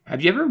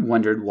Have you ever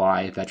wondered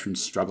why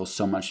veterans struggle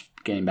so much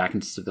getting back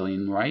into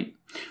civilian life?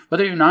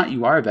 Whether or not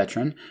you are a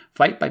veteran,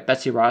 Fight by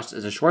Betsy Ross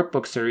is a short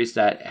book series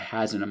that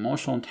has an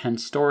emotional,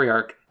 intense story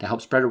arc to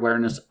help spread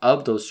awareness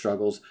of those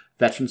struggles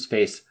veterans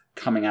face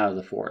coming out of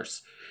the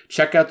force.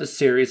 Check out the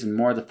series and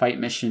more of the Fight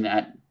mission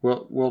at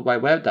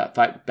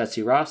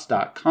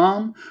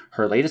worldwideweb.fightbetsyross.com.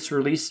 Her latest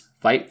release,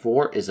 Fight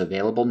 4, is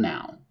available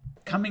now.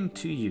 Coming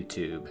to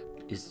YouTube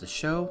is the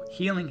show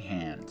Healing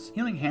Hands.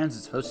 Healing Hands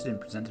is hosted and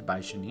presented by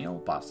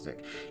Shaniel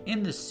Bostic.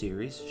 In this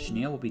series,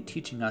 Shaniel will be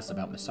teaching us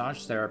about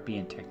massage therapy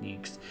and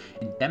techniques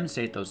and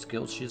demonstrate those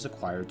skills she has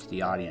acquired to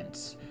the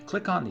audience.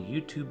 Click on the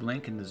YouTube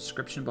link in the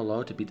description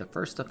below to be the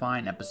first to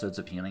find episodes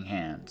of Healing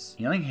Hands.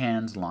 Healing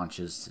Hands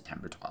launches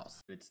September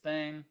 12th. Its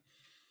thing.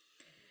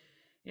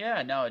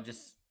 Yeah, no,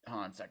 just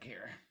hold on a sec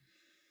here.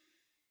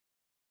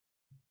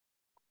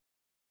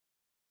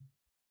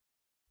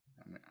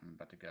 I'm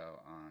about to go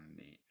on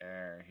the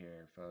air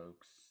here,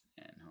 folks,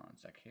 and hold on a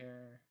sec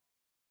here.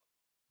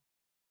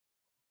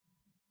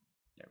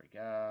 There we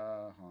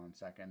go. Hold on a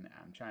second.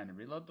 I'm trying to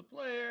reload the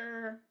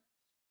player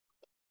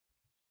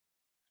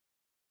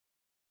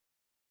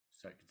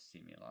so you can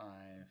see me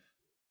live.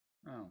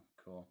 Oh,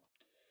 cool.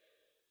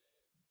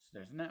 So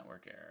there's a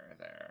network error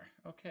there.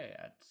 Okay,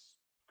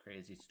 that's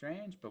crazy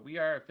strange, but we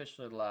are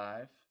officially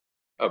live.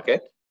 Okay.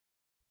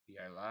 We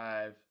are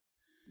live.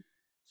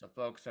 So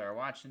folks that are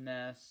watching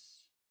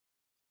this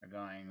are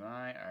going,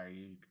 why are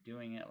you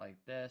doing it like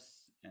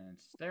this? And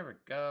there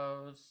it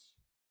goes.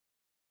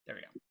 There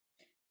we go.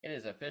 It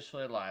is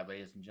officially live,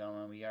 ladies and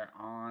gentlemen. We are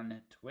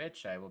on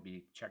Twitch. I will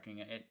be checking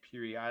it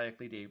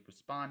periodically to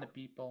respond to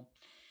people.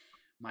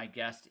 My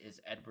guest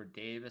is Edward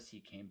Davis. He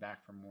came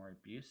back from more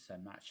abuse.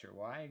 I'm not sure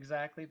why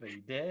exactly, but he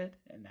did.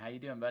 And how you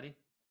doing, buddy?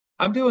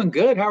 I'm doing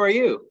good. How are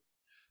you?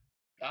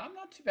 I'm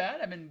not too bad.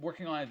 I've been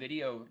working on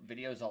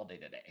videos all day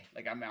today.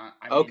 Like I'm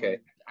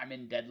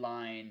in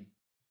deadline.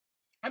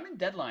 I'm in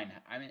deadline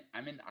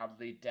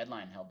oddly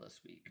deadline hell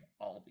this week,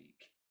 all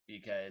week,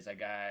 because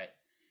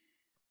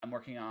I'm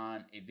working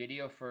on a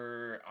video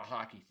for a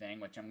hockey thing,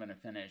 which I'm going to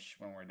finish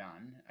when we're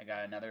done. I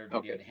got another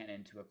video to hand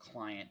into a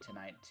client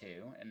tonight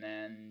too. And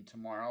then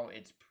tomorrow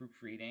it's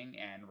proofreading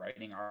and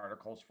writing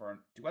articles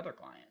for 2 other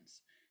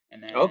clients.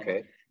 And then,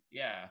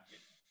 yeah.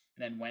 And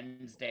then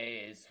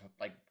Wednesday is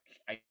like,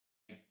 I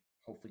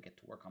hopefully get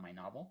to work on my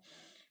novel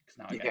because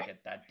now I got to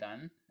get that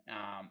done.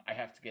 I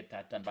have to get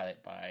that done by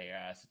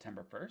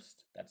September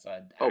 1st. That's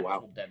an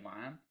actual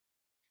deadline.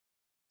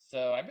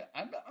 So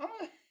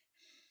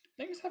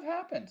things have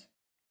happened.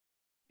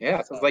 Yeah,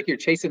 it sounds like you're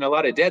chasing a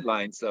lot of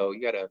deadlines. So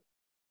you got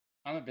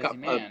I'm a busy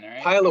man,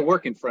 right? Pile of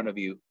work in front of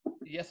you.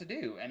 Yes, I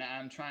do, and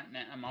I'm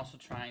also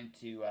trying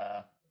to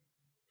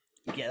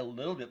get a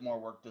little bit more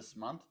work this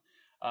month.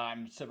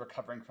 I'm still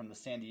recovering from the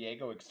San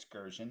Diego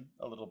excursion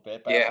a little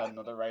bit, but I also had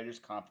another writers'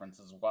 conference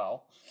as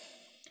well.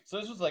 So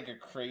this was like a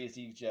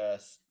crazy,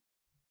 just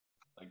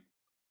like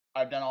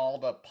I've done all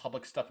the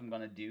public stuff I'm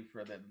going to do for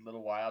a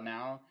little while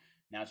now.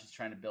 Now it's just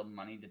trying to build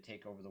money to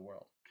take over the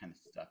world kind of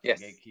stuff.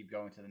 Yes. I keep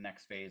going to the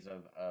next phase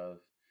of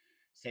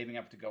saving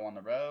up to go on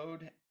the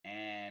road.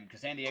 And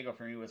because San Diego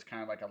for me was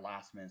kind of like a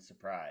last minute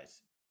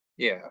surprise.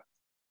 Yeah.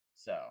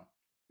 So,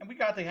 and we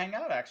got to hang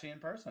out actually in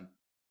person.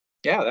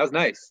 Yeah, that was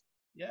nice.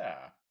 Yeah.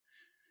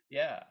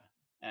 Yeah.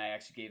 And I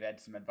actually gave Ed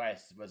some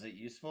advice. Was it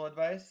useful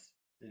advice?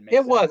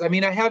 It was. I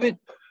mean, I haven't.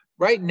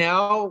 Right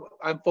now,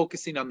 I'm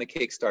focusing on the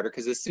Kickstarter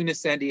because as soon as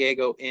San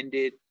Diego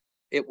ended,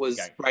 it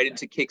was right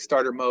into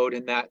Kickstarter mode,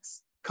 and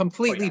that's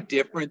completely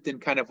different than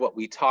kind of what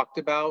we talked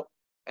about.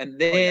 And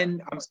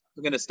then I'm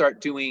going to start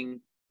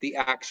doing the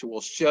actual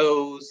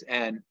shows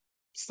and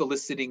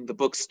soliciting the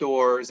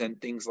bookstores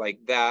and things like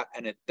that.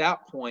 And at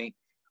that point,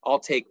 I'll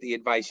take the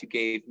advice you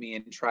gave me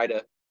and try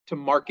to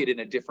market in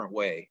a different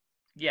way.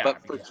 Yeah.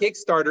 But for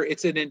Kickstarter,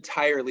 it's an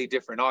entirely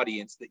different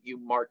audience that you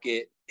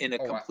market in a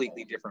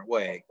completely different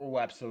way. Oh,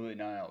 absolutely.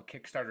 No.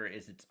 Kickstarter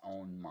is its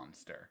own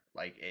monster.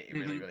 Like it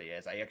really, really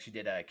is. I actually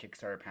did a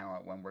Kickstarter panel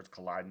at When Words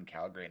Collide in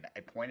Calgary, and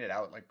I pointed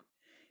out like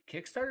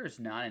Kickstarter is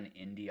not an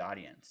indie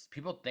audience.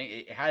 People think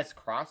it has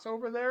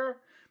crossover there,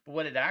 but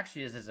what it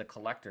actually is a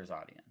collector's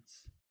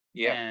audience.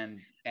 Yeah.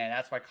 And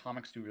that's why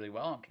comics do really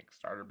well on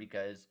Kickstarter,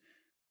 because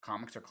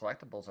comics are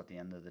collectibles at the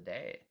end of the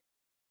day.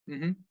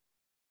 Mm-hmm.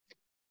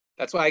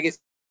 That's why I guess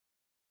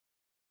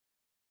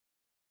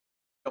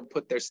don't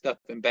put their stuff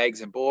in bags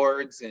and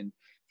boards. And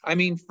I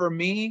mean, for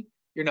me,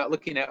 you're not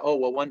looking at, oh,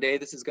 well, one day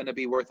this is going to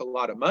be worth a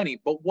lot of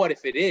money. But what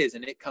if it is,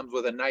 and it comes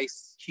with a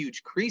nice,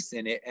 huge crease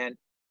in it? And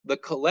the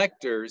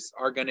collectors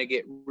are going to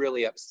get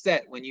really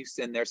upset when you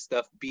send their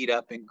stuff beat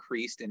up and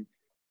creased. And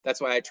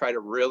that's why I try to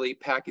really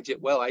package it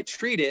well. I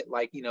treat it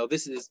like,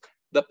 this is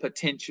the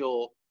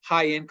potential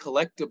high-end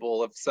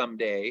collectible of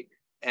someday.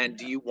 And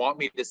do you want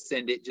me to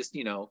send it just,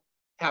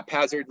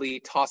 haphazardly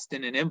tossed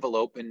in an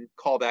envelope and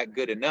call that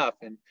good enough?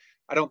 And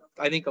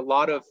I think a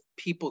lot of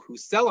people who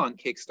sell on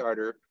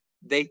Kickstarter,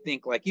 they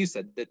think, like you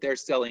said, that they're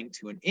selling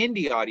to an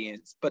indie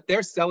audience, but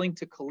they're selling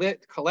to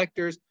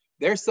collectors.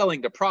 They're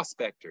selling to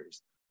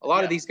prospectors. A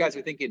lot of these guys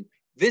are thinking,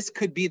 this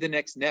could be the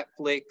next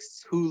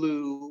Netflix,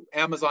 Hulu,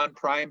 Amazon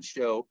Prime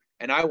show,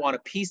 and I want a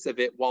piece of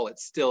it while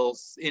it's still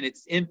in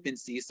its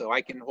infancy, so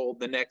I can hold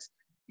the next,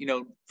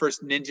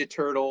 first Ninja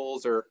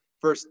Turtles or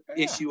first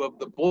issue of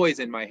The Boys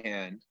in my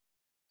hand.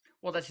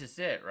 Well, that's just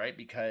it, right?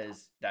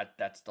 Because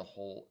that's the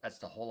whole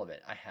of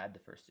it. I had the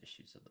first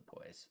issues of The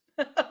Boys.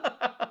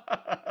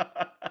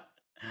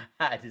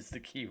 That is the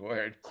key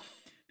word.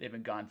 They've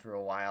been gone for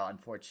a while.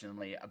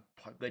 Unfortunately, a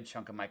good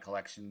chunk of my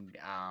collection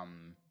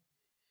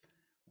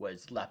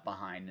was left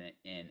behind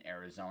in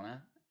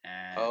Arizona.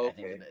 And I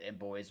think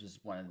Boys was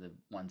one of the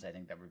ones I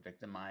think that were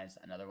victimized.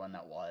 Another one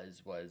that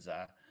was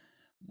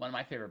one of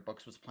my favorite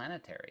books was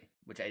Planetary,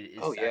 which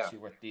is actually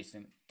worth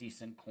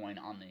decent coin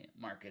on the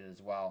market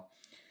as well.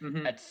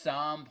 Mm-hmm. At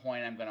some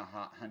point, I'm going to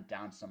hunt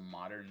down some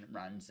modern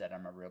runs that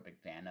I'm a real big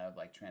fan of,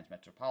 like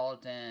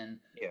Transmetropolitan,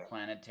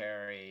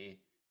 Planetary.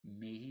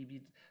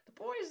 Maybe The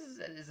Boys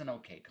is an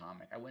okay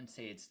comic. I wouldn't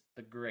say it's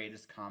the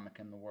greatest comic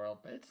in the world,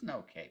 but it's an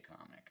okay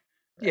comic.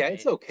 Right? Yeah,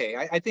 it's okay.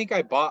 I think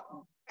I bought,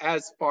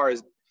 as far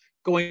as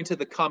going to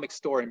the comic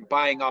store and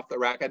buying off the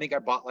rack, I think I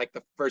bought like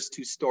the first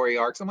 2 story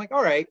arcs. I'm like,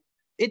 all right,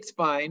 it's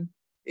fine.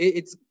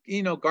 It's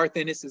Garth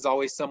Ennis is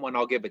always someone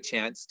I'll give a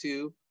chance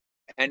to,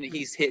 and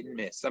he's hit and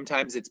miss.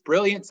 Sometimes it's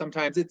brilliant,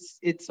 sometimes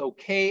it's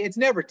okay. It's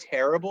never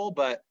terrible,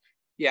 but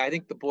yeah, I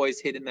think The Boys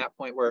hit in that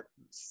point where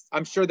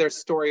I'm sure there's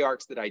story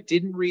arcs that I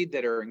didn't read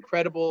that are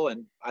incredible,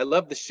 and I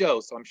love the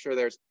show, so I'm sure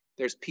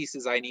there's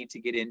pieces I need to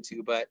get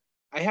into, but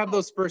I have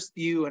those first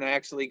few, and I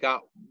actually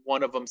got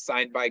one of them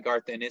signed by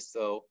Garth Ennis,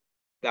 so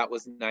that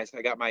was nice.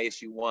 I got my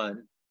issue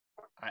 1.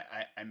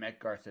 I met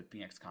Garth at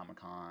Phoenix Comic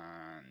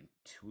Con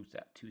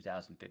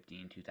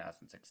 2015,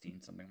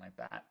 2016, something like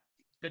that.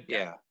 Good guy.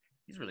 Yeah.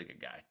 He's a really good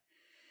guy.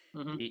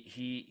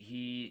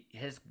 Mm-hmm.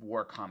 His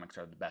war comics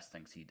are the best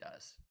things he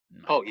does.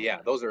 Oh opinion.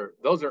 Yeah, those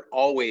are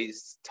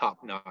always top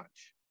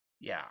notch.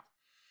 Yeah,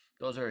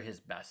 those are his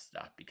best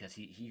stuff because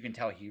you can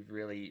tell he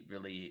really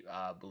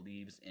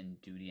believes in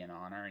duty and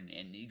honor,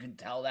 and you can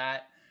tell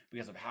that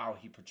because of how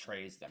he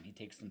portrays them. He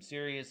takes them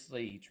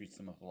seriously. He treats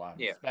them with a lot of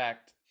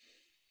respect.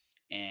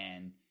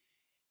 And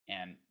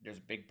there's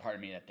a big part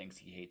of me that thinks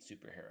he hates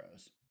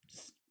superheroes,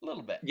 just a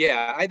little bit.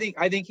 Yeah, I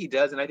think he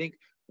does, and I think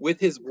with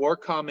his war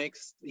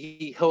comics,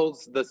 he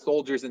holds the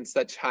soldiers in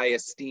such high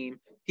esteem.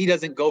 He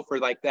doesn't go for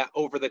like that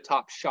over the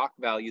top shock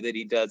value that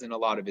he does in a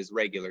lot of his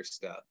regular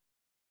stuff.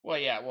 Well,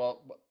 yeah,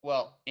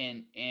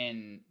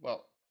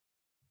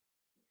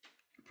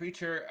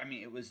 Preacher, I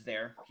mean, it was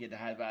there. He had to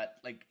have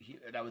that,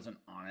 that was an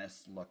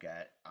honest look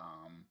at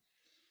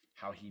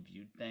how he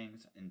viewed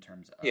things in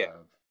terms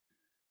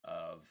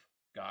of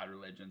God,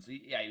 religion. So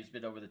he was a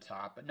bit over the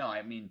top, but no,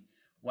 I mean,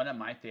 one of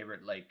my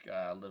favorite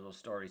little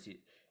stories.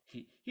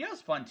 He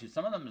has fun too.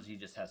 Some of them he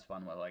just has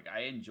fun with. Like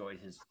I enjoyed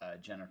his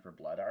Jennifer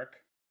Blood arc.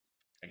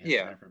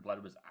 Jennifer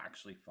Blood was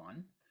actually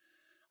fun.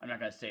 I'm not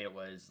gonna say it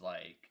was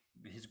like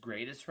his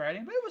greatest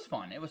writing, but it was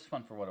fun. It was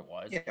fun for what it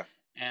was. Yeah.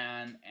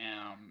 And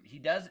he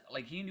does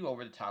he can do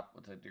over the top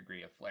with a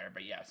degree of flair,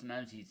 but yeah,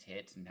 sometimes he's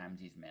hit,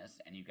 sometimes he's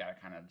missed, and you gotta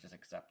kind of just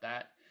accept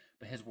that.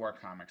 But his war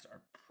comics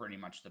are pretty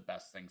much the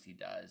best things he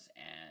does,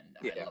 and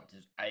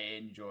I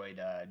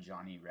enjoyed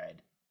Johnny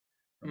Red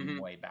from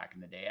way back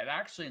in the day. It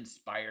actually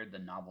inspired the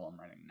novel I'm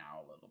writing now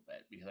a little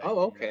bit because I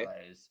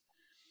realized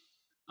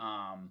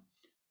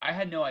I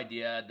had no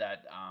idea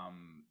that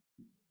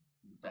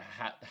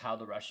how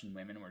the Russian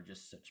women were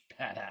just such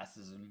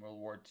badasses in World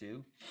War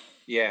II.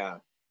 Yeah.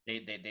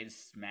 They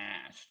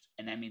smashed,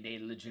 and I mean they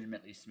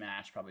legitimately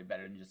smashed, probably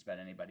better than just about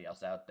anybody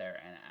else out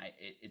there. And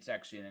it's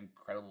actually an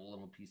incredible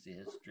little piece of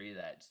history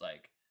that's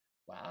like,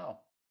 wow,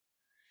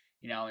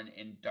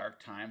 in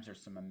dark times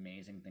there's some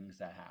amazing things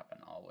that happen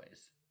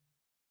always.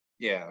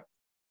 Yeah,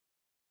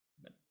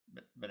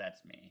 but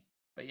that's me.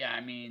 But yeah,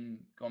 I mean,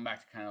 going back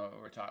to kind of what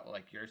we're talking,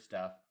 like your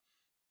stuff.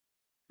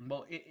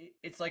 Well,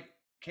 it's like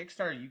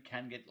Kickstarter. You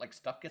can get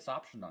stuff gets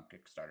optioned on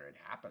Kickstarter. It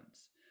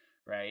happens.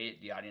 Right,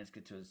 the audience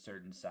get to a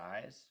certain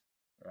size,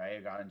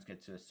 right? The audience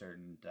get to a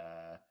certain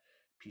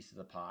piece of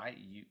the pie.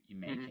 You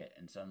make it,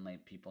 and suddenly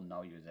people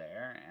know you're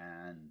there.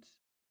 And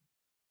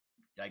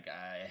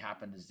it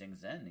happened to Zing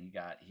Zin. He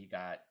got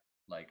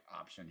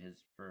optioned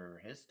for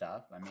his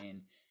stuff. I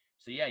mean,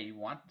 so yeah, you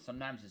want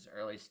sometimes this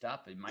early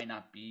stuff. It might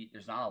not be.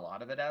 There's not a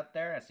lot of it out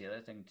there. That's the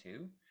other thing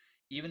too.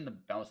 Even the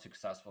most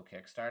successful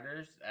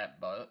Kickstarters, at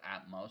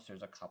most,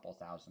 there's a couple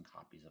thousand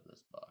copies of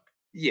this book.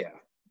 Yeah.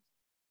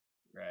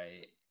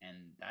 Right.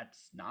 And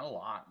that's not a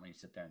lot when you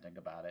sit there and think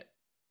about it.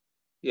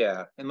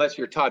 Yeah. Unless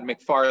you're Todd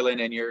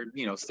McFarlane and you're,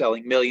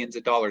 selling millions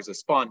of dollars of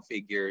Spawn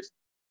figures.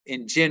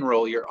 In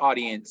general, your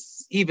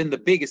audience, even the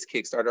biggest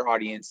Kickstarter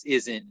audience,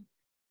 isn't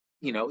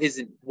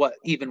what.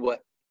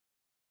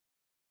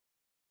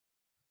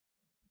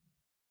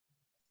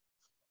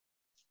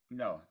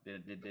 No.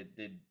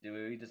 Did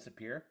we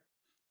disappear?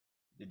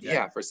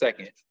 Yeah, for a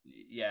second.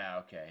 Yeah.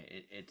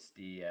 Okay. It's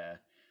the.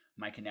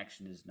 My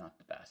connection is not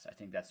the best. I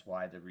think that's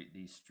why the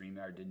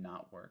StreamYard did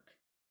not work.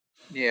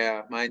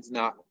 Yeah, mine's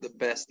not the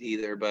best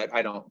either, but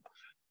I don't.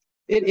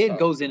 It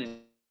goes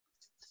in.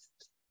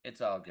 It's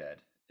all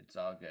good. It's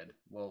all good.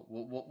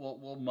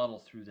 We'll muddle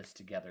through this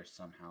together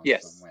somehow, some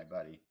Yes. way,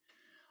 buddy.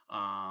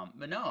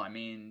 But no, I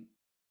mean,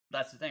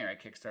 that's the thing,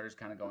 right? Kickstarter's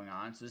kind of going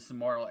on. So this is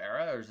Immortal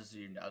Era, or is this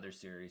your other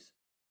series?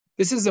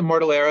 This is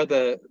Immortal Era.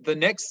 The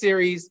next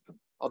series,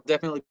 I'll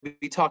definitely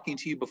be talking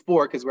to you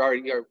before, because we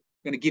already are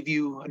going to give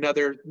you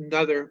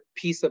another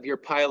piece of your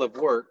pile of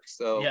work.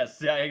 So Yes,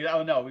 yeah.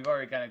 Oh no, we've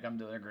already kind of come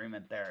to an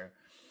agreement there.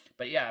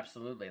 But yeah,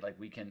 absolutely. Like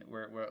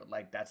we're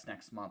like that's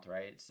next month,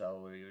 right?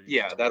 So we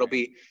yeah, start that'll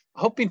working. be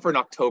hoping for an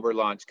October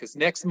launch, because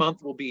next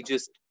month will be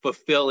just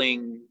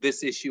fulfilling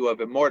this issue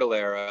of Immortal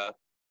Era,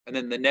 and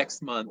then the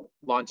next month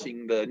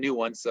launching the new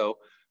one. So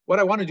what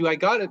I want to do, I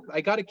got a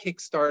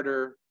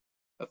Kickstarter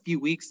a few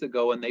weeks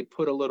ago, and they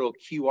put a little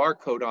QR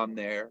code on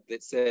there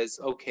that says,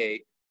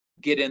 okay,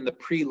 get in the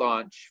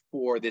pre-launch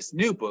for this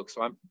new book.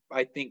 So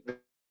I think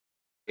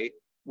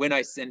when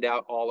I send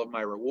out all of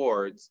my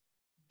rewards,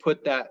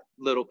 put that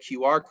little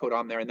QR code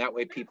on there, and that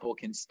way people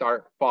can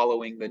start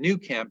following the new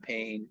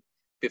campaign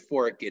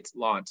before it gets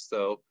launched.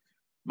 So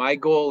my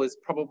goal is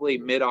probably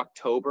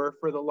mid-October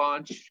for the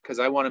launch, because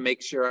I want to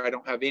make sure I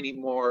don't have any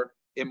more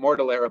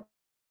Immortal Era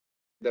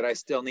that I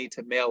still need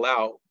to mail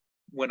out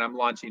when I'm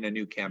launching a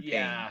new campaign.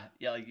 Yeah.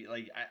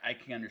 Like I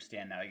can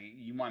understand that. Like,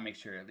 you want to make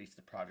sure at least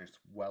the project's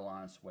well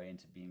on its way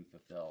into being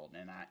fulfilled,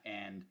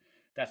 and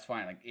that's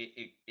fine. Like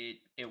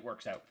it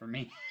works out for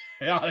me.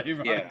 Yeah.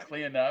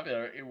 Ironically enough,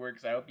 it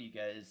works out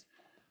because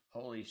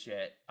holy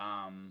shit.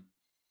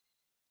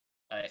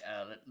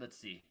 Let's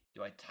see.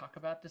 Do I talk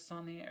about this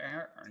on the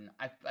air? Or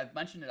I've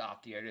mentioned it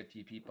off the air to a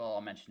few people. I'll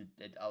mention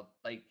it.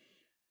 Like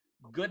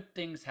good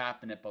things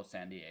happen at both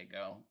San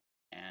Diego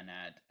and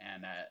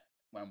at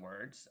When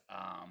Words.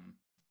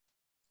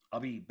 I'll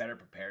be better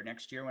prepared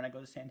next year when I go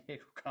to San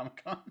Diego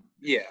Comic Con.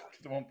 Yeah.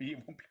 It won't be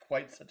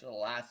quite such a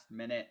last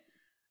minute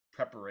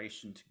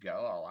preparation to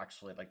go. I'll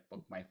actually like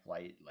book my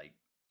flight like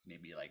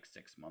maybe like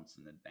 6 months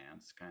in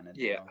advance, kind of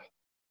Yeah. deal.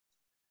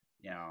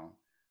 You know,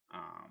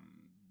 um,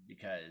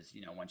 because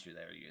once you're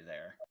there, you're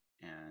there.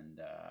 And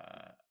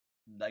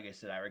like I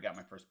said, I already got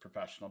my first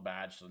professional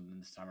badge, so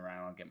this time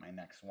around I'll get my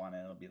next one,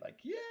 and it'll be like,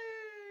 yay!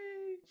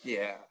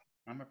 Yeah.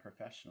 I'm a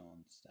professional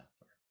and stuff.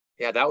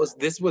 Yeah,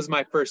 this was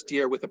my first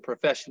year with a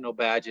professional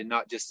badge and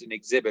not just an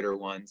exhibitor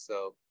one.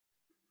 So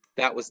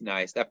that was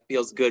nice. That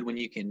feels good when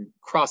you can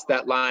cross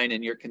that line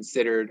and you're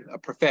considered a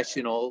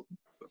professional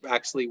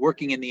actually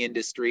working in the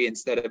industry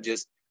instead of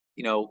just,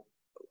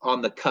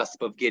 on the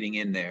cusp of getting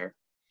in there.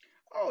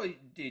 Oh,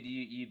 dude,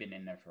 you've been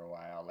in there for a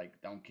while. Like,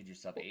 don't kid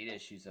yourself. 8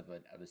 issues of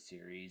a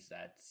series.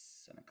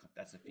 That's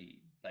a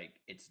feat.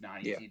 Like, it's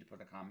not Yeah. easy to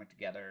put a comic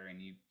together,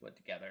 and you put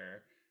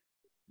together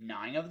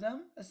 9 of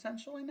them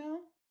essentially now.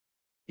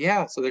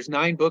 Yeah. So there's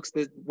 9 books.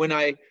 That when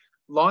I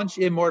launch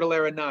Immortal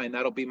Era 9,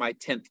 that'll be my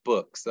 10th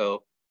book.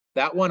 So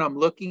that one I'm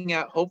looking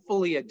at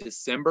hopefully a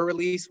December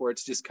release, where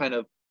it's just kind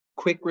of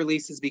quick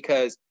releases,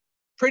 because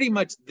pretty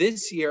much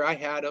this year I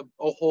had a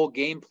whole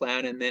game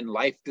plan, and then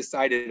life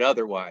decided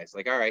otherwise.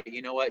 Like, all right,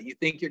 you know what? You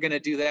think you're going to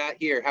do that?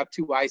 Here, have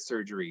 2 eye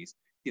surgeries.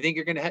 You think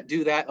you're going to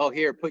do that? Oh,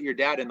 here, put your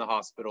dad in the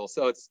hospital.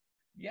 So it's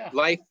Yeah.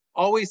 life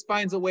always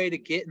finds a way to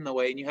get in the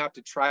way, and you have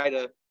to try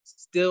to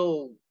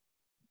still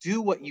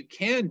do what you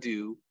can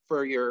do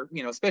for your,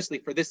 especially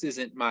for this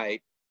isn't my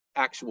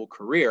actual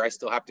career. I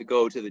still have to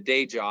go to the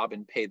day job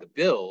and pay the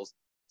bills.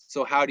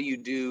 So how do you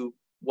do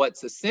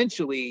what's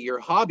essentially your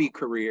hobby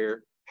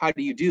career? How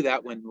do you do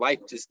that when life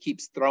just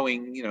keeps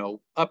throwing,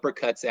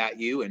 uppercuts at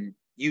you, and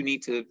you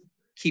need to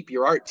keep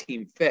your art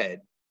team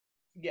fed?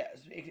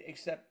 Yes,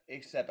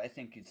 except I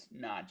think it's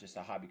not just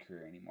a hobby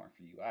career anymore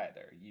for you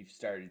either.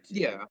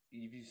 Yeah.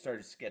 You've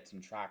started to get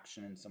some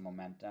traction and some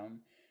momentum.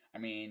 I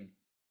mean,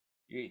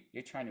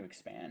 you're trying to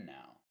expand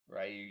now,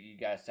 right? You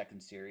got a second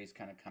series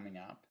kind of coming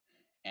up,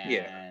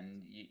 Yeah.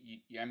 and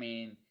I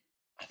mean,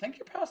 I think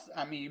you're past.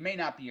 I mean, it may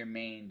not be your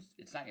main.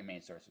 It's not your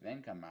main source of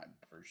income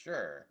for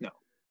sure, No.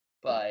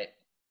 but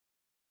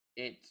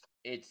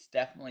it's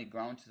definitely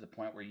grown to the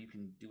point where you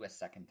can do a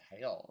second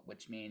title,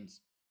 which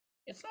means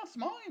it's not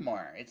small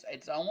anymore.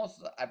 It's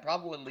almost I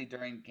probably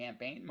during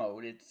campaign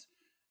mode.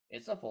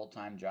 It's a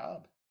full-time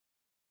job.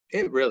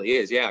 It really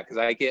is. Yeah. Cause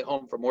I get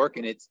home from work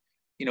and it's,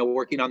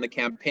 working on the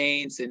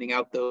campaign, sending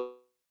out those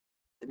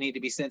that need to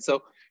be sent.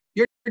 So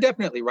you're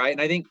definitely right. And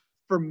I think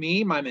for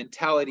me, my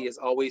mentality is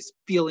always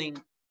feeling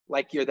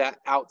like you're that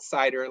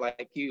outsider,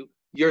 like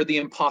you're the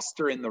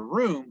imposter in the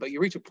room, but you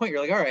reach a point, you're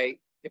like, all right,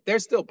 if they're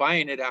still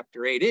buying it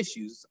after 8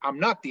 issues, I'm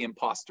not the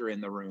imposter in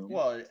the room.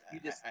 Well, You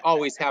just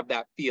always have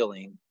that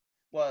feeling.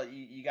 well,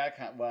 you got to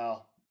kind of,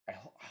 well, I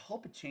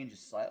hope it changes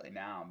slightly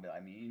now. But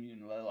I mean, you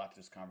know, after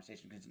this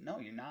conversation, because no,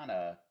 you're not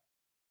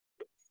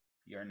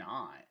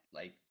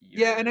like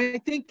Yeah, and you're. I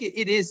think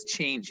it is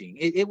changing.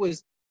 It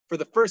was for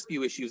the first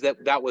few issues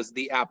that was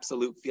the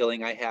absolute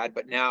feeling I had.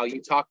 But now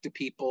you talk to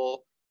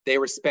people, they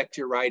respect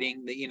your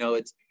writing.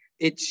 That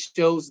it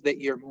shows that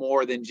you're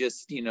more than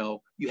just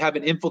you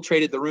haven't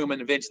infiltrated the room,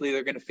 and eventually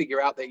they're going to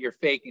figure out that you're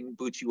fake and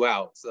boot you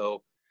out.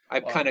 So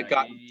I've Well, kind no, of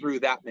gotten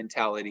through that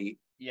mentality.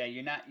 yeah,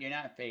 you're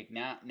not fake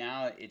now.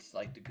 Now it's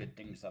like the good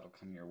things that'll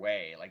come your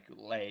way. Like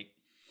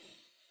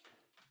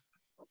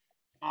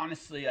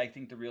honestly, I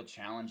think the real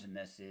challenge in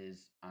this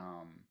is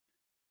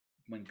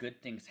when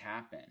good things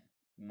happen,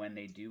 when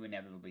they do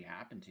inevitably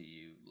happen to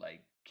you,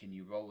 like, can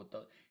you roll with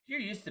those? You're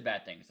used to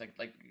bad things. Like,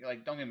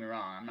 don't get me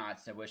wrong. I'm not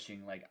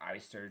wishing like eye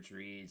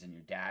surgeries and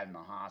your dad in the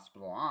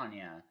hospital on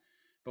you,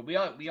 but we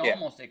Yeah.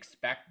 almost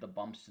expect the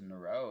bumps in the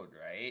road,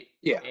 right?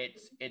 Yeah.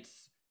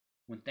 It's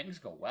when things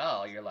go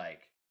well, you're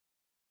like,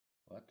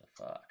 what the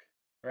fuck,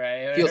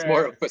 right? Feels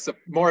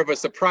more of a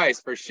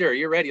surprise for sure.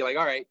 You're ready, like,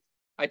 all right,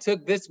 I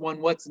took this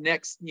one. What's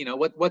next? You know,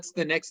 what's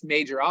the next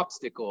major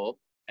obstacle?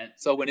 And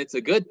so when it's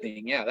a good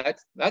thing, yeah,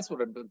 that's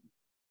what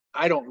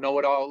I don't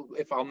know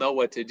if I'll know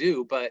what to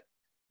do, but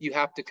you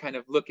have to kind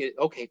of look at,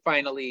 okay,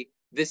 finally,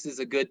 this is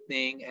a good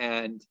thing,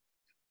 and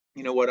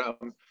you know what,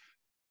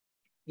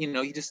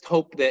 you just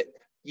hope that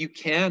you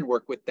can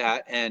work with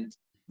that, and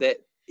that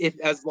if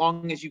as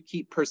long as you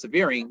keep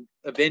persevering,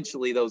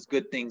 eventually those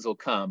good things will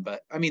come.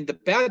 But I mean, the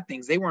bad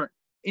things, they weren't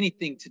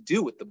anything to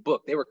do with the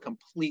book. They were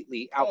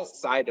completely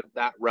outside of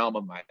that realm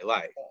of my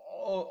life.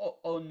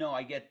 Oh no,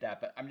 I get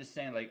that, but I'm just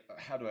saying, like,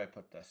 how do I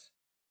put this?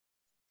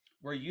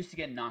 We're used to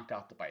getting knocked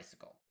off the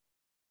bicycle.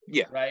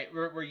 Yeah. Right?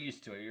 We're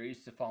used to it. You're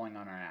used to falling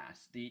on our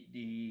ass.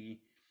 I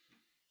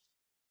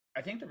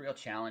think the real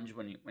challenge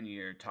when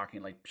you're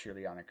talking like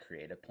purely on a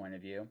creative point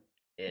of view,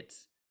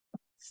 it's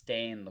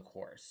staying the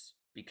course,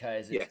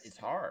 because it's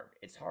hard.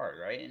 It's hard,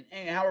 right?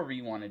 And however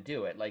you want to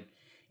do it. Like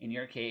in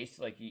your case,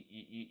 like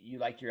you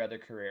like your other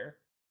career,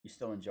 you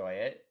still enjoy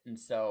it, and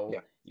so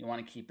you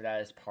want to keep it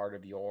as part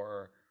of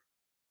your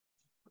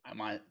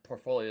my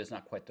portfolio is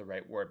not quite the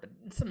right word, but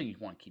it's something you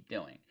want to keep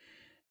doing.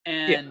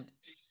 And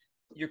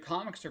your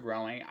comics are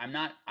growing. I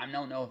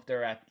don't know if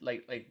they're at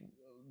like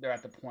they're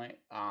at the point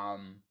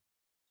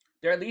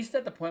they're at least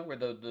at the point where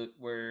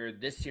where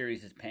this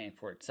series is paying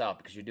for itself,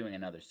 because you're doing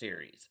another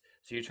series.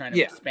 So you're trying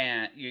to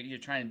expand, you're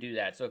trying to do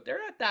that. So if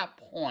they're at that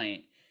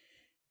point,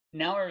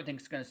 now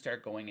everything's going to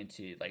start going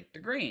into like the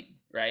green,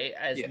 right?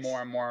 As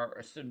more and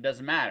more, so it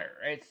doesn't matter,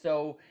 right?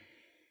 So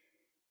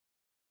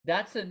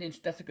that's a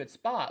good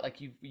spot. Like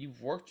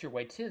you've worked your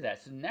way to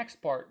that. So the next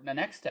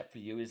step for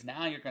you is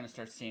now you're going to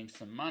start seeing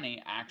some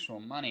money, actual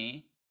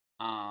money,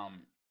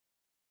 from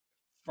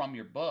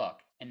your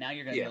book, and now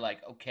you're going to be like,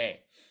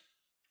 okay,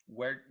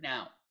 where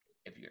now?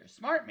 If you're a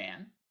smart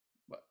man,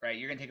 right,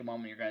 you're going to take a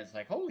moment. You're going to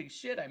like, holy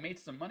shit, I made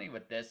some money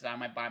with this. I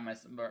might buy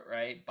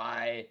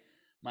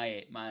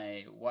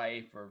my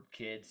wife or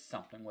kids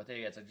something with it.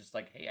 It's just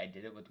like, hey, I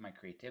did it with my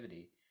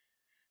creativity.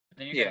 But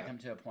then you're going to come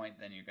to a point.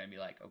 Then you're going to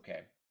be like,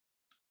 okay,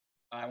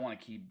 I want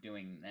to keep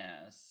doing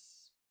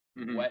this.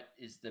 Mm-hmm. What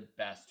is the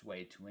best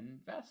way to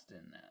invest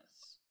in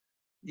this?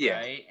 Yeah.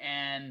 Right?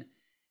 And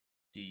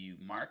do you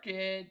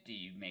market? Do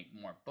you make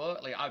more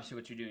book? Like, obviously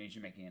what you're doing is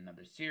you're making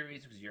another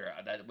series, because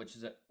which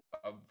is a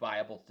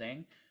viable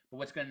thing. But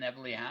what's going to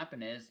inevitably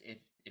happen is if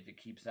it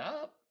keeps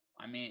up,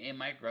 I mean, it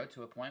might grow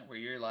to a point where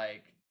you're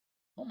like,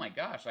 oh my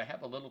gosh, I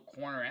have a little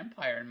corner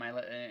empire in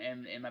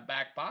my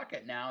back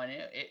pocket now, and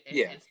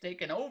it's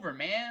taken over,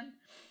 man.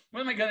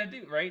 What am I going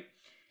to do? Right?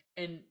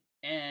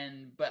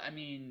 But I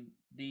mean,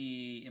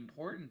 the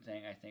important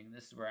thing, I think,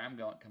 this is where I'm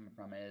coming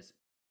from, is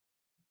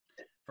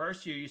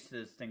first you're used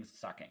to things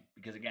sucking,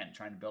 because again,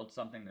 trying to build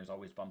something, there's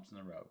always bumps in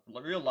the road,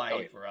 real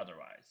life or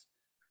otherwise.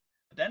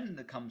 But then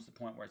there comes the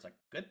point where it's like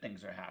good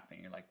things are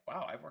happening. You're like,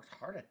 wow, I've worked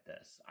hard at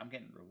this. I'm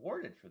getting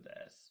rewarded for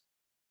this.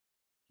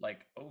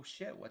 Like, oh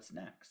shit, what's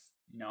next?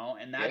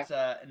 And that's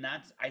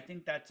I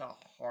think that's a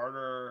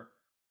harder.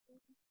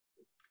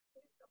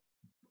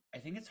 I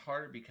think it's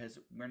harder because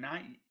we're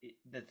not,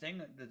 the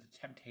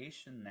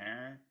temptation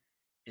there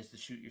is to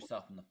shoot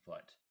yourself in the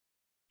foot.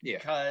 Yeah.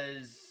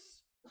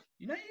 Because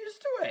you're not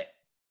used to it.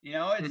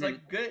 It's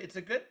like good. It's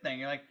a good thing.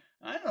 You're like,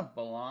 I don't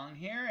belong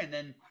here. And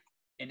then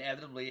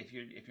inevitably, if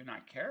you're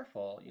not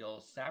careful,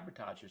 you'll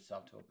sabotage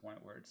yourself to a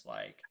point where it's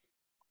like,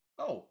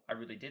 oh, I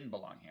really didn't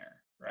belong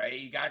here. Right.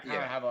 You got to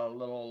kind of have a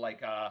little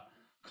like a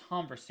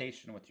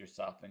conversation with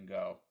yourself and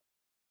go,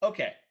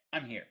 okay,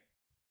 I'm here.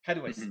 How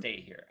do I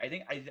stay here? I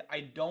think I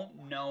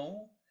don't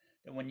know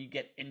that when you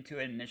get into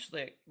it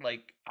initially,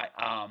 like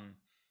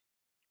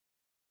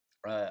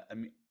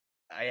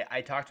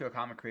I talked to a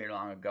comic creator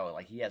long ago.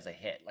 Like, he has a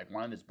hit. Like,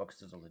 one of his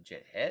books is a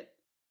legit hit,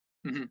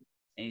 and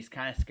he's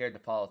kind of scared to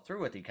follow through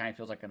with it. He kind of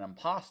feels like an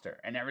imposter,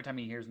 and every time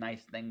he hears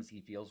nice things,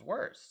 he feels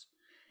worse.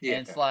 Yeah.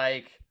 And it's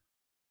like,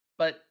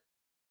 but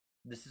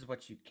this is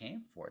what you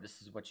came for. This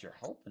is what you're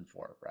hoping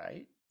for,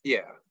 right?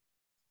 Yeah.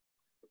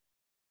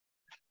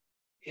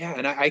 Yeah,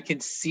 and I can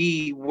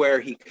see where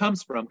he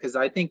comes from, because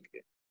I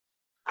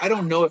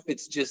don't know if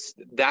it's just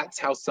that's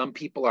how some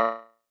people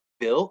are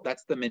built.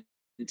 That's the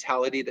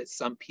mentality that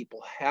some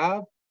people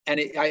have. And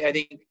I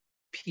think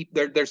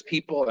there's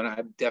people, and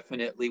I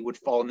definitely would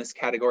fall in this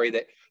category,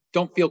 that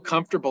don't feel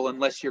comfortable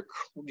unless you're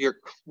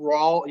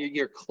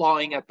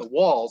clawing at the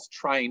walls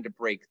trying to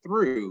break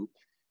through.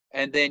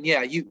 And then,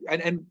 you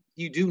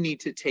do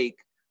need to take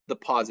the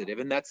positive.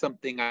 And that's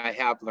something I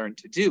have learned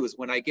to do, is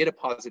when I get a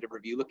positive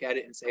review, look at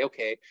it and say,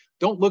 okay,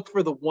 don't look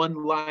for the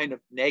one line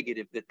of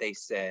negative that they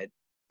said,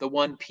 the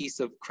one piece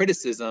of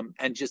criticism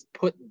and just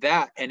put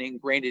that and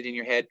ingrain it in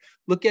your head.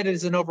 Look at it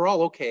as an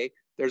overall, okay,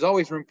 there's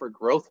always room for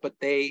growth, but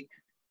they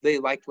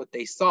liked what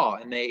they saw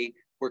and they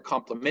were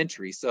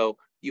complimentary. So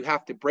you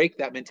have to break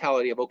that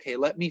mentality of, okay,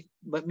 let me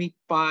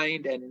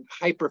find and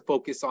hyper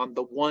focus on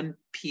the one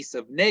piece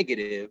of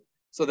negative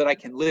so that I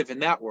can live in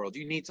that world.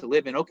 You need to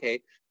live in,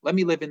 okay, let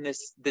me live in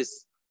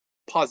this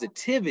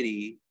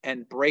positivity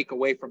and break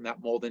away from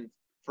that mold. And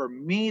for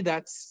me,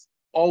 that's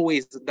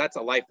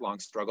a lifelong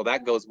struggle.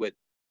 That goes with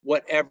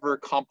whatever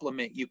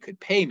compliment you could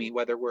pay me,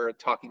 whether we're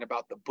talking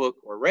about the book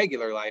or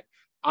regular life.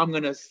 I'm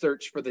going to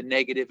search for the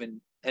negative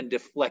and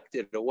deflect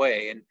it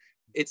away. And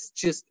it's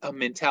just a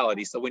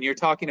mentality. So when you're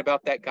talking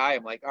about that guy,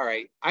 I'm like, all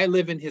right, I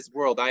live in his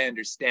world. I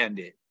understand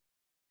it.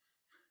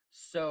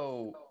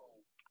 So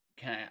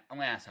I'm going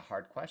to ask a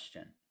hard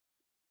question.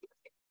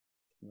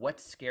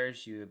 What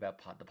scares you about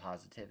the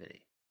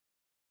positivity?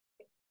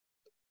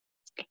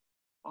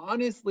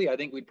 Honestly, I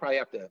think we'd probably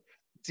have to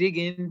dig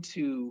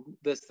into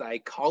the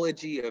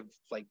psychology of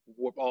like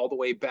all the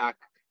way back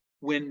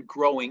when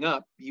growing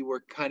up,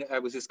 I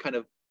was just kind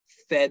of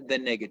fed the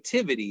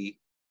negativity.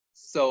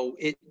 So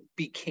it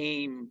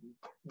became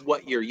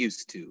what you're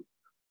used to.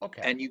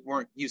 Okay. And you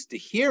weren't used to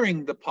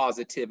hearing the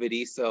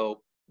positivity.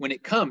 So when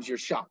it comes, you're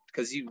shocked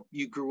because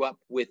you grew up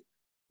with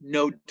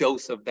no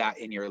dose of that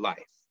in your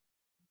life.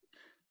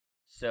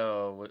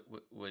 So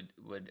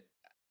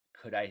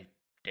could I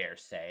dare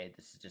say,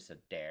 this is just a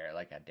dare,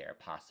 like a dare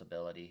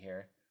possibility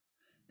here,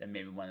 that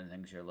maybe one of the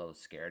things you're a little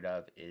scared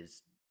of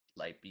is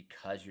like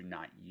because you're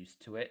not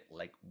used to it,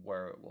 like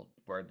where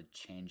the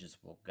changes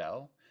will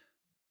go?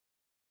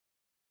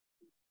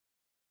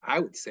 I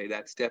would say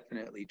that's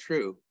definitely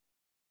true.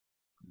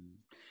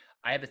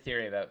 I have a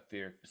theory about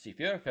fear. See,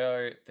 fear of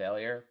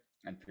failure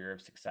and fear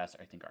of success,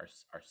 I think, are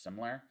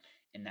similar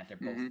in that they're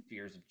both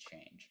fears of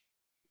change.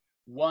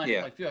 One,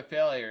 like fear of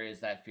failure, is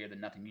that fear that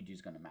nothing you do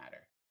is going to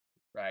matter,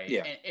 right?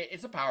 Yeah. And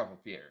it's a powerful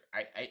fear.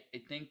 I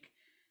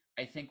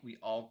think we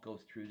all go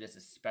through this,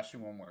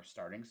 especially when we're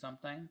starting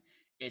something.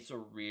 It's a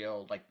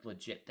real, like,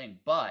 legit thing.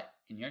 But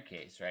in your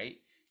case, right,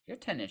 you're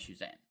 10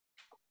 issues in.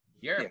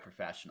 You're a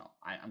professional.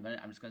 I'm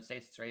just gonna say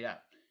it straight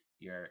up.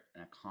 You're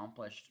an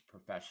accomplished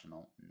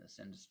professional in this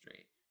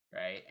industry,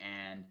 right?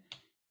 And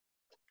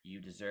you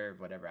deserve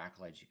whatever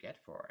accolades you get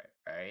for it,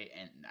 right?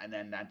 And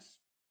then that's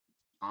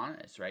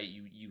honest, right?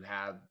 You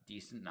have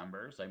decent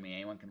numbers. I mean,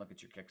 anyone can look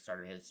at your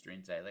Kickstarter history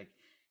and say, like,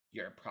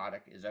 your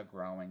product is a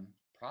growing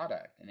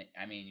product.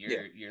 And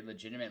you're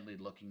legitimately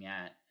looking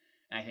at,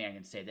 and I think I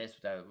can say this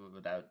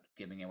without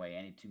giving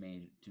away too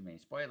many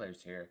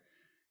spoilers here.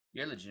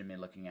 You're legitimately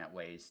looking at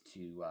ways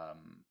to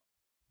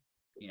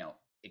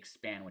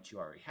expand what you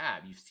already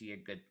have. You see a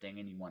good thing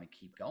and you want to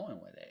keep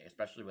going with it,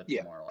 especially with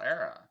the Moral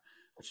Era,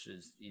 which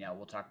is,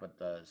 we'll talk about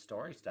the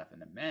story stuff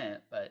in a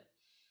minute, but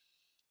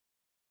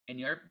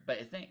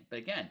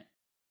again,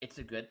 it's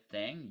a good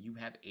thing. You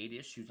have 8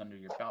 issues under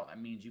your belt. That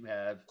means you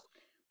have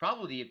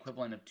probably the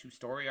equivalent of 2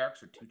 story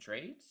arcs or 2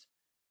 trades.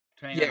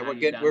 Yeah,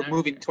 we're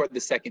moving toward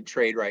the second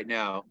trade right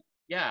now.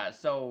 Yeah,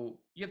 so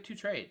you have 2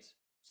 trades.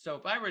 So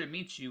if I were to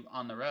meet you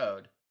on the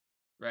road,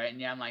 right,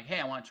 and I'm like, hey,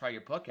 I want to try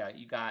your book out.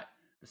 You got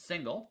the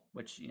single,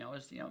 which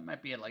is it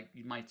might be like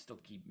you might still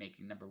keep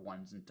making number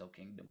 1s until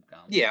Kingdom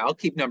comes. Yeah, I'll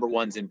keep number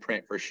 1s in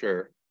print for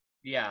sure.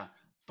 Yeah,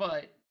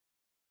 but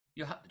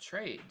you'll have the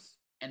trades,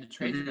 and the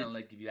trades are going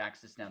to give you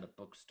access now to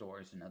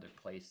bookstores and other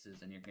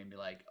places, and you're going to be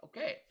like,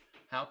 okay,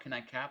 how can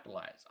I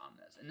capitalize on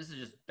this? And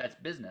that's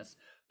business,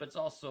 but it's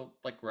also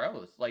like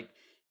growth. Like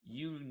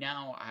you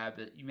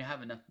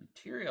have enough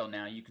material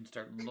now. You can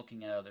start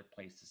looking at other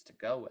places to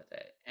go with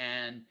it,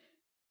 and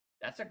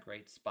that's a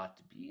great spot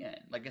to be in.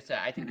 Like I said,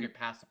 I think you're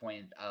past the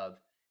point of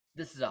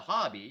this is a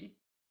hobby,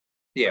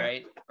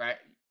 right? Right.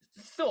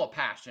 It's still a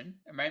passion,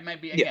 right? It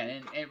might be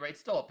again, right?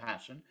 Still a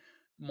passion,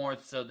 more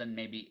so than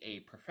maybe a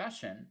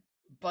profession,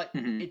 but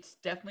it's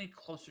definitely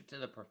closer to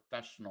the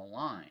professional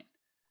line.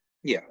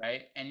 Yeah.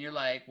 Right. And you're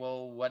like,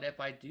 well, what if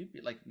I do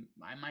like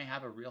I might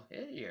have a real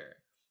hit here?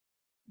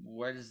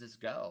 Where does this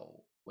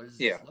go? What does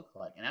this look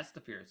like? And that's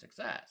the fear of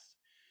success.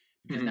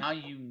 Because now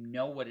you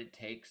know what it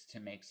takes to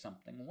make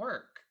something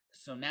work.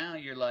 So now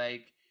you're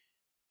like,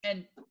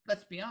 and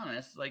let's be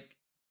honest, like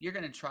you're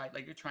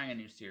trying a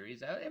new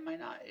series out. It might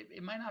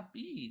not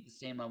be the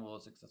same level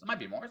of success. It might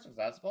be more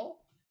successful.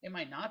 It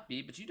might not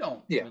be, but you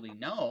don't really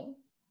know.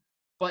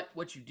 But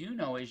what you do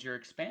know is you're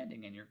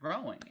expanding and you're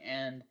growing,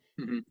 and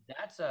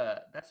that's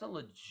a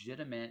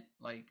legitimate,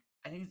 like,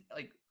 I think,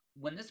 like,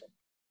 when this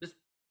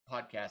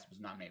podcast was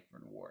nominated for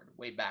an award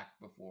way back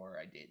before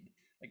I did.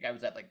 Like I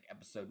was at like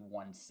episode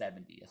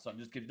 170, so I'm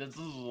just kidding. This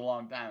was a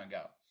long time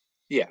ago.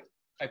 Yeah,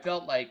 I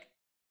felt like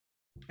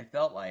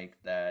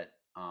that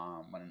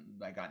when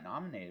I got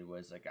nominated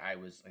was like I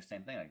was the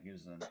same thing, like he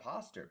was an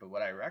imposter. But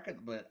what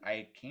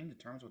I came to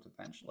terms with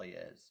eventually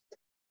is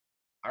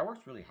I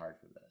worked really hard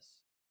for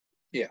this.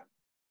 Yeah.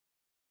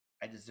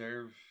 It's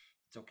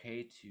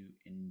okay to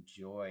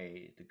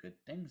enjoy the good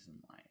things in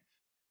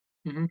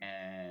life.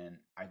 And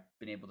I've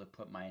been able to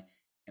put my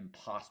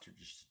imposter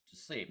to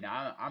sleep.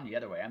 Now I'm the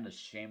other way. I'm the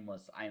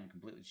shameless. I am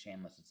completely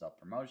shameless in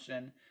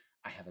self-promotion.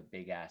 I have a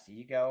big ass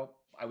ego.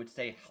 I would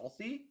say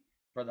healthy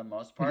for the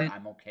most part. Mm-hmm.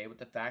 I'm okay with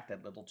the fact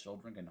that little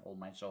children can hold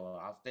my show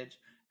hostage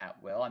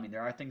at will. I mean,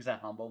 there are things that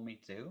humble me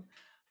too,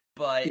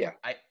 but Yeah.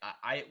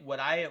 what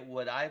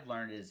I've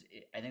learned is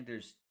I think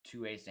there's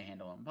two ways to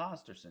handle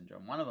imposter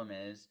syndrome. One of them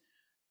is,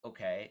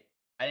 okay,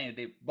 I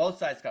think both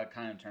sides got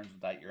kind of terms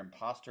with that. Your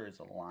imposter is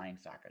a lying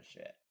sack of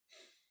shit.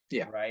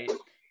 Yeah. Right?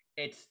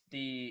 It's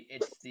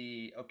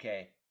the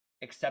okay,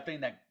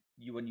 accepting that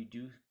when you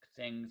do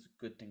things,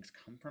 good things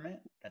come from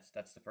it. That's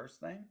the first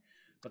thing.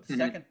 But the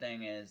Mm-hmm.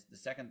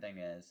 second thing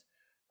is,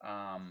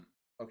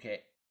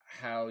 okay,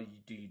 how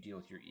do you deal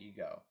with your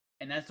ego?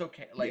 And that's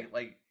okay. Yeah.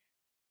 Like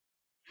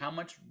how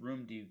much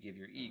room do you give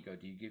your ego?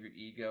 Do you give your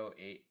ego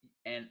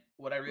and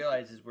what I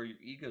realize is where your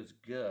ego's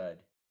good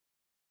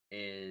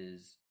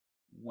is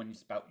when you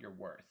spout your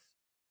worth.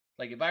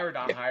 Like if I were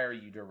to Yeah. hire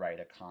you to write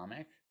a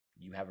comic,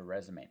 you have a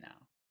resume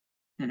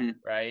now, Mm-hmm.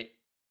 right?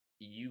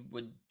 You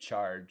would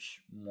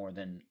charge more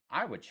than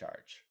I would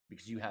charge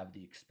because you have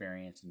the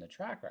experience and the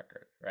track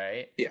record,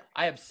 right? Yeah.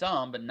 I have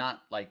some, but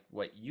not like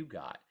what you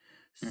got.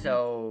 Mm-hmm.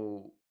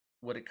 So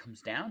what it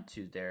comes down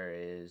to there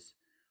is,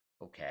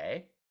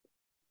 okay,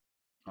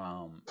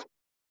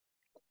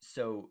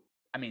 so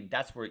I mean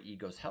that's where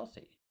ego's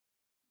healthy,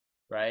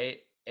 right?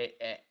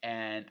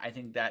 And I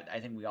think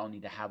we all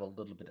need to have a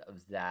little bit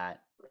of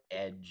that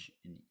edge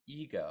and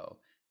ego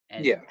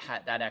and Yeah.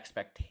 that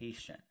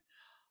expectation.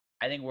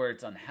 I think where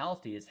it's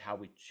unhealthy is how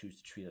we choose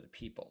to treat other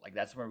people. Like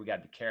that's where we got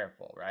to be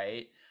careful,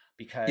 right?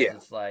 Because Yeah.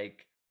 it's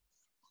like,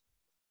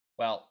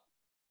 well,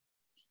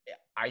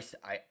 I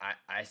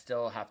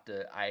still have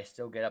to. I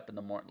still get up in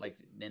the morning,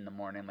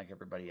 like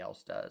everybody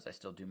else does. I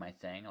still do my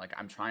thing. Like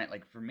I'm trying.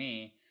 Like for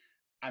me,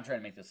 I'm trying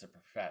to make this a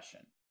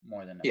profession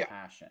more than a Yeah.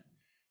 passion.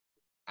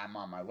 I'm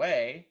on my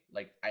way.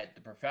 Like the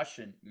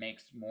profession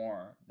makes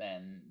more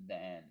than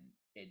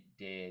it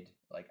did.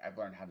 Like I've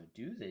learned how to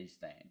do these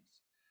things.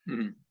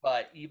 Mm-hmm.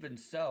 But even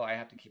so, I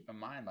have to keep in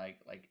mind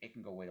like it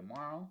can go away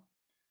tomorrow.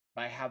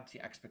 But I have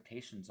the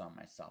expectations on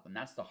myself, and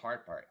that's the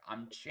hard part.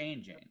 I'm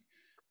changing,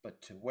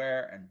 but to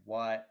where and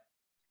what,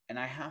 and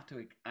I have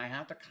to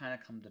kind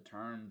of come to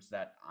terms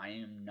that I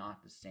am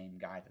not the same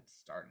guy that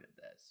started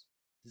this.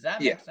 Does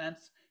that Yeah. make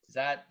sense? Does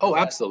Oh,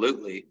 that,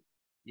 absolutely.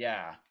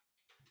 yeah.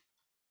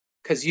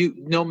 Because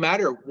no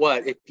matter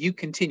what, if you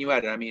continue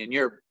at it, I mean, and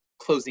you're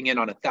closing in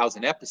on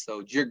 1,000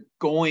 episodes, you're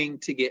going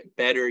to get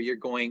better. You're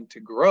going to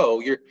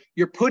grow.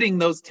 You're putting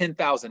those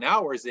 10,000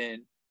 hours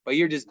in, but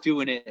you're just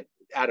doing it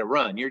at a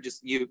run. You're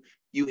just you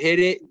hit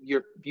it.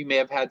 You may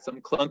have had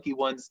some clunky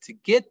ones to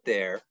get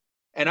there.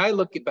 And I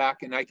look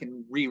back and I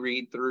can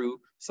reread through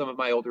some of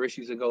my older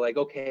issues and go like,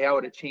 okay, I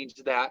would have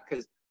changed that,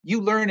 because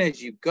you learn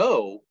as you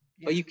go.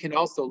 Yeah. But you can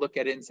also look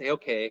at it and say,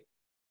 okay,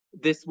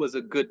 this was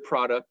a good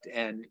product,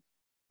 and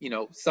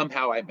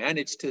somehow I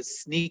managed to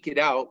sneak it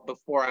out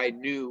before I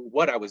knew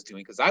what I was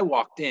doing, because I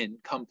walked in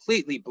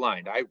completely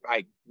blind.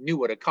 I knew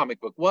what a comic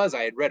book was.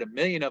 I had read 1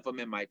 million of them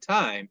in my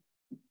time,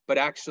 but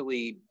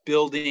actually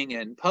building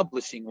and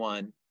publishing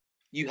one,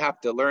 you have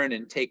to learn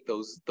and take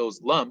those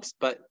lumps,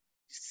 but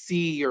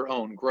see your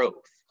own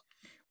growth.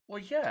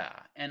 Well, yeah,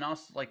 and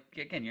also like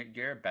again,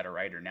 you're a better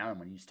writer now than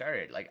when you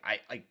started. Like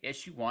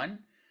issue 1,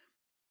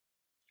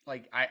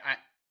 like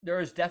there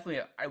was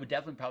definitely I would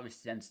definitely probably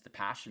sense the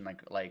passion,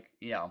 like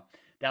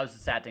that was the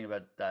sad thing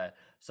about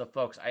so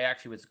folks, I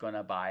actually was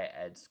gonna buy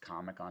Ed's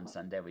comic on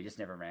Sunday. We just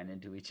never ran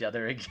into each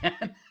other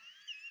again.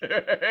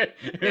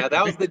 Yeah,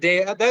 that's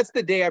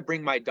the day I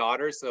bring my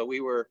daughter, so we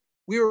were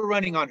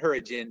running on her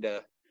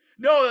agenda.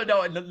 No,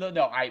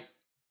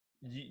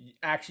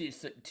 actually,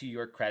 to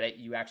your credit,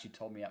 you actually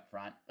told me up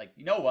front, like,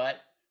 you know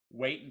what,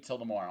 wait until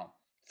tomorrow,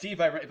 see if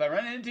I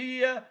run into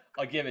you,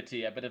 I'll give it to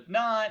you, but if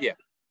not, yeah,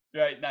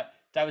 right,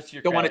 that was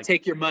your don't want to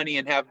take your money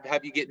and have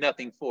you get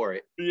nothing for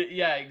it.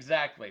 Yeah,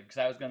 exactly, because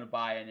I was going to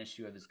buy an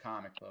issue of his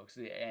comic books,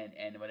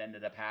 and what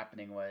ended up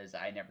happening was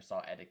I never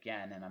saw Ed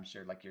again, and I'm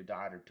sure like your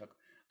daughter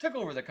took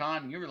over the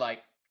con, and you were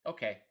like,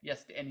 okay,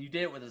 yes, and you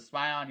did it with a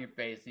smile on your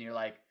face, and you're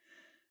like,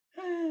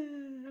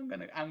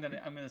 I'm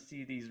gonna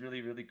see these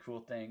really, really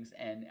cool things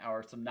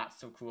or some not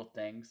so cool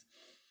things,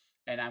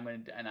 but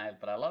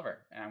I love her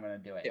and I'm gonna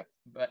do it. Yeah.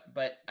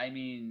 But I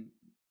mean,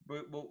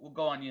 we'll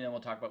go on. We'll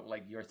talk about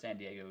like your San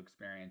Diego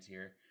experience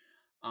here.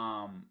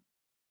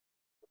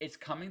 It's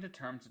coming to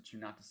terms that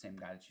you're not the same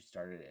guy that you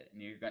started it, and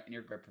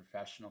you're a good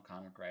professional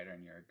comic writer,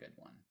 and you're a good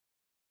one,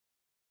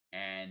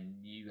 and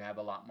you have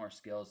a lot more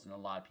skills than a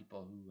lot of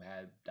people who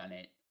have done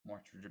it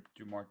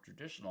through more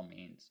traditional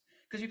means,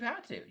 because you've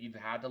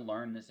had to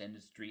learn this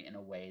industry in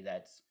a way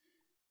that's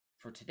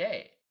for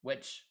today,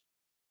 which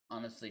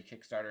honestly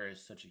Kickstarter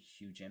is such a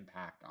huge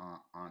impact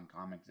on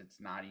comics. It's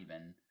not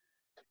even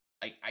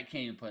I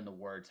can't even put in the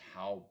words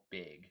how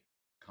big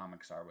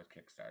comics are with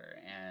Kickstarter.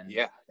 And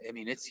yeah, I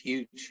mean, it's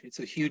huge. It's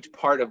a huge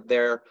part of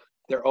their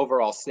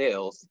overall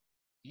sales.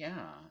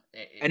 Yeah,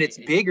 and it's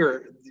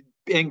bigger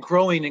and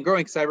growing,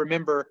 because I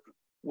remember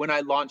when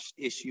I launched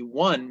issue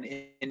 1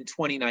 in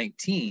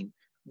 2019,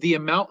 the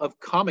amount of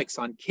comics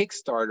on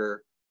Kickstarter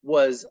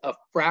was a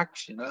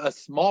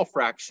small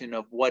fraction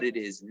of what it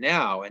is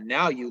now. And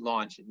now you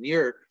launch and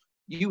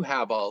you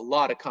have a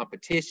lot of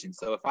competition.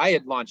 So if I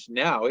had launched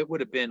now, it would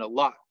have been a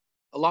lot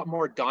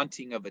more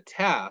daunting of a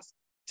task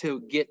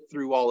to get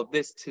through all of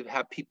this, to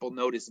have people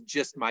notice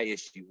just my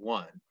issue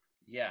 1.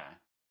 Yeah.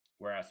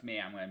 Whereas me,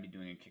 I'm going to be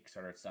doing a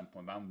Kickstarter at some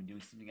point, but I'm going to be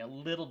doing something a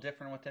little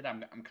different with it.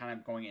 I'm kind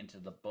of going into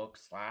the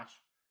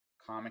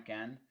book/comic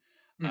end.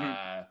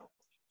 Mm-hmm.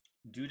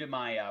 Due to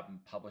my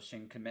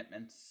publishing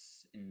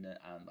commitments in the,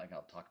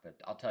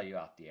 I'll tell you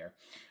off the air.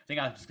 I think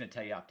I'm just going to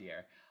tell you off the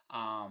air.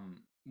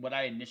 What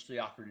I initially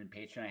offered in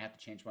Patreon, I have to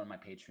change one of my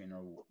Patreon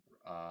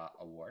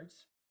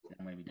awards.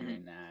 I'm going to be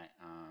doing that.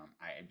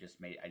 I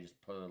just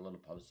put a little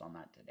post on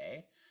that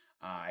today.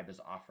 I was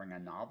offering a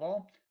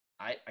novel.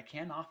 I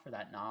can't offer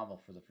that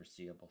novel for the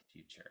foreseeable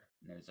future.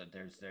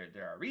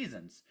 There are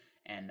reasons,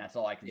 and that's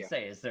all I can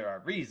say is there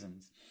are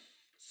reasons.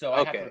 So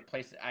I have to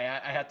replace it.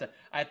 I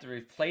have to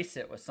replace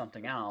it with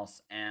something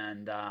else,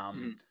 and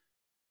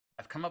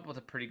I've come up with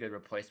a pretty good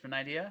replacement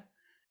idea.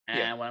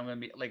 And what I'm going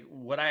to be like,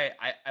 what I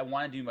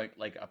want to do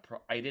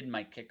I did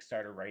my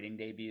Kickstarter writing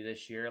debut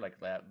this year, like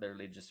that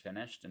literally just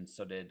finished, and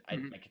so did I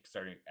my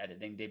Kickstarter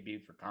editing debut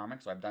for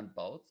comics. So I've done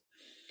both.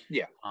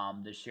 Yeah.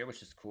 This year,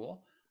 which is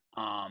cool.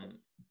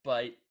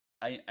 But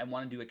I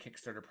want to do a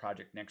Kickstarter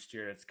project next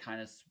year. It's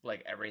kind of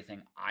like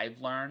everything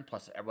I've learned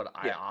plus what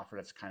I offer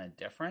that's kind of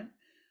different.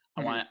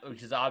 I want,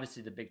 because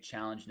obviously the big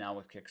challenge now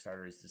with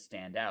Kickstarter is to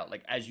stand out.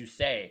 Like, as you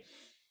say,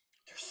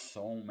 there's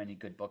so many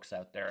good books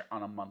out there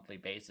on a monthly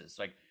basis.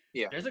 Like,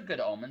 there's a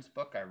Good Omens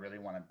book I really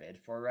want to bid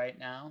for right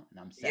now, and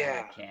I'm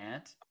sad I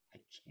can't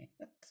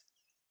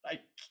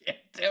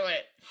do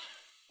it.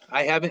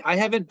 I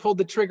haven't pulled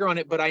the trigger on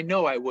it, but I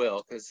know I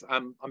will, because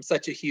I'm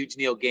such a huge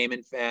Neil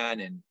Gaiman fan.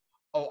 And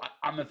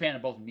I'm a fan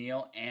of both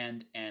Neil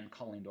and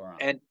Colleen Doran.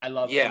 And I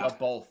love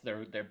both.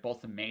 They're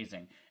both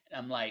amazing.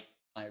 And I'm like,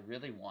 I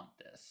really want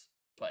this,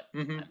 but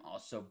I'm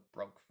also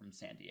broke from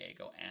San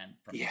Diego and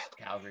from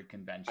Calgary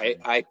Convention.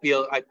 I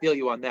feel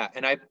you on that.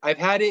 And I've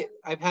had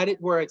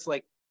it where it's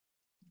like,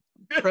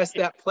 press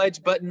that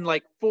pledge button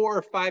like 4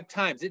 or 5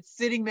 times. It's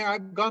sitting there.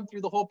 I've gone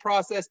through the whole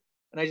process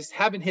and I just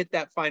haven't hit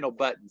that final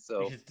button.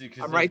 So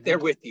because I'm right there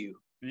with you.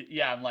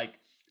 Yeah, I'm like,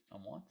 I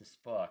want this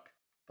book,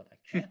 but I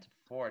can't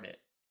afford it,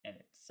 and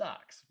it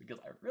sucks because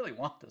I really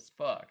want this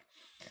book.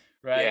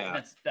 Right.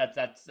 Yeah.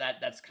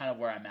 That's kind of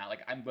where I'm at.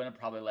 Like, I'm going to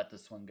probably let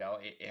this one go.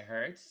 It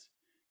hurts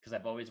because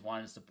I've always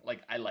wanted to,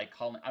 like, I like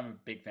Colleen. I'm a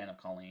big fan of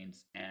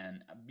Colleen's,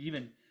 and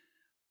even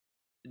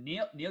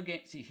Neil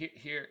Gaiman. See,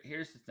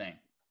 here's the thing.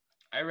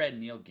 I read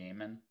Neil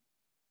Gaiman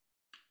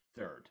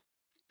third.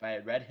 If I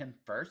had read him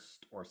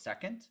first or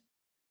second,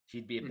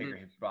 he'd be a bigger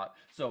hit spot.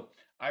 So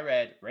I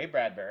read Ray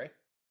Bradbury,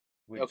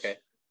 which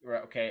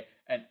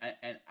and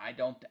I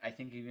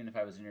think even if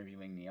I was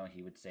interviewing Neil,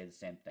 he would say the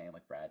same thing,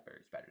 like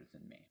Bradbury's better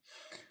than me.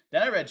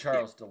 Then I read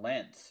Charles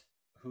DeLint,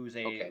 who's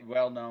a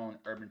well-known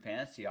urban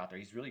fantasy author.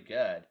 He's really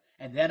good.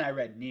 And then I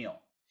read Neil.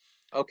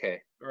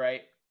 Okay.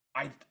 Right?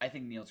 I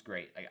think Neil's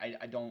great.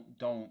 I don't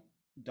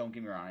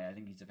get me wrong. I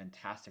think he's a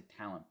fantastic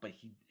talent, but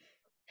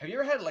have you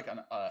ever had like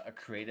a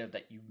creative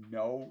that you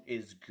know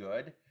is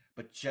good,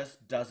 but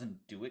just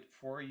doesn't do it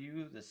for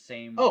you the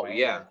same way? Oh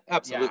yeah,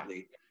 absolutely.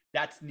 Yeah,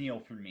 that's Neil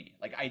for me.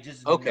 Like, I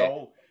just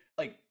know,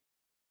 like,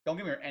 don't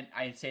get me wrong, and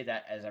I say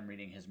that as I'm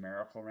reading his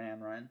Miracle Man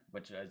run,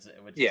 which is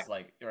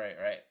like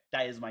right.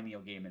 That is my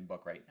Neil Gaiman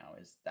book right now.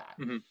 Is that?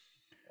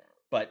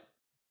 But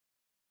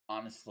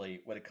honestly,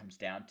 what it comes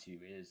down to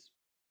is,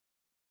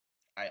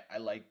 I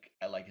like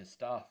his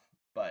stuff,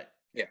 but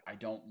I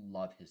don't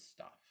love his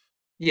stuff.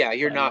 Yeah,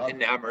 you're not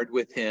enamored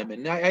with him,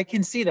 and I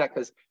can see that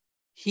because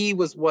he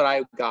was what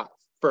I got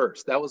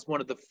first. That was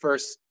one of the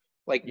first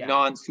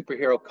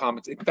non-superhero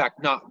comics. In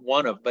fact, not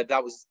one of, but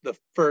that was the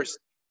first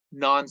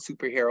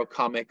non-superhero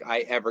comic I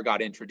ever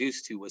got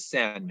introduced to was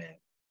Sandman.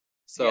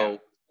 So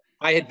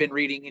I had been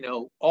reading,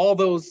 all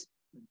those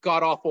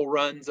god-awful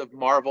runs of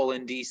Marvel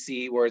and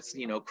DC where it's,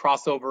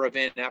 crossover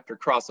event after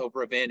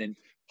crossover event and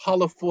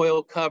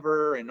holofoil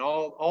cover and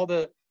all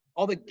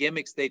the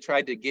gimmicks they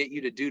tried to get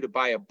you to do to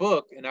buy a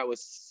book. And I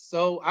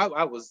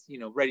was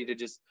ready to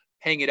just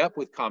hang it up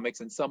with comics,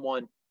 and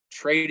someone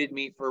traded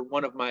me for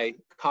one of my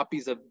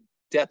copies of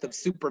Death of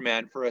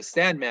Superman for a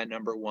Sandman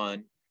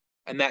 #1,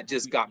 and that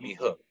just got me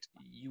hooked.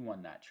 You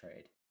won that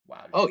trade.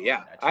 Wow. Oh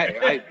yeah,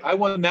 I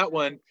won that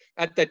one.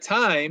 At the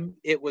time,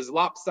 it was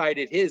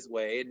lopsided his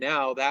way, and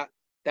now that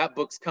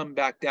book's come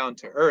back down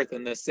to earth.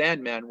 And the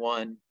Sandman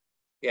one,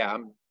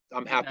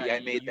 I'm happy I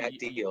made that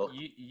deal.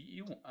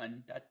 You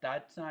won.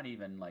 That's not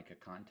even like a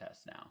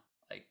contest now.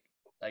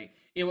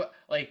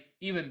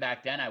 Even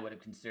back then I would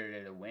have considered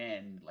it a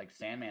win. Like,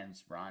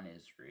 Sandman's run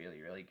is really,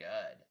 really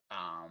good.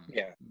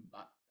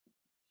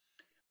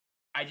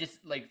 I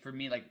just, like, for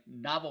me, like,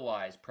 novel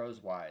wise,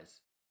 prose wise,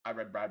 I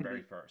read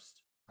Bradbury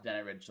first. Then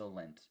I read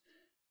DeLint.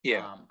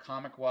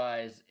 Comic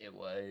wise, it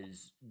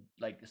was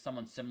like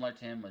someone similar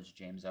to him was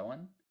James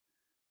Owen.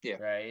 Yeah.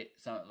 Right.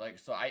 So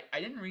I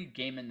didn't read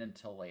Gaiman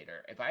until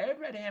later. If I had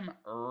read him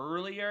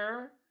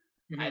earlier,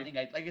 I Hmm. think,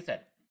 like I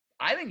said,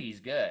 I think he's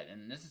good,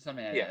 and this is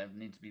something Yeah. that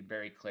needs to be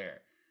very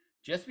clear.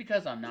 Just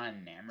because I'm not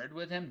enamored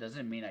with him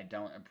doesn't mean I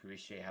don't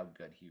appreciate how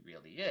good he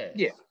really Yeah.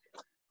 is.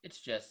 It's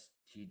just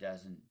he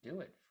doesn't do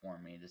it for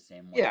me the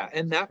same way Yeah. he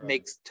And does it that for other.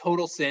 makes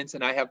total sense.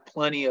 And I have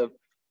plenty of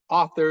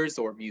authors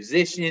or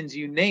musicians,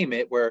 you name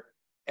it, where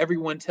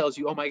everyone tells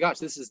you, oh my gosh,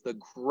 this is the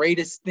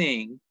greatest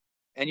thing.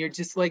 And you're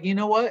just like, you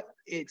know what?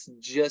 It's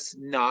just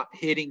not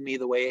hitting me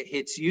the way it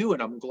hits you.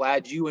 And I'm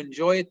glad you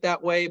enjoy it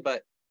that way,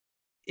 but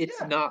it's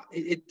Yeah, not,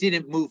 it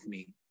didn't move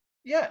me.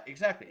 yeah,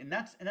 exactly, and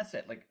that's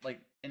it.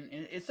 And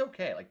it's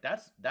okay. Like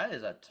that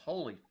is a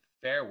totally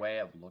fair way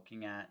of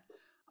looking at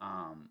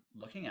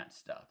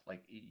stuff.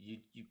 Like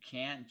you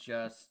can't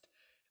just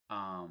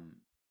um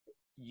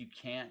you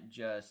can't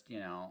just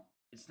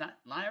it's not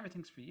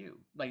everything's for you.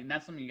 Like and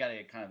that's something you got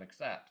to kind of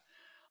accept.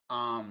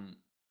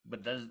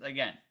 But does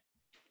again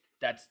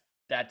that's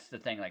that's the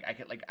thing. Like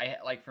I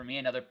like for me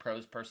another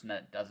prose person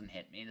that doesn't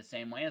hit me the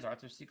same way as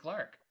Arthur C.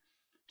 Clarke.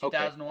 Okay.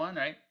 2001,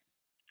 right?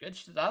 Good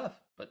stuff,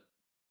 but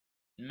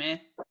meh,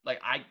 like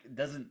I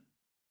doesn't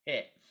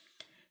hit.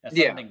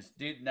 Yeah.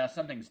 Now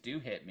some things do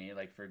hit me.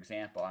 Like for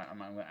example, I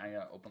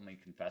openly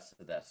confess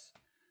to this.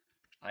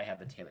 I have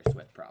the Taylor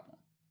Swift problem.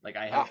 Like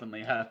I Ah,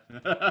 openly have,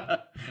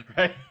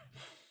 right?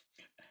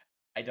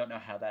 I don't know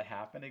how that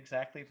happened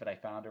exactly, but I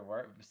found her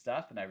work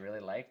stuff and I really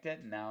liked it.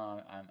 And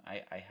now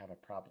I have a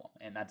problem,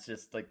 and that's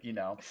just like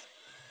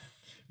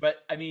But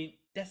I mean,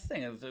 that's the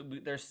thing is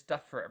there's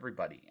stuff for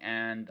everybody,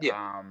 and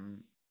yeah.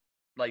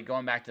 like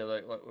going back to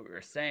like what we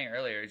were saying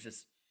earlier, is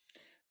just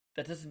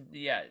that doesn't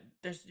yeah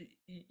there's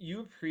you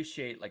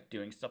appreciate like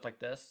doing stuff like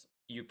this.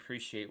 You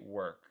appreciate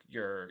work,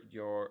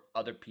 your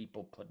other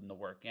people putting the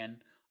work in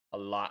a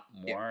lot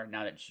Yeah. more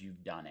now that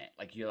you've done it.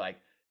 Like you're like,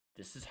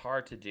 this is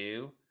hard to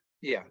do.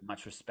 Yeah.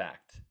 Much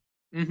respect.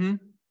 Mm-hmm.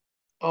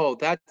 Oh,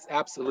 that's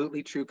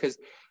absolutely true. Because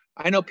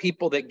I know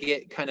people that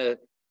get kind of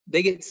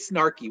they get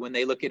snarky when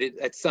they look at it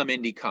at some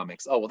indie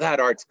comics. Oh, well, that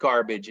art's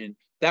garbage and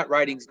that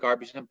writing's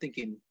garbage. And I'm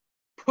thinking,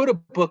 put a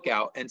book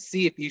out and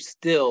see if you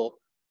still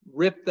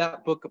rip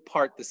that book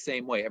apart the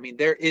same way. I mean,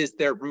 there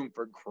room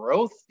for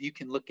growth. You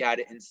can look at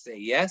it and say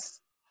yes,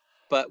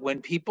 but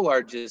when people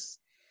are just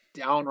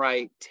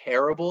downright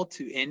terrible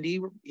to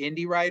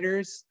indie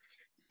writers,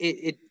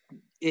 it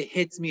it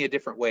hits me a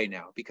different way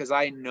now because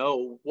I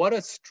know what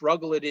a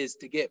struggle it is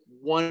to get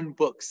one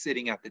book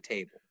sitting at the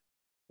table.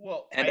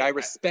 Well, And I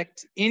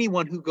respect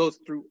anyone who goes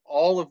through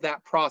all of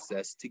that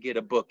process to get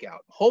a book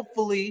out.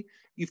 Hopefully,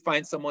 you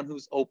find someone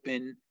who's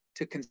open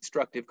to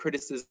constructive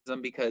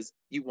criticism because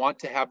you want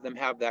to have them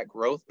have that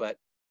growth. But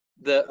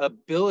the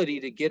ability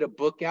to get a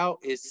book out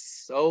is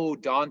so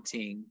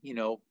daunting.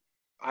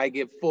 I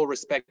give full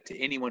respect to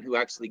anyone who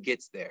actually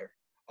gets there.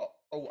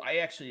 I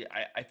actually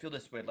I feel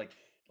this way like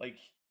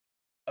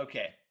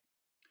okay.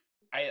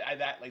 I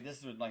that like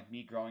this was like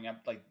me growing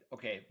up. Like,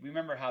 okay,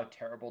 remember how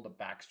terrible the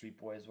Backstreet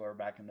Boys were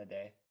back in the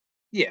day,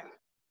 Yeah.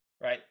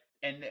 right?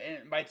 And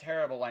by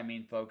terrible, I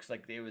mean, folks,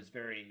 like it was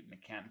very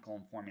mechanical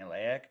and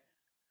formulaic.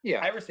 Yeah.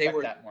 I They respect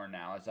were that more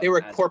now they were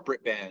a as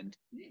corporate band.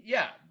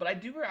 yeah, but I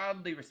do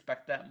oddly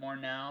respect that more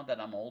now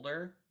that I'm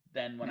older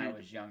than when I Mhm.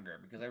 was younger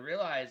because I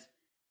realize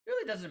it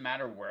really doesn't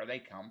matter where they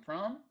come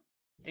from,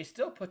 they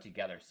still put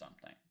together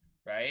something,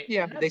 right?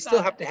 Yeah, And they that's still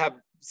not have to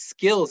have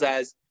skills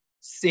as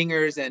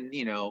singers and,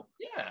 yeah,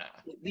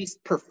 at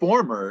least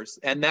performers.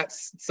 And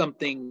that's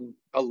something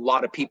a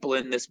lot of people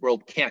in this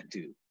world can't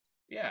do.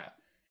 yeah,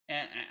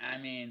 and I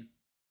mean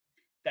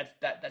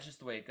that's just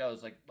the way it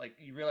goes. Like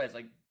you realize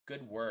like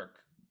good work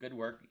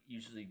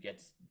usually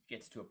gets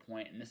to a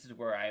point, and this is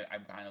where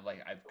I'm kind of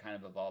like I've kind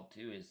of evolved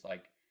too. Is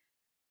like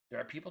there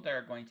are people that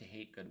are going to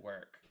hate good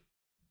work,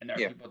 and there are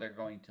Yeah. people that are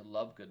going to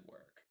love good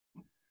work,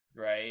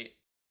 right?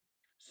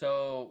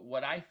 So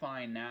what I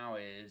find now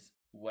is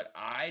what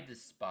I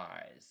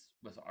despise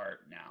with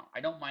art now. I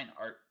don't mind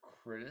art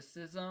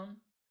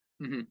criticism,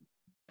 Hmm.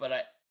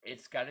 but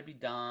it's got to be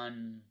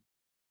done.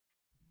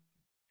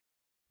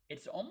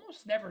 It's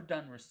almost never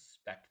done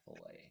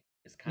respectfully.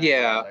 Is kind of the way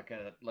I Yeah.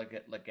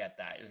 look at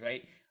that,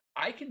 right?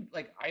 I can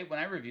like I when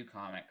I review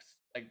comics,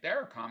 like there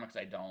are comics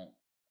I don't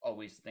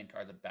always think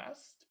are the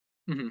best,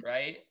 Hmm.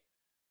 right?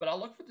 But I'll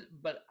look for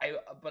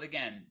but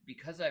again,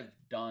 because I've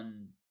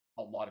done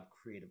a lot of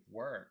creative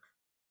work,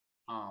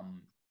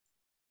 um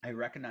I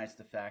recognize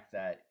the fact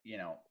that,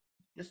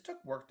 this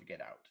took work to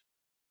get out.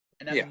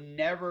 And Yeah. I'm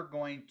never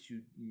going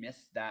to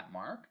miss that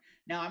mark.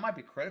 Now, I might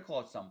be critical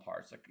of some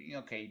parts. Like,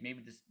 okay,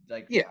 maybe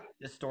Yeah.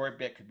 this story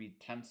bit could be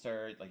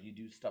tenser, like you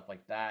do stuff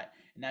like that.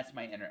 And that's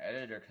my inner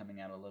editor coming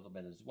out a little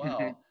bit as Hmm.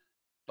 well.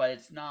 But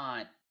it's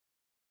not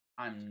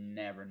I'm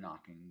never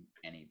knocking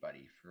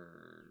anybody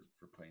for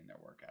putting their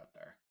work out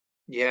there.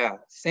 Yeah.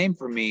 Same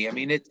for me. I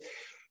mean,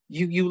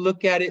 you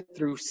look at it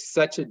through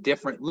such a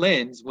different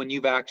lens when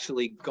you've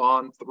actually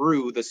gone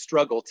through the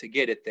struggle to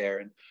get it there.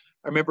 And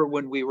I remember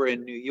when we were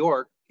in New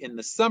York in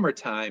the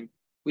summertime,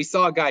 we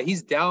saw a guy,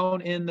 he's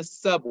down in the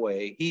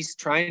subway, he's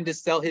trying to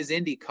sell his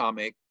indie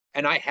comic,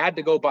 and I had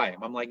to go buy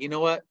him. I'm like, you know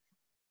what?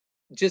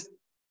 Just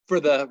for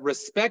the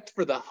respect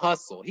for the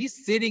hustle.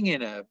 He's sitting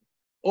in a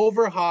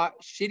over hot,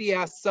 shitty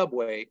ass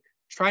subway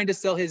trying to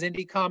sell his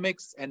indie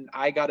comics, and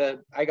I gotta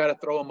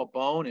throw him a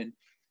bone. And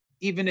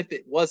even if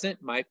it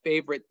wasn't my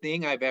favorite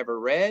thing I've ever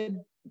read,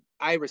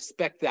 I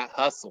respect that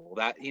hustle.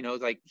 That, you know,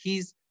 like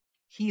he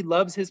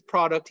loves his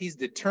product. He's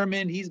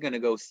determined. He's going to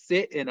go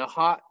sit in a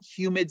hot,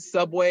 humid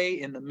subway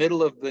in the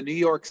middle of the New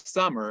York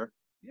summer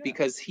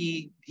because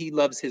he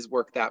loves his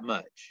work that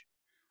much.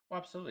 Well,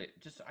 absolutely.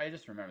 I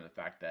just remember the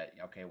fact that,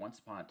 okay, once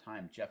upon a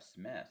time, Jeff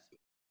Smith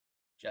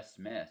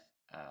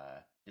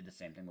did the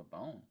same thing with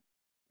Bone,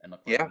 and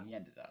look where he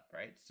ended up,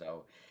 right?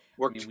 So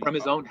worked from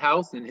his own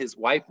house, and his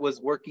wife was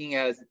working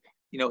as,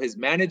 you know, his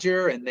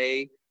manager, and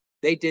they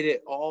did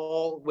it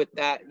all with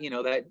that, you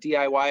know, that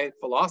DIY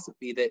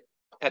philosophy. That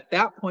at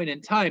that point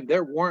in time,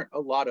 there weren't a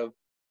lot of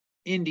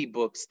indie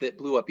books that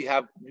blew up. You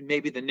have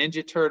maybe the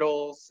Ninja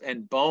Turtles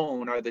and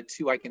Bone are the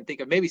two I can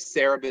think of, maybe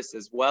Cerebus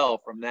as well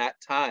from that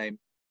time,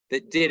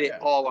 that did it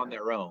all on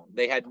their own.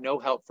 They had no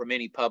help from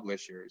any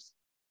publishers.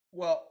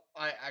 Well,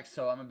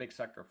 so I'm a big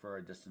sucker for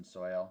A Distant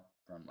Soil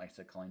from, like I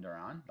said, Colleen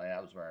Doran. Like,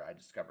 that was where I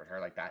discovered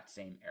her, like that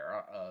same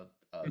era of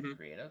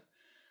creative.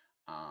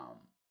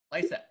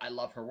 Like I said, I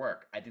love her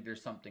work. I think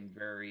there's something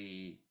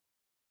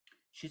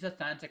she's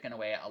authentic in a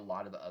way a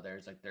lot of the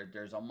others, like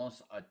there's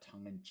almost a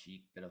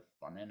tongue-in-cheek bit of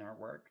fun in her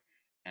work,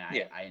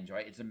 and I enjoy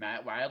it. It's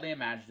wildly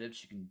imaginative.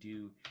 She can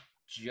do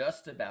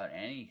just about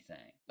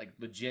anything, like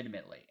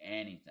legitimately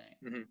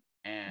anything.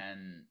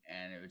 And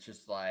it was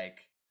just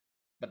like,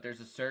 but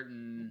there's a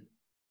certain,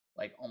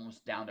 like,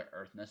 almost down to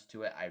earthness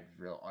to it.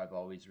 I've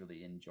always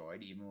really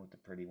enjoyed, even with the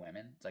Pretty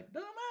Women. It's like,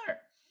 doesn't matter.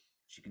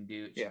 She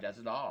does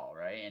it all,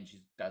 right? And she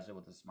does it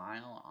with a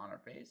smile on her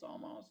face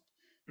almost.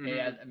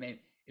 Yeah, I mean,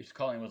 if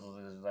Colleen was, I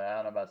don't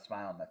know about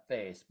smile on my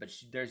face, but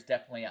there's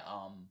definitely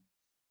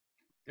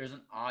there's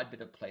an odd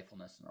bit of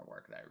playfulness in her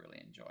work that I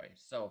really enjoy.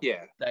 So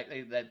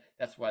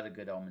that's why the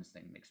Good Omens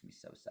thing makes me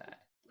so sad.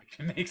 Like,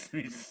 it makes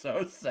me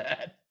so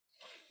sad.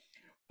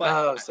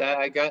 But so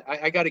I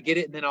got to get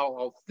it, and then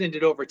I'll send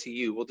it over to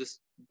you. We'll just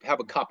have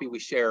a copy we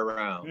share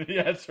around.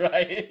 Yeah, that's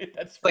right.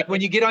 That's like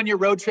when you get on your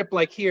road trip,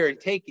 like, here,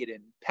 take it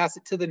and pass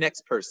it to the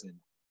next person.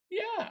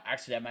 Yeah,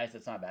 actually,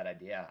 that's not a bad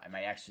idea. I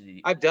might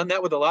actually. I've done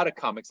that with a lot of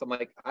comics. I'm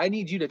like, I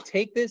need you to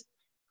take this.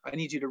 I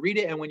need you to read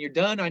it, and when you're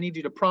done, I need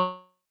you to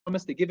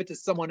promise to give it to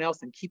someone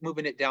else and keep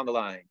moving it down the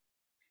line.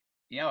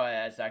 You know,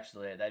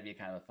 that'd be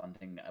kind of a fun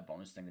thing, a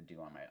bonus thing to do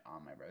on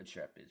my road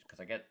trip, is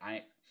because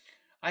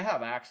I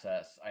have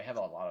access. I have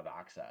a lot of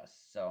access,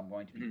 so I'm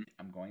going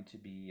to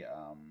be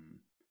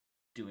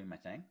doing my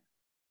thing,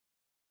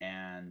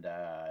 and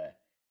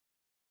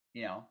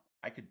you know,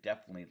 I could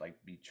definitely, like,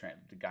 be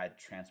the guy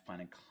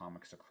transplanting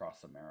comics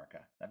across America.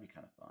 That'd be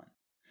kind of fun.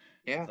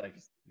 Yeah, like,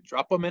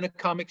 drop them in a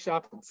comic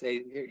shop and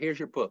say, "Here's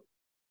your book,"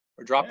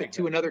 or drop it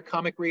to another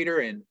comic reader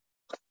and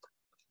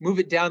move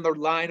it down the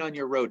line on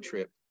your road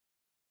trip.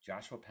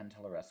 Joshua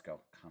Penteloresco,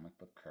 comic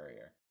book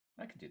courier.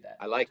 I could do that.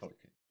 I like it.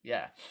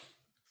 Yeah.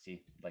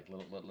 See, like,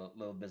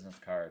 little business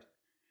card.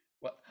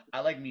 Well,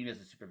 I like me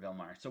as a super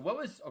Vilmar. So what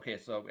was, okay,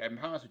 so I'm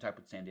promise we talked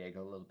about San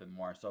Diego a little bit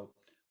more. So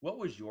what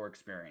was your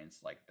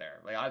experience like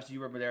there? Like, obviously you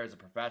were there as a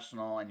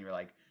professional, and you were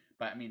like,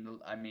 but I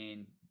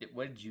mean,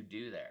 what did you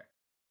do there?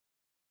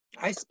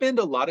 I spend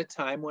a lot of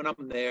time when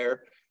I'm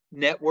there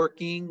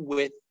networking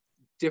with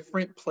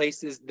different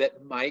places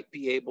that might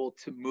be able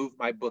to move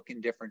my book in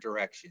different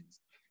directions.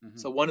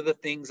 So one of the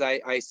things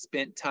I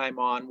spent time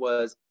on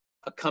was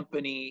a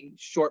company,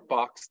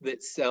 Shortbox,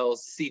 that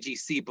sells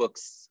CGC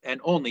books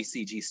and only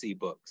CGC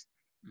books.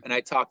 And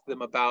I talked to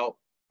them about,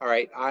 all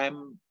right,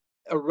 I'm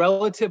a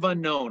relative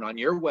unknown on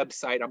your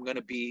website. I'm going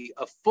to be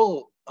a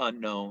full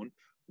unknown.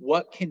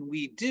 What can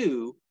we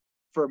do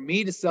for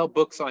me to sell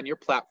books on your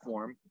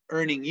platform,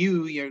 earning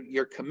you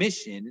your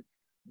commission,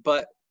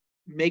 but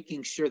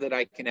making sure that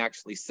I can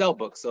actually sell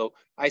books? So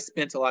I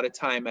spent a lot of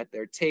time at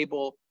their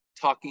table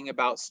talking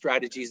about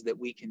strategies that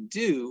we can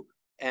do,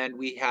 and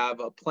we have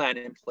a plan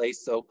in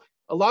place. So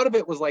a lot of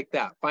it was like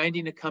that,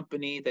 finding a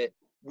company that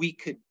we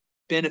could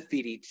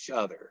benefit each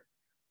other,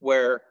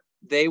 where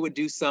they would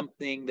do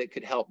something that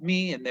could help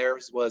me, and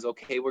theirs was,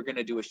 okay, we're going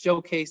to do a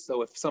showcase.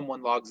 So if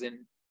someone logs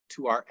in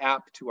to our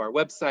app, to our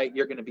website,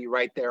 you're going to be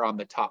right there on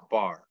the top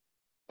bar.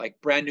 Like,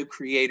 brand new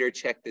creator,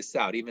 check this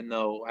out. Even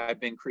though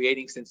I've been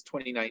creating since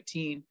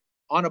 2019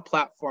 on a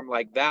platform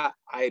like that,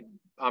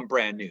 I'm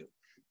brand new.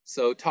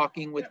 So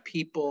talking with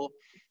people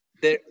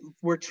that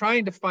we're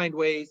trying to find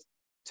ways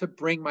to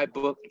bring my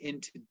book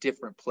into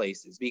different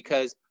places,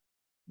 because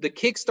the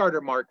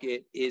Kickstarter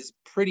market is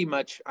pretty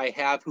much, I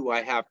have who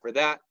I have for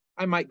that.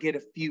 I might get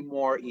a few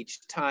more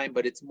each time,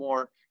 but it's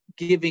more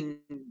giving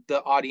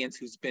the audience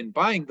who's been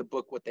buying the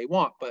book what they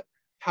want. But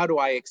how do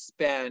I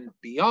expand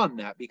beyond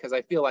that? Because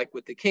I feel like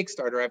with the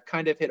Kickstarter, I've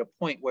kind of hit a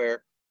point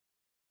where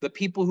the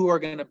people who are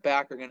going to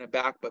back,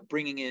 but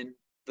bringing in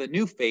the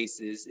new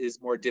faces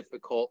is more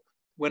difficult.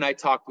 When I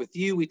talked with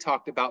you, we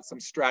talked about some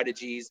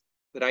strategies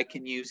that I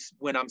can use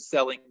when I'm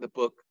selling the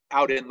book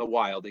out in the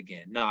wild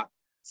again, not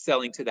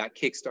selling to that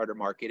Kickstarter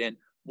market. And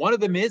one of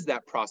them is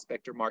that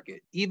prospector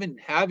market. Even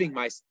having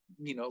my,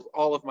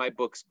 all of my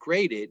books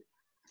graded,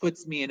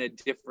 puts me in a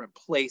different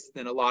place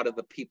than a lot of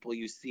the people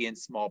you see in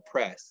small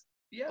press.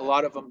 Yeah. A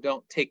lot of them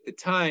don't take the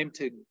time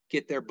to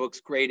get their books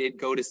graded,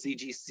 go to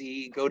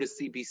CGC, go to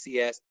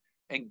CBCS,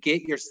 and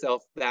get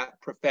yourself that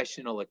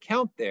professional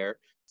account there.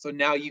 So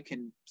now you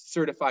can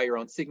certify your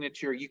own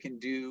signature. You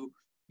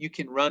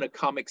can run a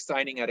comic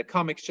signing at a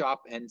comic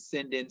shop and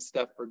send in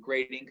stuff for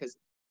grading, because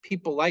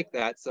people like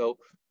that. So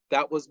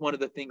that was one of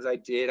the things I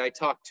did. I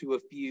talked to a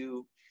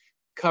few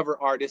cover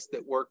artists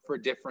that work for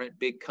different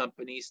big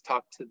companies,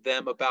 talked to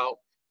them about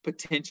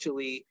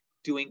potentially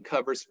doing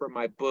covers for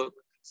my book,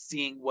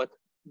 seeing what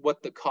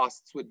the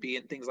costs would be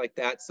and things like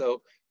that.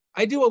 So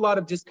I do a lot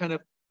of just kind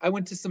of, I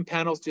went to some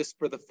panels just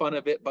for the fun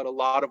of it, but a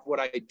lot of what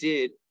I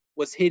did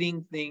was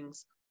hitting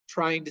things,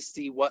 trying to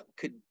see what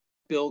could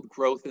build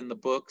growth in the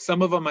book.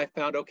 Some of them I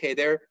found, okay,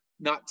 they're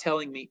not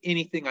telling me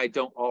anything I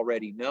don't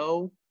already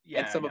know.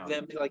 Yeah, and some of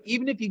them, like,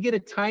 even if you get a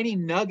tiny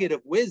nugget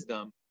of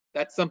wisdom,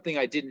 that's something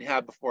I didn't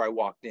have before I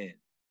walked in.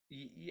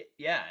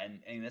 Yeah,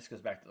 and this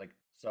goes back to, like,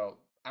 so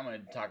I'm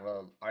going to talk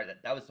about art.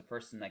 That was the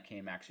first thing that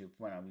came actually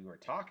when we were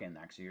talking.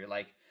 Actually, you're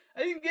like,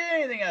 I didn't get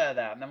anything out of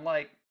that, and I'm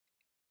like,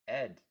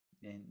 Ed,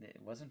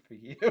 it wasn't for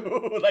you.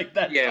 Like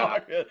that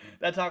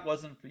talk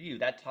wasn't for you.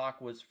 That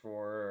talk was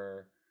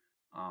for,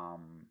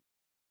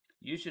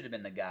 you should have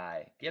been the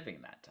guy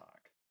giving that talk.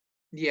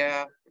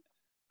 Yeah,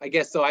 I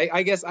guess so.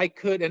 I guess I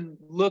could, and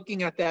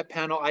looking at that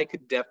panel, I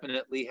could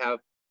definitely have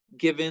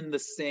given the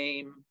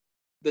same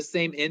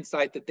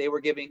insight that they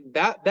were giving.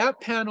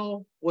 That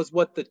panel was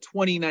what the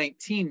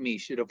 2019 me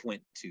should have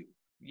went to.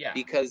 Yeah.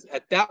 Because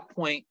at that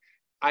point,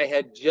 I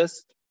had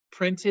just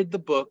printed the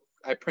book.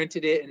 I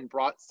printed it and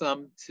brought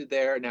some to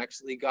there and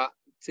actually got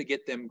to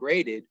get them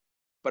graded,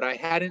 but I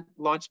hadn't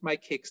launched my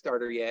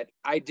Kickstarter yet.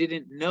 I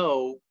didn't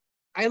know.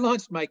 I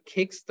launched my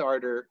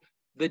Kickstarter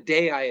the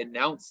day I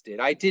announced it.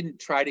 I didn't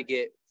try to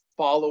get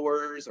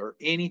followers or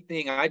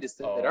anything. I just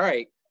said, all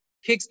right,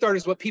 Kickstarter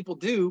is what people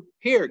do.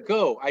 Here,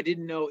 go. I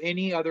didn't know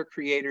any other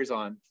creators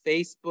on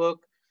Facebook.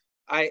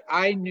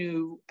 I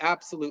knew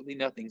absolutely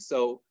nothing.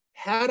 So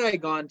had I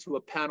gone to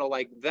a panel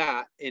like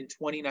that in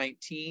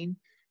 2019,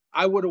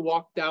 I would have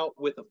walked out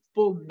with a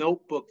full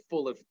notebook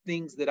full of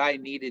things that I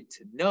needed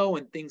to know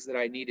and things that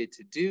I needed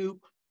to do.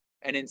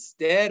 And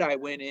instead, I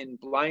went in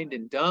blind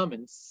and dumb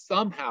and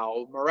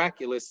somehow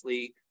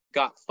miraculously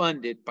got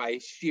funded by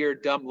sheer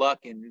dumb luck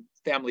and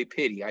family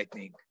pity, I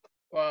think.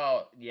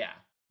 Well, yeah.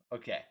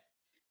 Okay.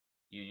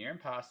 You and your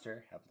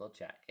imposter have a little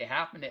chat. It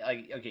happened.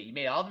 Like, okay, you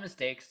made all the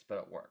mistakes, but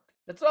it worked.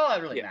 That's all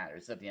that really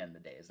matters at the end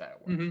of the day, is that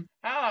it works.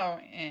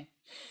 Mm-hmm.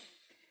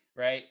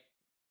 Right?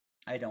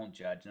 I don't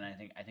judge, and I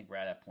think we're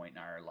at a point in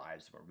our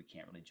lives where we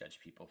can't really judge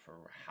people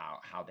for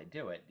how they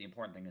do it. The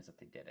important thing is that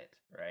they did it,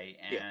 right?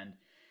 And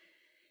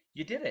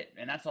you did it,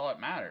 and that's all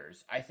that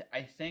matters.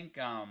 I think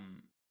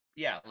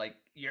like,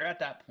 you're at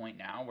that point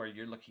now where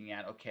you're looking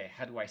at, okay,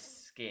 how do I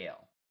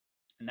scale?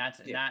 And that's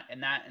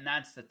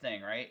that's the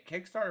thing, right?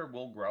 Kickstarter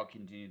will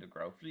continue to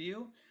grow for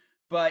you,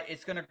 but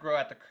it's going to grow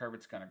at the curve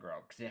it's going to grow,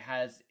 because it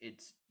has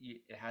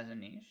a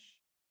niche,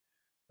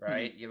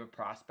 right? Mm-hmm. You have a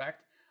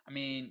prospect. I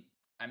mean,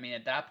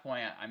 at that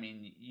point,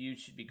 you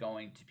should be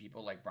going to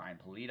people like Brian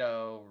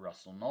Pulido,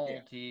 Russell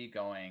Nohelty,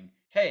 going,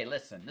 hey,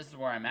 listen, this is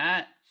where I'm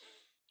at.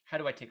 How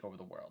do I take over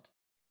the world?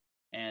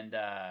 And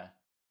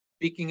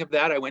speaking of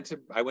that, I went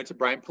to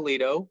Brian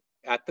Pulido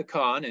at the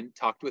con and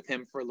talked with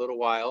him for a little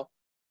while.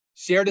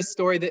 Shared a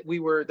story that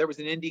there was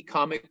an indie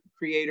comic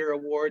creator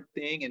award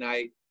thing, and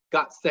I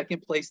got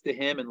second place to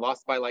him and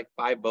lost by like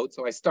 5 votes.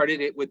 So I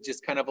started it with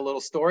just kind of a little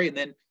story, and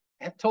then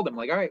I told him,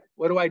 like, all right,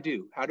 what do I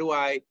do? How do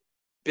I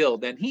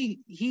build? And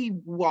he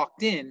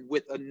walked in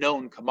with a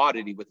known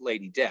commodity with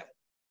Lady Death,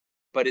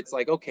 but it's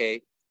like,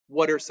 okay,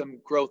 what are some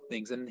growth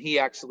things? And he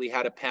actually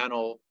had a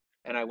panel,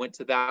 and I went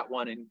to that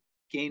one and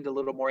gained a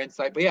little more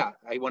insight. But yeah,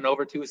 I went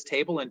over to his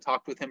table and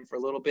talked with him for a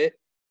little bit.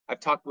 I've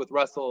talked with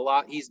Russell a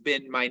lot. He's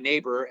been my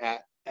neighbor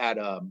at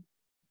a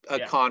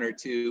con or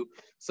two.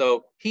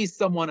 So he's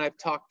someone I've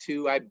talked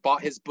to. I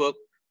bought his book,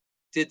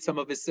 did some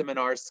of his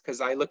seminars, because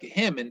I look at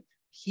him and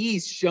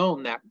he's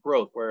shown that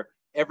growth where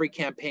every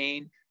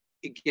campaign,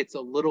 it gets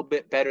a little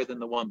bit better than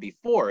the one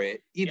before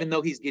it. Even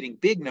though he's getting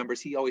big numbers,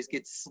 he always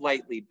gets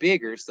slightly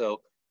bigger.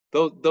 So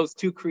those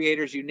 2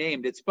 creators you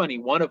named, it's funny.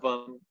 One of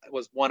them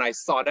was one I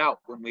sought out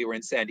when we were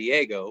in San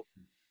Diego.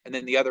 And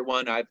then the other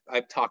one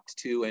I've talked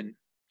to and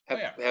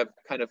have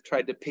kind of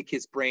tried to pick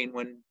his brain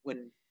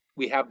when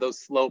we have those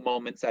slow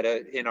moments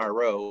in our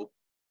row.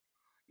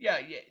 Yeah.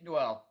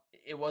 Well,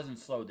 it wasn't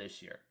slow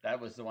this year.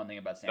 That was the one thing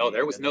about San Diego. No,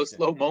 there was no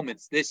slow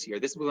moments this year.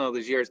 This was one of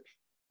those years.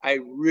 I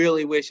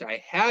really wish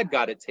I had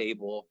got a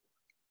table,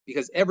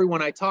 because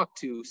everyone I talked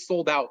to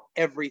sold out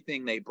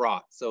everything they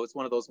brought. So it's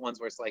one of those ones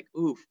where it's like,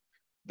 oof,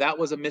 that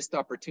was a missed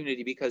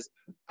opportunity, because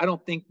I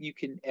don't think you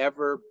can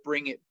ever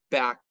bring it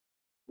back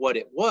what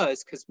it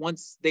was, because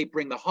once they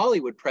bring the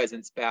Hollywood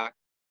presence back,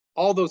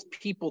 all those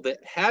people that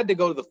had to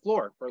go to the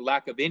floor for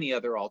lack of any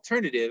other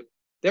alternative,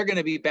 they're going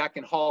to be back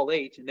in Hall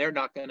H, and they're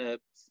not going to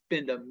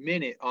spend a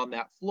minute on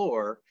that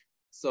floor.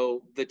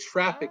 So the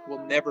traffic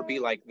will never be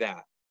like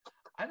that.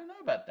 I don't know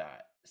about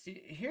that.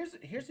 see, here's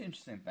the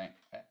interesting thing.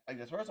 Like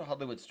as far as the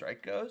Hollywood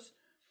strike goes,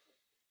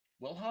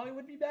 will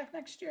Hollywood be back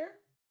next year?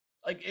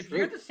 Like if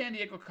you're True. the San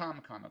Diego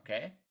Comic Con,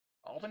 okay,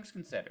 all things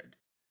considered,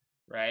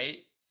 right?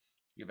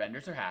 Your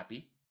vendors are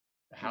happy,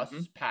 the house Mm-hmm.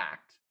 is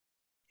packed,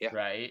 Yeah.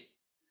 right?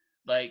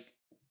 Like,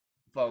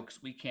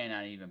 folks, we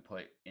cannot even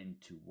put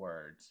into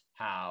words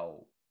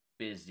how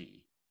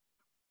busy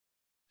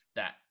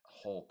that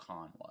whole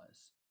con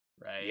was,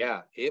 right?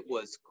 Yeah, it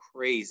was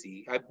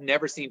crazy. I've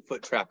never seen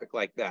foot traffic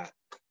like that.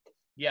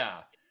 Yeah,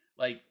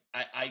 like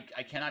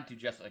I cannot do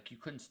just like you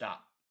couldn't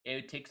stop.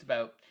 It takes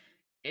about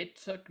it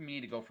took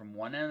me to go from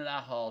one end of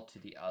that hall to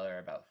the other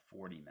about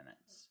 40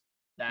 minutes.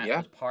 That Yeah.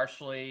 was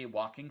partially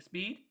walking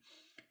speed.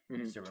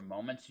 Mm-hmm. There were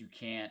moments you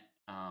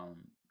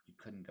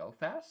couldn't go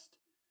fast.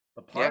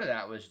 But part Yeah. of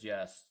that was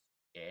just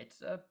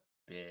it's a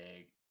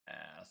big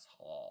ass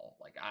hall.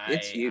 Like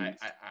It's huge.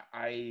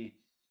 I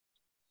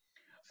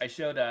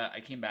showed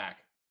I came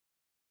back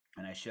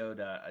and I showed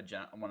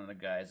one of the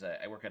guys.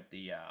 I work at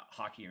the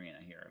hockey arena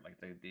here, like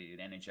the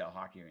NHL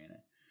hockey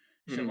arena.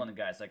 I showed Mm-hmm. one of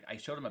the guys, like I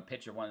showed him a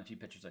picture, one of the few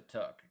pictures I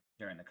took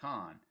during the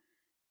con,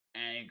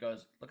 and he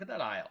goes, "Look at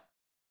that aisle,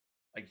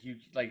 like you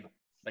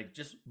like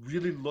just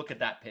really look at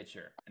that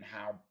picture and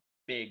how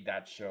big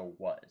that show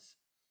was.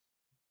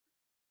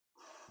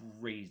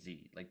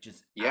 Crazy, like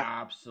just Yeah.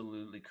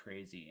 absolutely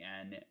crazy."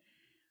 And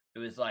it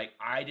was like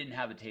I didn't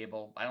have a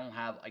table. I don't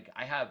have like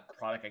I have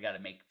product. I got to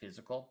make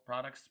physical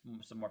products,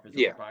 some more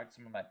physical Yeah. products,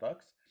 some of my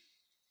books.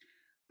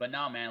 But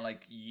no, man,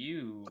 like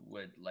you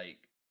would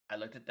like. I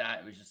looked at that.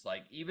 It was just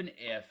like even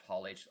if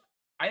Hall H,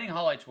 I think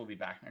Hall H will be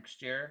back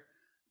next year,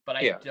 but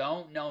I Yeah.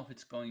 don't know if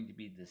it's going to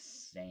be the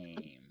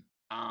same.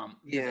 Because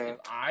Yeah. if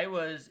I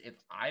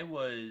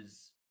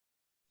was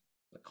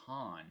the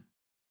con,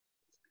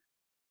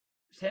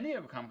 San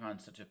Diego Comic Con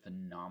is such a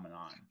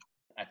phenomenon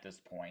at this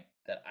point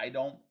that I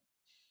don't.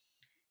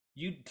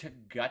 You to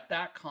gut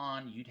that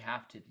con, you'd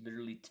have to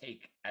literally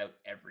take out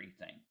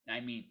everything.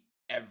 I mean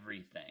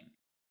everything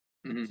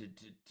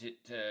Mm-hmm.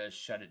 to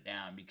shut it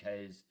down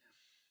because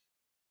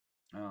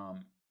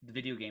the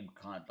video game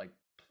con like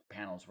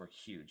panels were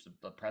huge.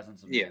 The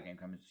presence of Yeah. video game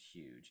con is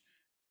huge.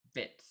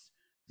 Bits,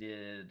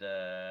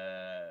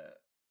 the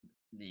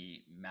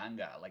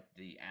manga, like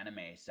the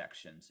anime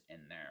sections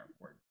in there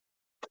were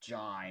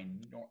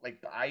giant.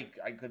 Like I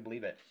couldn't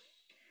believe it.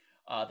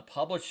 The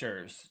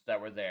publishers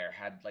that were there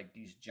had like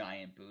these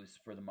giant booths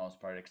for the most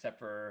part, except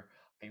for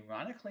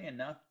ironically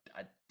enough,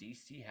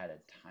 DC had a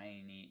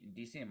tiny.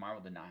 DC and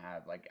Marvel did not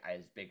have like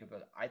as big of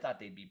a. I thought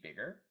they'd be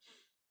bigger,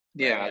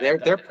 right? Yeah. I Their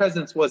thought that,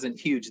 presence wasn't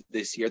huge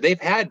this year. They've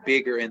had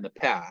bigger in the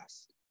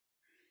past.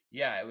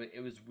 yeah,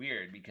 it was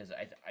weird because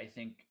I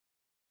think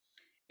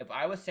if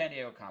I was San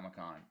Diego Comic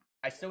Con,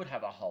 I still would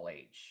have a Hall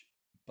H,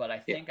 but I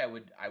Yeah. think I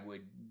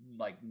would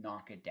like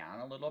knock it down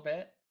a little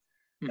bit.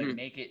 Like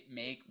Mm-hmm.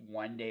 make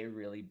one day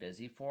really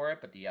busy for it,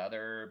 but the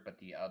other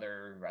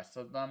rest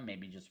of them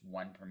maybe just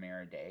one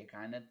premiere a day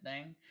kind of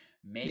thing.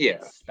 Make it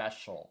Yeah.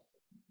 special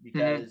Mm-hmm.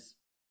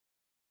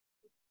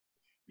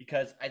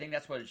 because I think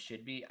that's what it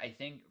should be. I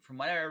think from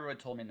what everyone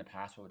told me in the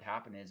past, what would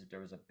happen is if there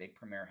was a big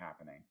premiere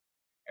happening,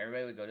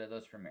 everybody would go to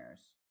those premieres.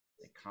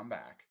 They come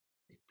back.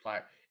 They play.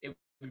 It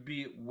would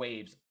be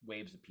waves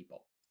of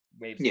people,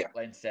 waves Yeah.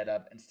 instead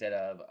of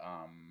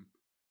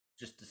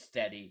just a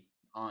steady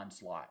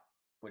onslaught.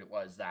 What it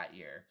was that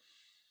year.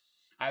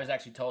 I was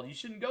actually told you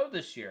shouldn't go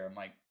this year. I'm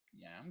like,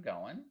 yeah, I'm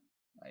going.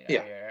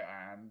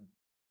 Yeah.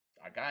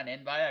 I got an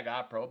invite. I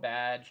got a pro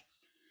badge.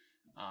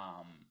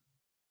 I'm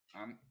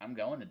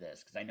going to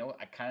this because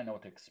I kind of know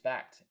what to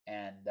expect.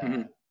 And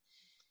Mm-hmm.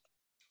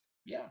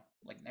 yeah,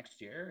 like next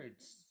year,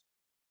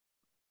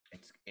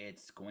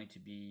 it's going to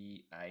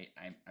be.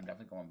 I'm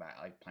definitely going back.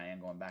 Like planning on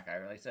going back. I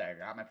really said I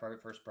got my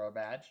first pro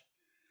badge.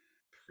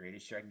 Pretty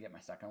sure I can get my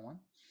second one.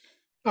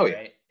 Oh yeah.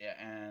 Right? Yeah,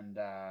 and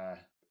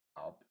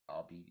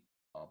I'll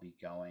be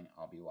going.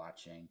 I'll be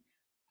watching.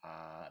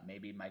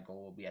 Maybe my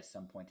goal will be at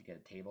some point to get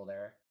a table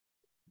there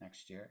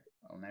next year.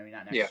 Well, maybe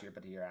not Yeah. next year,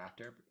 but the year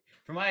after.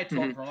 From what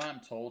I'm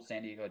told,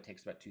 San Diego it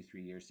takes about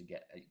 2-3 years to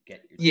get your.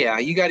 Yeah.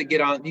 Table. You got to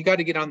get on. You got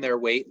to get on their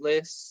wait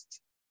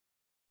list.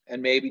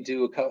 And maybe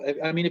do a couple.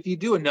 I mean, if you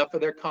do enough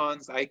of their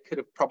cons, I could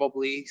have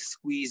probably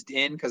squeezed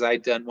in because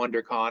I'd done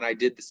WonderCon. I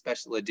did the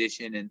special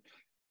edition, and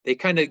they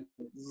kind of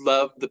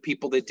loved the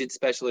people that did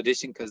special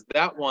edition because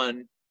that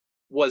one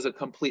was a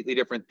completely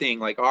different thing.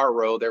 Like our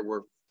row, there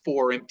were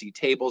 4 empty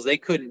tables. They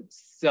couldn't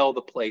sell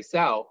the place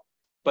out,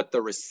 but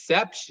the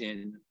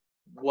reception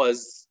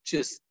was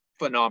just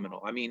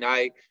phenomenal. I mean,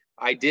 I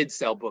did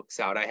sell books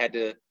out. I had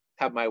to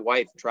have my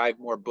wife drive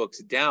more books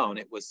down.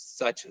 It was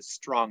such a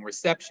strong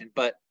reception,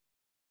 but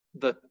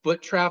the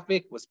foot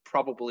traffic was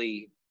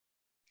probably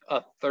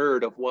a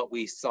third of what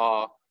we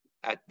saw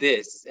at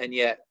this, and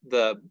yet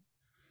the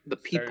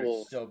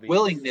people's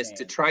willingness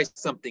to try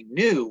something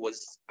new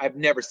was I've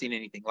never seen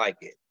anything like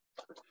it.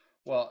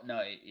 Well,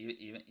 no,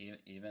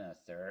 even a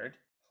third.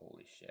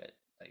 Holy shit!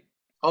 Like,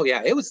 oh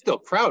yeah, it was still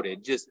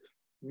crowded, just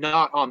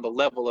not on the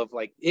level of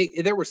like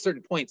there were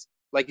certain points,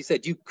 like you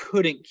said, you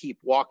couldn't keep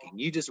walking.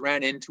 You just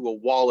ran into a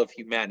wall of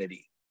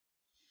humanity.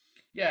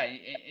 Yeah,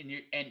 and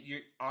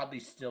you're oddly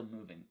still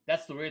moving.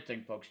 That's the weird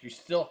thing, folks. You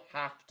still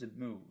have to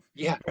move.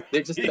 Yeah,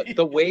 they're just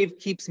the wave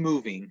keeps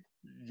moving.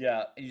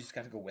 Yeah, you just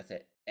got to go with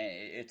it. And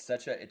it's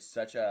such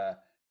a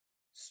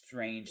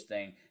strange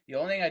thing. The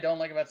only thing I don't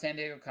like about San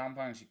Diego Comic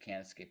Con is you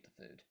can't escape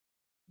the food.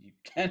 You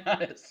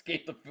cannot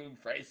escape the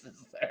food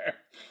prices there.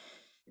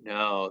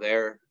 No,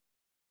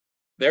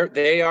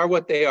 they are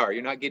what they are.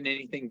 You're not getting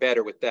anything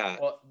better with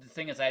that. Well, the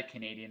thing is, I had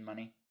Canadian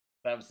money.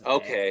 That was the thing.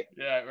 Okay.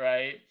 Yeah,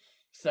 right.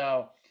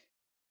 So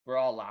we're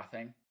all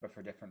laughing, but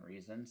for different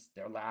reasons.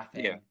 They're Yeah.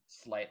 laughing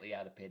slightly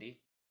out of pity.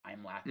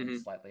 I'm laughing Hmm.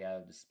 slightly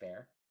out of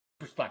despair.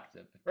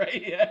 Perspective,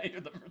 right? Yeah,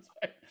 you're the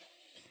perspective.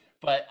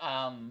 But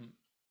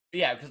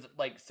yeah, because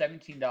like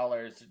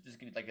 $17, just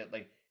give me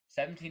like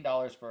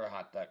 $17 for a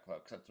hot dog,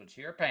 folks. That's what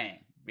you're paying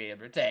to be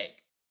able to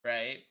take,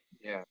 right?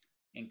 Yeah.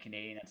 In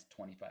Canadian, that's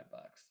 $25,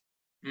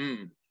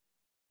 Mm.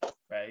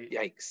 right?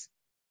 Yikes.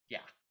 Yeah,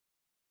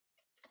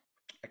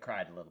 I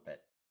cried a little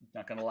bit.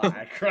 Not gonna lie,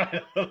 I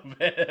cried a little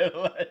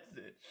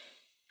bit.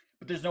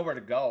 But there's nowhere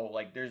to go.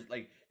 Like there's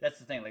like that's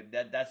the thing. Like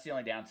that's the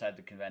only downside of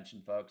the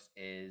convention, folks.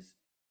 Is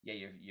yeah,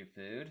 your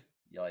food.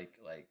 You like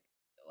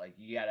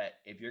you gotta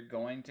if you're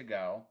going to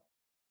go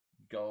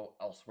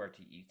elsewhere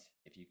to eat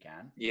if you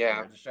can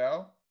Yeah. before the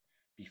show.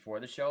 Before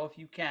the show, if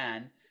you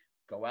can,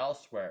 go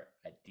elsewhere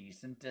a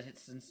decent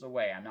distance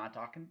away. I'm not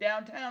talking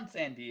downtown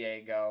San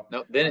Diego.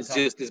 No, then I'm it's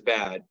talking just as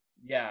bad.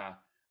 yeah,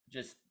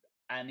 just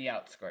on the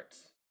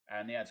outskirts.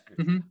 On the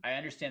outskirts. Hmm. I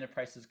understand the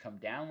prices come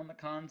down when the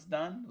con's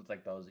done. It's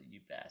like those you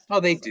Oh,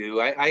 they bastards.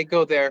 Like, do. I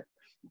go there.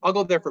 I'll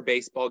go there for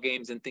baseball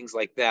games and things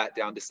like that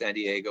down to San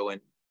Diego,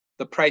 and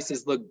the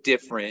prices look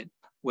different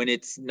when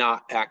it's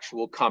not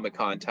actual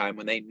Comic-Con time,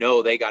 when they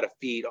know they got to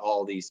feed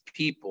all these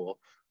people.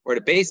 Or at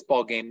a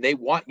baseball game, they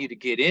want you to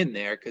get in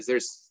there because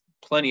there's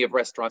plenty of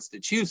restaurants to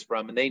choose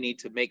from, and they need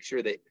to make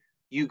sure that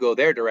you go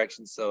their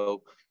direction.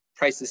 So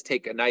prices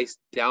take a nice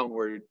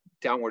downward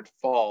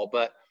fall.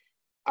 But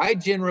I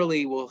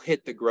generally will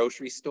hit the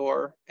grocery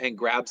store and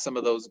grab some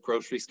of those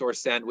grocery store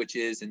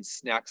sandwiches and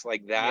snacks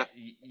like yeah, that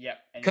yeah,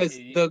 and because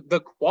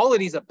the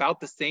quality is about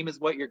the same as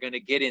what you're going to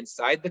get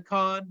inside the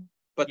con,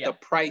 but yeah, the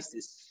price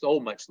is so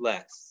much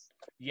less.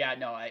 yeah.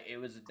 No,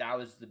 that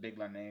was the big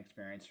learning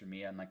experience for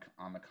me on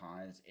the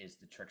con is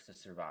the tricks to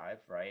survive,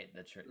 right?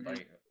 Mhm.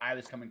 Like I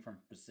was coming from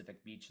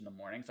Pacific Beach in the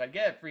morning, so I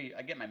get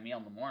my meal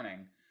in the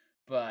morning,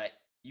 but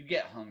you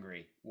get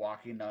hungry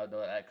walking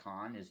that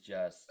con is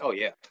just. Oh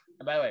yeah,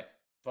 And by the way,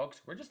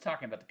 folks, we're just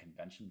talking about the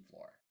convention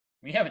floor.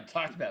 We haven't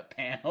talked about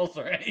panels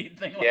or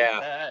anything like yeah,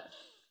 that.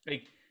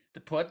 Like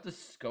to put the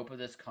scope of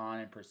this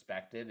con in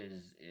perspective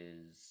is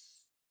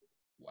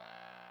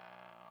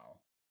wow.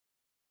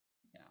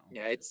 You know,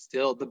 yeah. It's just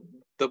still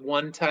the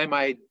one time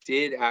I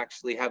did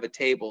actually have a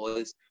table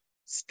is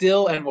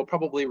still and will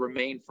probably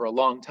remain for a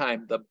long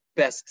time the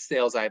best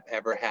sales I've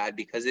ever had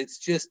because it's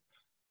just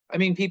I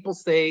mean, people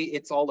say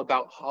it's all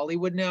about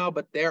Hollywood now,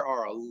 but there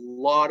are a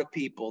lot of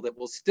people that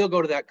will still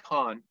go to that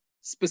con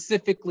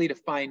specifically to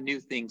find new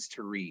things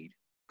to read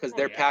because oh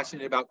they're yeah.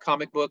 passionate about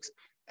comic books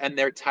and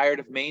they're tired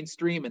of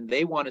mainstream and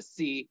they want to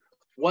see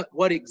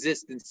what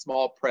exists in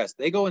small press.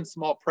 They go in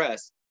small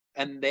press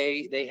and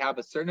they have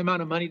a certain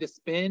amount of money to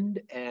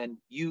spend and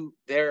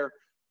they're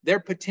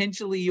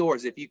potentially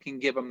yours if you can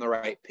give them the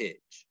right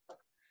pitch.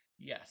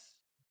 Yes.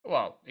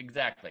 Well,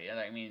 exactly. And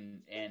I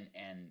mean, and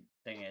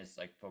thing is,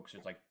 like, folks,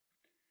 there's like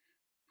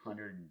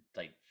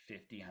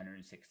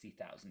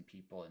 160,000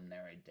 people in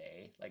there a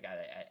day, like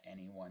at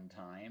any one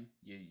time.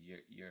 You're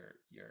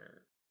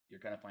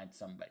gonna find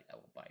somebody that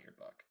will buy your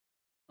book,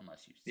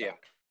 unless you Yeah.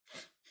 suck,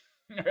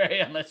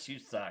 right? Unless you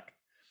suck.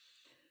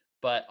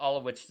 But all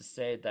of which to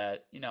say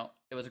that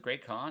it was a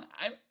great con.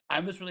 I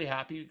was really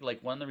happy.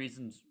 Like one of the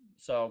reasons.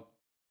 So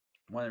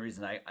one of the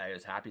reasons I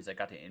was happy is I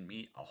got to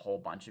meet a whole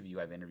bunch of you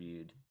I've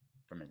interviewed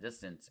from a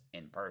distance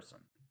in person.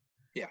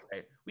 Yeah.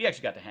 Right? We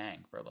actually got to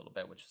hang for a little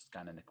bit, which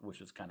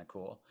was kind of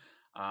cool.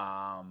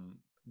 Um,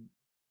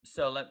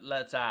 so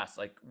let's ask,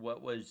 like,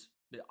 what was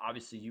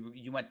obviously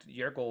you went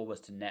your goal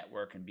was to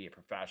network and be a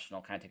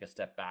professional, kind of take a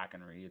step back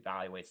and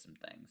reevaluate some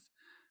things,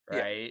 Yeah.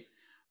 right?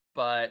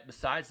 But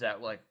besides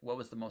that, like, what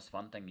was the most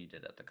fun thing you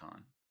did at the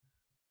con?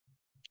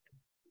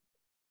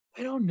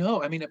 I don't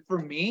know. I mean, for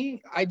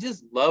me, I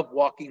just love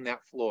walking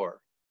that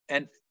floor.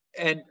 And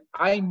and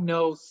I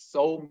know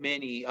so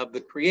many of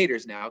the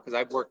creators now because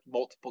I've worked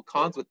multiple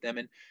cons with them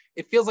and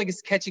it feels like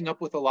it's catching up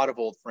with a lot of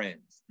old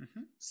friends.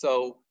 Mm-hmm.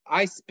 So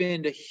I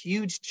spend a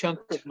huge chunk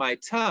of my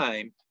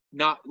time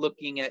not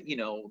looking at, the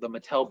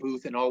Mattel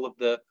booth and all of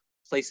the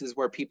places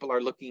where people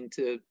are looking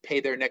to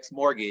pay their next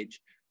mortgage.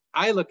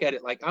 I look at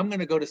it like I'm going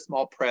to go to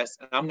small press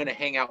and I'm going to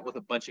hang out with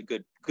a bunch of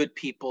good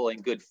people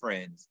and good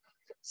friends.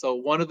 So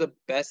one of the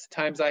best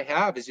times I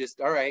have is just,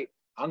 all right,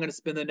 I'm going to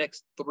spend the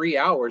next 3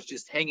 hours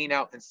just hanging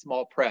out in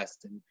small press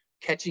and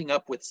catching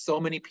up with so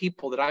many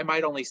people that I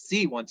might only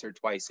see once or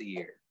twice a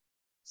year.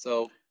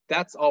 So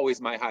that's always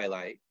my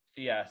highlight.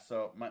 Yeah,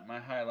 so my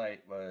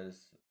highlight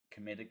was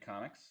Committed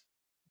Comics.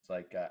 It's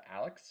like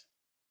Alex.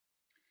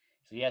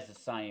 So he has this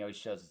sign. He always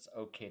shows it's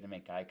okay to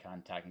make eye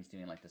contact. He's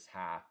doing like this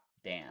half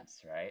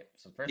dance, right?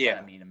 So the first time I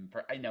Yeah. meet him,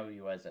 I know who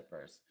he was at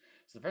first.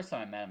 So the first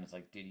time I met him, it's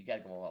like, dude, you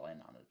gotta go all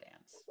in on the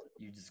dance.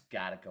 You just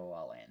gotta go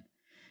all in, right?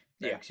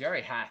 Yeah. Because you're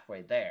already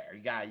halfway there.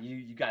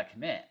 You gotta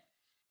commit.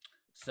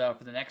 So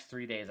for the next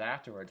 3 days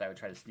afterwards, I would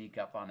try to sneak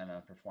up on him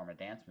and perform a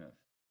dance move,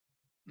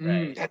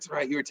 right? That's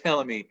right. You were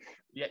telling me.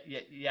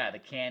 Yeah. The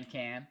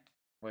can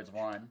was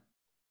one.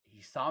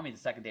 He saw me the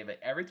second day, but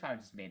every time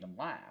I just made him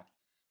laugh,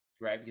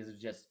 right? Because it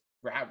was just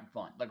we're having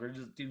fun. Like we're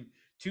just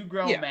two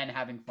grown Yeah. men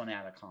having fun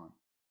at a con.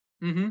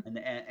 Mm-hmm.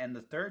 And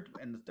the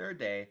third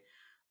day,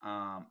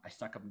 I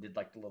snuck up and did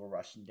like the little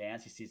Russian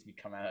dance. He sees me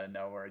come out of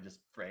nowhere and just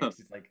breaks.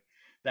 He's like,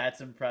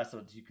 "That's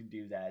impressive. You can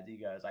do that." He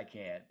goes, "I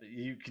can't, but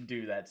you can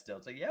do that still."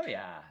 It's like,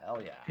 yeah,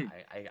 hell yeah.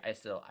 I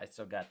still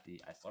got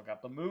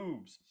the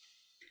moves.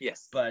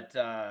 Yes. But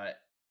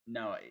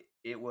no,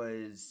 it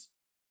was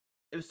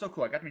so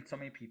cool. I got to meet so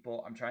many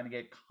people. I'm trying to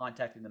get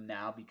contacting them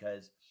now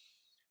because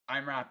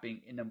I'm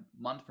wrapping in a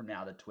month from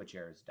now. The Twitch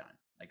era is done,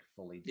 like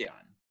fully Yeah.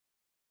 done.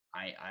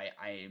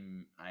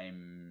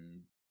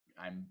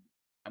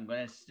 I'm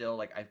gonna still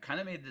like I've kind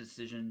of made the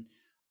decision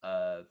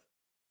of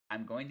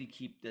I'm going to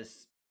keep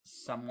this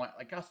somewhat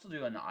like I'll still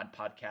do an odd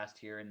podcast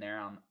here and there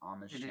on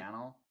this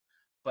channel,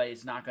 but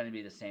it's not going to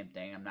be the same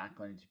thing. I'm not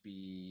going to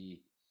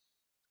be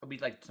it'll be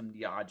like some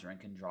the odd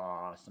drink and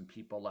draw, some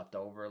people left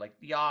over, like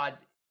the odd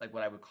like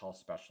what I would call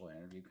special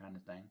interview kind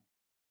of thing.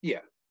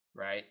 Yeah.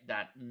 Right?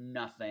 That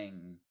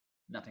nothing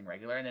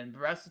regular. And then the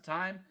rest of the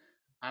time,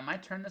 I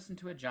might turn this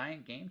into a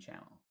giant game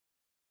channel.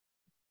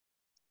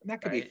 And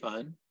that could be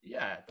fun.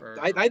 Yeah.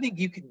 I think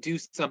you could do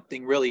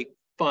something really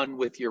fun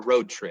with your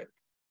road trip.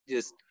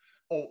 Just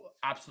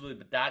absolutely.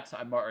 But that's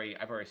I've already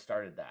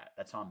started that.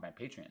 That's on my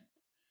Patreon.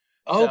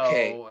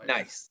 okay,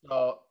 nice.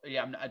 So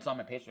yeah, it's on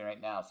my Patreon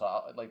right now.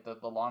 So like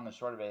the long and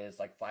short of it is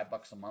like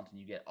 $5 a month, and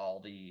you get all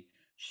the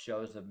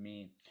shows of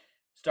me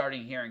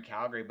starting here in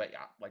Calgary. But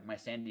yeah, like my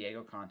San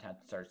Diego content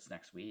starts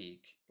next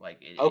week. Like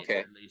it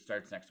literally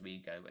starts next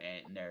week,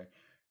 and they're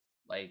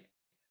like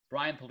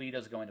Brian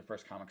Polito's going to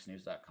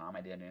firstcomicsnews.com.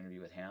 I did an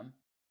interview with him,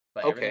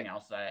 but everything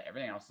else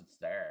that's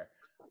there,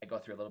 I go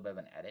through a little bit of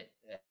an edit,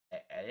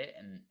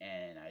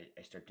 and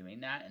I start doing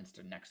that. And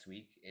so next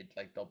week, it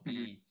like there'll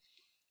be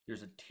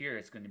there's a tier.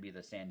 It's going to be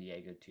the San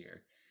Diego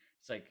tier.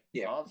 It's like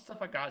all the stuff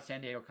I got at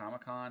San Diego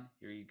Comic Con.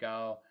 Here you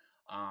go.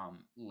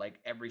 Like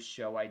every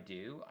show I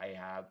do, I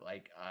have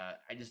like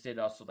I just did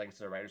also like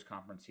it's a writers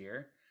conference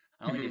here.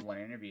 I only did one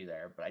interview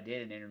there, but I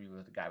did an interview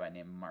with a guy by the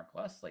name of Mark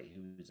Leslie,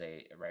 who's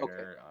a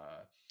writer.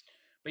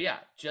 But yeah,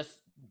 just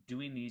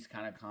doing these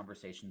kind of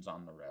conversations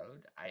on the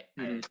road. I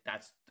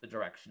that's the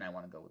direction I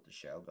want to go with the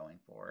show going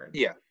forward.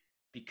 Yeah,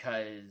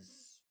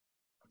 because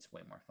it's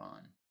way more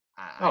fun.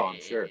 I'm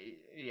sure.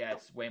 Yeah,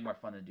 it's way more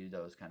fun to do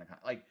those kind of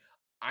like.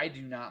 I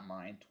do not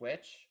mind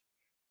Twitch,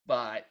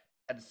 but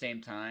at the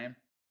same time,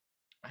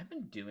 I've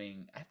been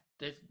doing.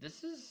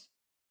 This is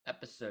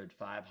episode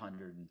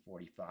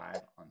 545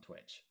 on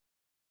Twitch.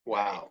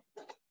 Wow.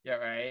 Right? Yeah,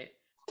 right.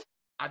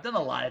 I've done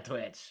a lot of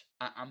Twitch.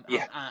 I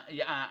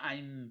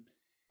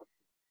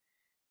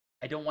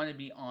don't want to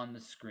be on the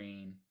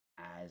screen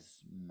as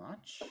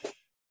much,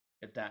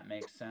 if that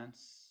makes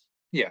sense.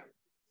 Yeah.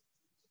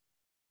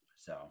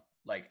 So,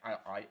 like,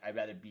 I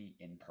better be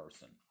in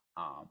person.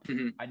 I'm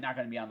not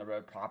going to be on the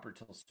road proper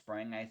till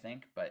spring, I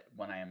think. But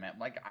when I am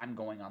I'm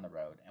going on the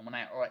road, and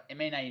or it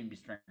may not even be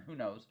spring. Who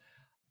knows?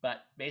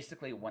 But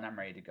basically, when I'm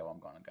ready to go, I'm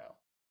going to go,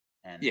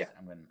 and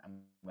I'm going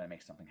to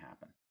make something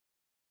happen.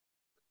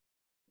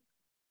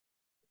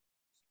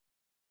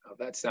 Oh,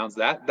 that sounds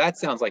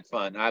like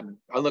fun. I'm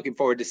looking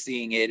forward to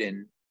seeing it,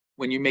 and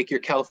when you make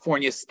your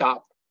California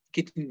stop,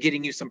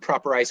 getting you some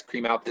proper ice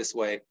cream out this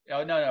way.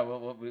 Oh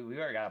no, we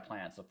already got a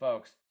plan. So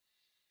folks,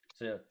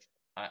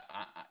 I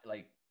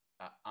like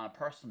on a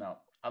personal note,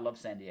 I love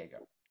San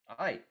Diego.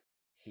 I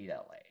hate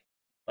LA.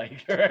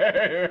 Like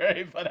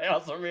right, but I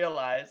also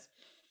realize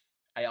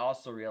a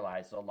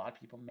lot of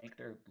people make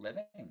their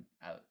living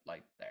out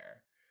like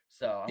there.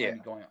 So I'm gonna be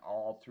going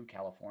all through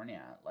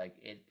California.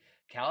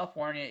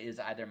 California is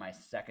either my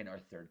second or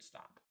third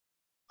stop.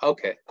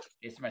 Okay.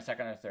 It's my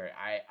second or third.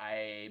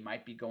 I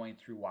might be going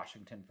through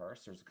Washington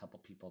first. There's a couple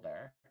people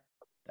there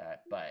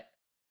but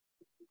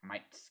I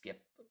might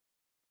skip.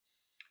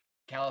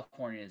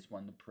 California is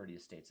one of the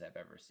prettiest states I've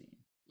ever seen.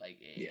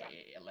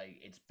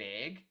 It's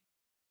big.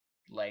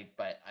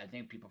 But I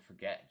think people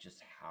forget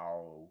just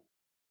how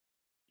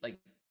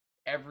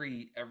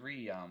every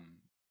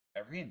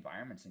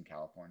environment's in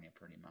California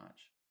pretty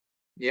much.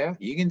 Yeah,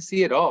 you can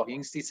see it all. You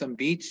can see some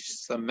beach,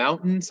 some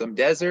mountain, some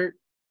desert.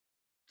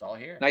 It's all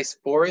here. Nice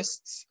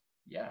forests.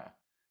 Yeah,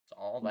 it's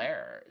all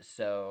there.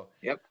 So,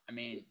 yep. I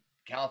mean,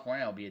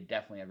 California will be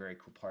definitely a very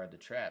cool part of the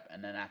trip.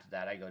 And then after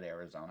that, I go to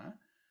Arizona.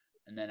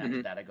 And then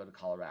after that, I go to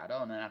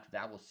Colorado. And then after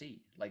that, we'll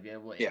see.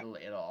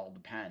 It'll all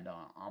depend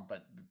on.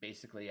 But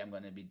basically, I'm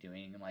going to be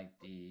doing I'm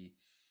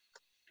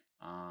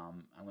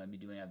going to be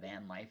doing a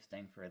van life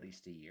thing for at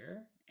least a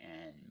year.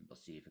 And we'll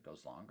see if it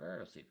goes longer.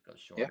 We'll see if it goes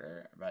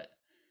shorter. But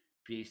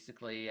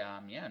basically,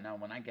 yeah, no,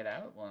 when I get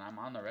out, when I'm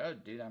on the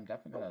road, dude, I'm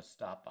definitely gonna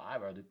stop by.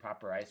 We'll do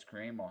proper ice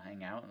cream. We'll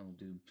hang out and we'll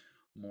do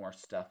more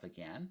stuff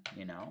again,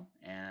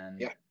 and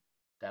Yeah.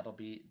 that'll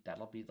be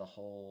the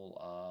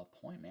whole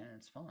point, man.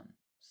 It's fun.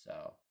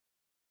 So,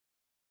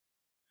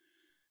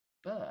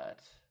 but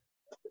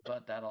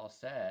that all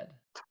said,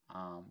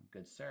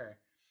 good sir.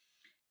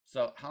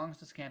 So, how long is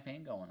this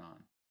campaign going on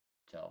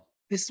till?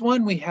 This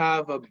one we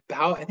have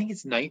about, I think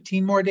it's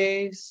 19 more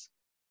days.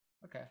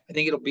 Okay. I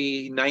think it'll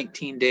be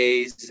 19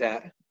 days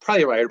at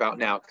probably right about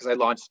now because I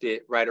launched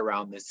it right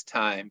around this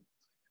time.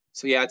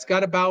 So yeah, it's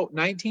got about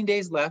 19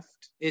 days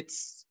left.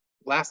 It's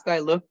last I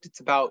looked, it's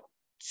about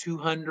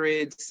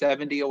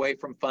 270 away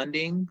from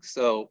funding.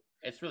 So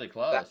It's really that's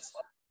close.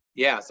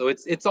 yeah, so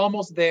it's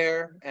almost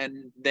there.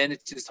 And then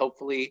it's just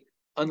hopefully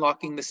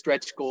unlocking the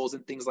stretch goals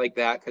and things like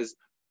that. Cause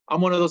I'm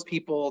one of those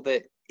people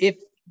that if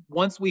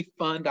once we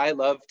fund, I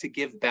love to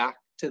give back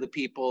to the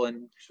people.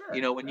 And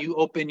Sure. when you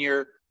open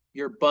your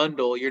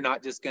bundle, you're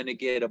not just going to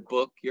get a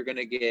book, you're going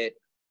to get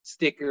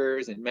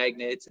stickers and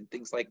magnets and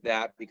things like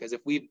that. Because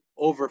if we've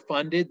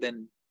overfunded,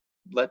 then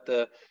let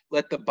the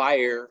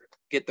buyer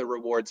get the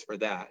rewards for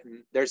that.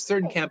 And there's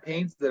certain Oh,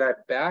 campaigns that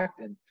I've backed,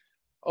 and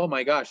oh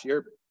my gosh,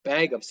 your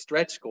bag of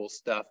stretch goal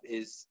stuff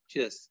is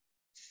just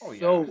oh yeah.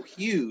 so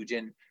huge.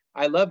 And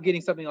I love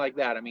getting something like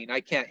that. I mean,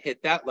 I can't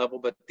hit that level,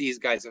 but these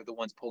guys are the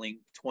ones pulling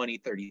 20,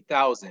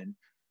 30,000.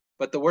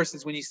 But the worst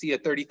is when you see a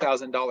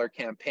 $30,000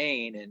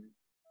 campaign and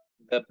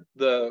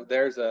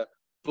there's a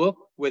book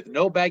with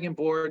no bag and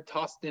board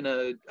tossed in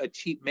a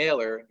cheap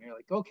mailer, and you're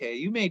like, okay,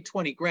 you made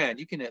 20 grand.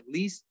 You can at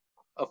least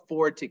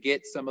afford to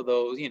get some of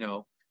those,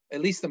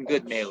 at least some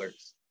good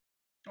mailers.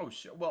 Oh,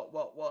 sure.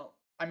 Well.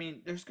 I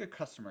mean, there's good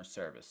customer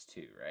service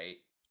too, right?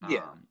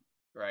 Yeah.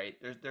 Right.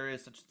 There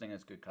is such a thing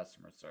as good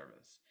customer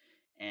service,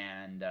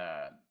 and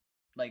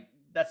like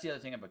that's the other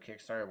thing about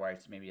Kickstarter, why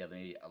it's maybe a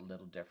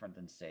little different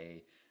than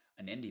say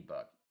an indie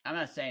book. I'm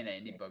not saying that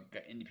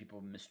indie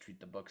people mistreat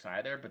the books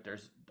either, but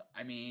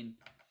I mean,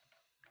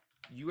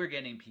 you are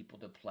getting people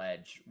to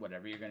pledge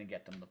whatever you're going to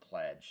get them to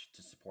pledge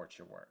to support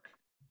your work,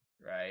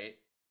 right?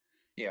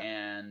 Yeah.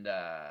 And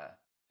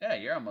yeah,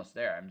 you're almost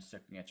there. I'm just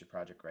looking at your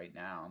project right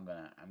now. I'm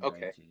going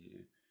Okay. to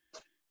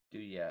do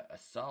you a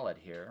solid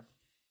here.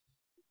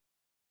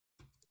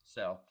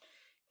 So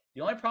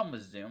the only problem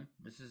with Zoom,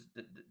 this is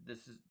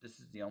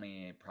the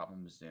only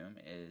problem with Zoom,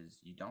 is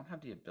you don't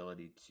have the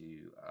ability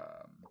to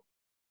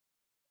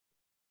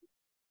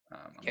I'm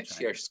Can't trying to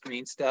share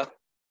screen stuff.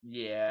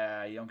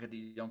 yeah, you don't get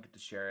to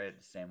share it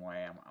the same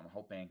way. I'm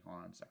hoping. Hold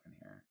on a second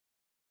here.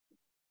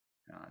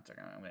 Hold on a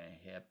second. I'm gonna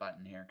hit a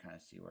button here, kind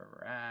of see where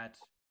we're at.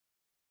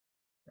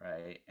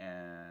 Right,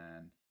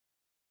 and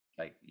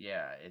like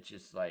yeah, it's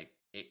just like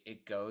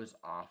it goes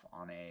off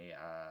on a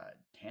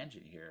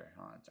tangent here.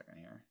 Hold on a second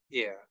here.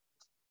 Yeah.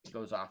 It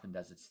goes off and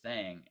does its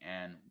thing,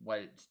 and what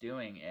it's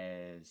doing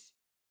is,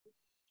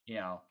 you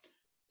know,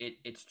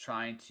 it's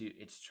trying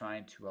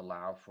to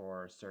allow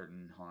for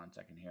certain. Hold on a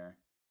second here.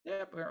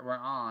 Yep, we're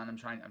on. I'm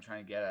trying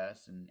to get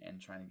us and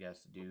trying to get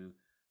us to do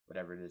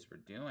whatever it is we're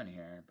doing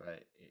here,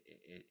 but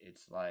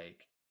it's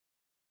like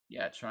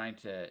yeah, trying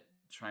to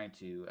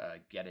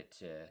get it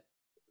to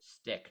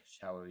stick,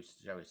 shall we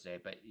say?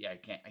 But yeah,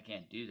 I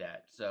can't do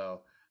that.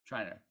 So I'm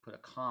trying to put a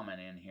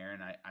comment in here,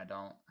 and I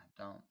don't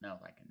know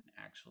if I can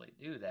actually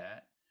do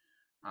that.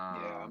 Yeah,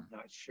 I'm Um,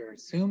 not sure.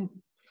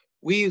 Zoom,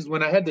 we use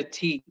when I had to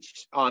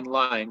teach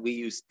online, we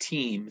use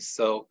Teams.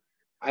 So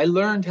I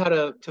learned how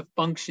to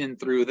function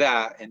through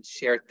that and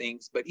share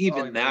things, but oh, even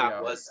there we that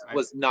go.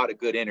 was not a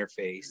good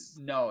interface.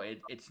 No,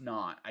 it's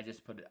not. I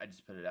just put it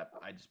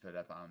up. I just put it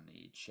up on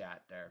the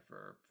chat there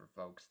for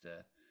folks to.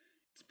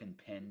 It's been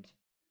pinned,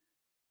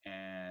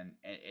 and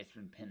it's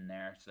been pinned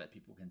there so that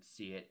people can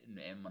see it,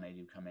 and when they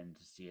do come in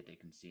to see it, they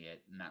can see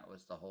it, and that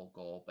was the whole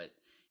goal. But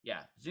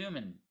yeah, Zoom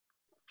and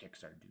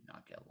Kickstarter do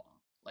not get along.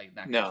 Like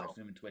not Kickstarter, No.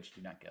 Zoom and Twitch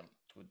do not get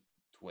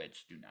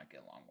Twitch do not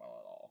get along well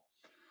at all.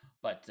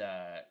 But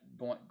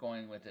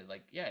going with it,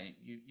 like yeah,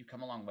 you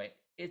come a long way.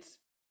 It's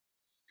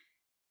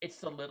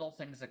the little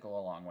things that go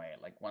a long way.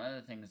 Like one of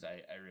the things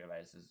I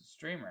realize as a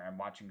streamer, I'm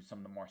watching some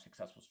of the more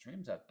successful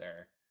streams out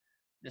there.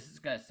 This is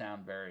going to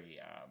sound very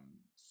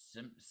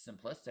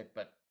simplistic,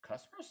 but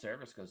customer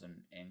service goes an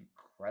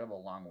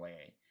incredible long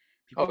way.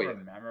 Oh People yeah.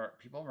 remember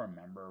people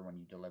remember when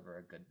you deliver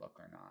a good book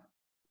or not.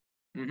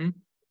 Hmm.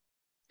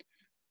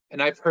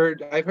 And I've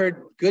heard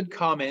good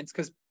comments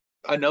because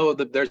I know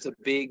that there's a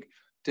big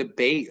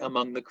debate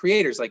among the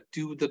creators. Like,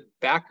 do the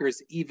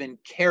backers even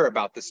care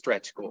about the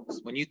stretch goals?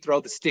 When you throw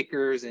the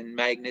stickers and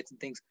magnets and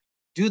things,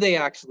 do they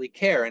actually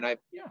care? And I've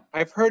Yeah.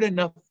 I've heard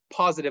enough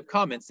positive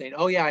comments saying,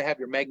 "Oh yeah, I have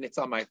your magnets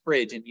on my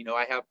fridge, and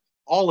I have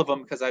all of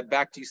them because I've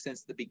backed you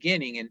since the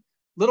beginning." And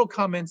little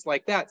comments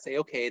like that say,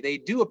 okay, they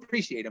do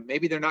appreciate them.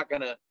 Maybe they're not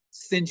gonna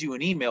send you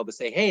an email to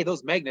say, "Hey,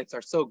 those magnets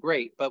are so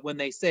great," but when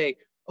they say,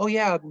 oh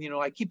yeah,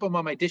 I keep them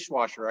on my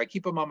dishwasher, I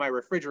keep them on my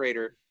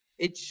refrigerator,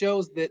 it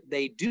shows that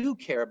they do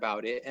care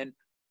about it. And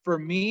for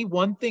me,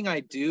 one thing I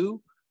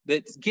do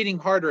that's getting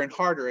harder and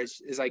harder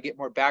as I get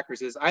more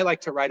backers is I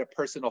like to write a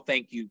personal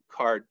thank you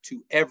card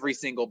to every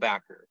single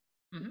backer.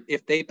 Mm-hmm.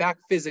 If they back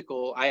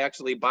physical, I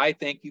actually buy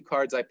thank you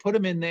cards. I put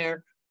them in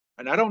there,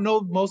 and I don't know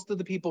most of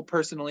the people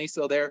personally,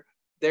 so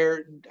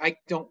I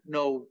don't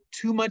know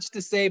too much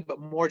to say, but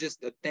more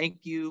just a thank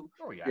you.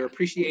 Oh, yeah. You're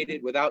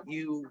appreciated. Without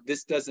you,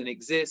 this doesn't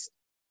exist.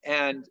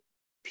 And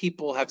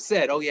people have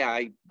said, oh yeah,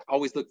 I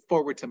always look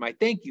forward to my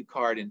thank you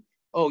card. And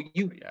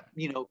you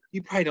know,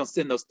 you probably don't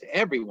send those to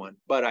everyone,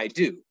 but I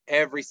do.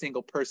 Every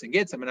single person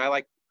gets them. And I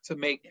like to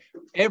make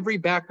every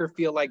backer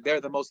feel like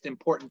they're the most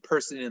important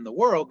person in the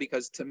world,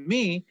 because to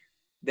me,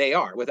 they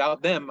are.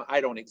 Without them,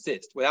 I don't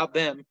exist. Without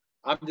them,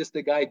 I'm just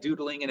a guy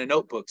doodling in a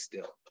notebook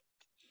still.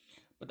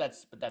 But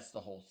that's the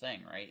whole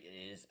thing, right?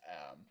 It is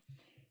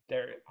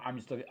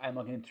I'm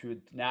looking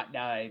through now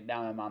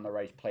I'm on the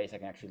right place. I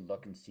can actually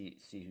look and see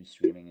who's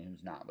streaming and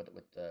who's not with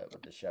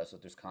the show. So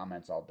if there's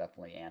comments, I'll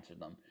definitely answer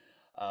them.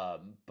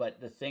 But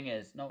the thing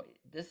is, no,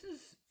 this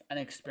is an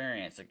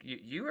experience. Like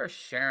you are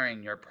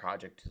sharing your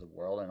project to the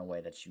world in a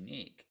way that's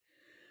unique.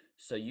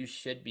 So you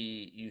should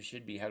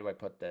be, how do I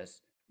put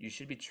this? You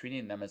should be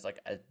treating them as like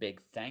a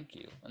big thank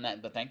you. And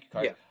that the thank you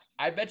card,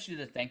 I bet you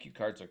the thank you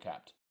cards are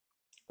kept.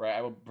 Right?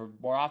 I will,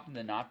 more often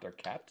than not, they're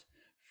kept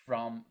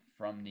from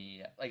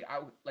the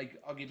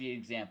I'll give you an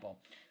example.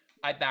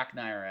 I back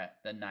Naira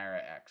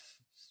X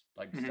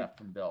stuff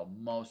from Bill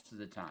most of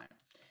the time,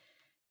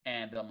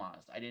 and Bill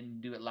Moss. I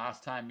didn't do it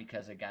last time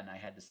because again I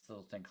had this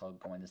little thing called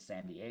going to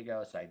San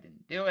Diego, so I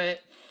didn't do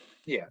it.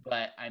 Yeah.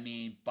 But I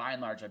mean, by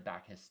and large, I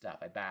back his stuff.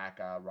 I back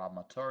Rob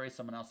Motori,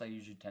 someone else I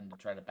usually tend to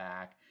try to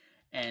back,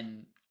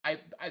 and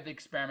I've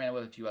experimented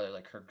with a few other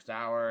like Kirk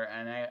Zauer,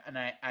 and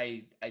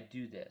I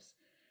do this.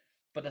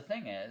 But the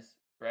thing is,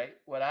 right,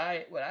 what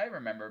I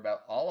remember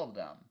about all of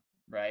them,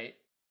 right,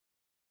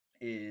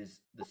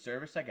 is the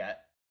service I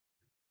get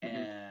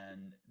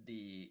and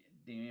the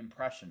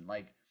impression.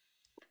 Like,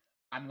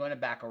 I'm going to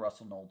back a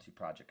Russell Nohelty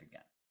project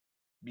again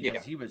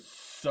because he was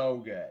so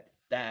good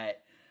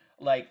that,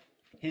 like,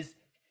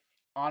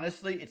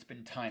 honestly, it's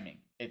been timing.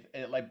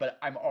 But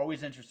I'm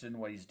always interested in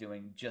what he's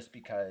doing just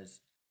because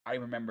I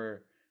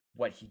remember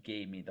what he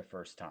gave me the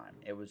first time.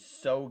 It was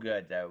so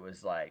good that it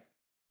was like,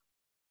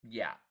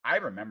 yeah, I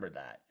remember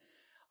that.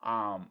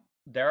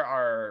 There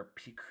are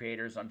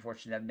creators,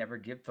 unfortunately, that have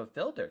never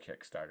fulfilled their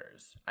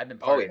Kickstarters. I've been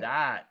part of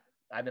that.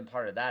 I've been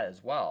part of that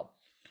as well.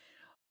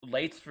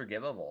 Late's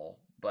forgivable,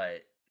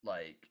 but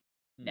like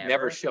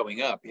never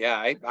showing up.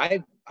 Yeah,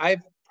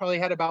 I've probably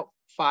had about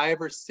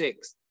 5 or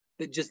 6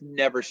 that just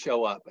never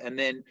show up, and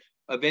then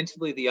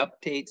eventually the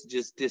updates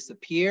just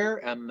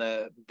disappear and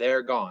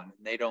they're gone.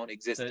 They don't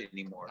exist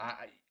anymore.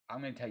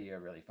 I'm going to tell you a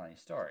really funny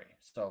story.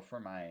 So for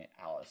my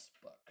Alice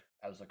book,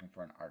 I was looking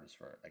for an artist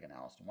for like an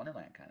Alice in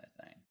Wonderland kind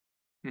of thing.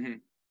 Mm-hmm.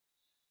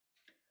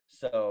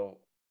 So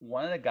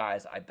one of the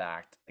guys I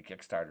backed a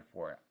Kickstarter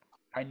for,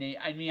 I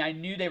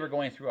knew they were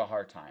going through a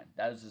hard time.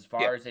 That was as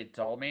far as they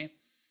told me, and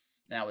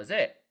that was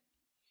it.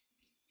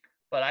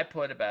 But I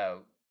put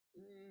about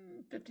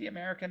 50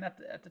 American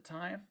at the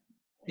time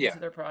into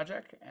their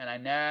project, and I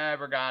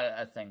never got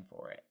a thing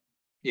for it.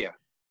 Yeah.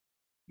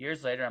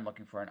 Years later, I'm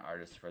looking for an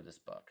artist for this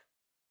book.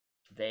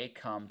 They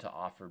come to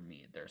offer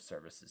me their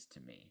services to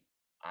me.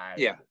 I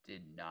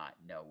did not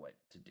know what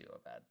to do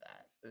about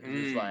that.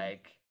 It was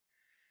like,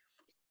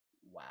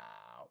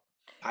 wow.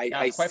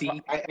 I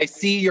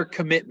see your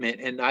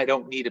commitment, and I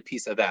don't need a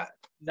piece of that.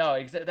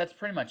 No, that's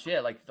pretty much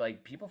it.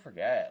 Like people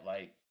forget.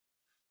 Like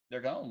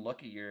they're gonna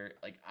look at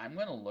I'm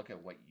gonna look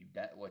at what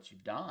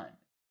you've done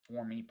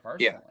for me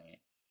personally,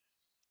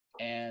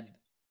 and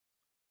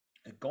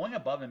going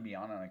above and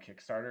beyond on a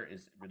Kickstarter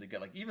is really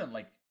good. Like even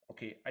like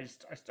okay, I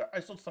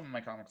sold some of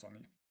my comics on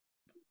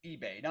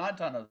eBay, not a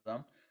ton of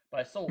them. But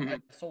I sold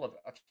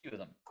a few of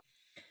them.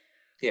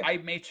 Yeah. I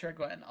made sure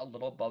I went a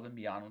little above and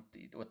beyond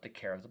with the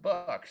care of the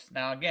books.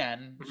 Now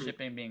again,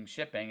 shipping being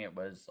shipping, it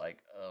was like,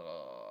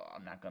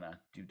 I'm not gonna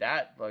do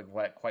that like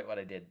quite what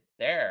I did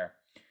there.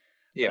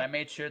 Yeah. But I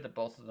made sure that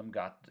both of them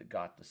got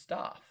the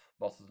stuff.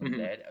 Both of them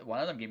did. One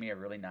of them gave me a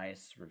really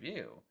nice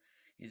review.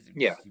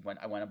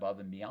 I went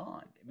above and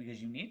beyond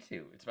because you need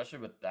to, especially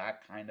with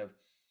that kind of.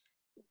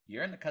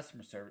 You're in the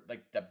customer service.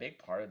 Like the big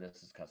part of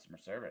this is customer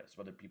service,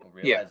 whether people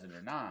realize it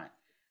or not.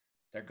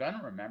 They're going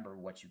to remember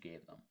what you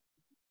gave them.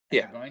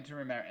 And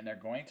they're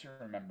going to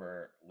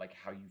remember like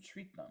how you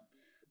treat them.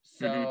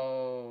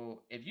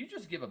 So if you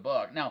just give a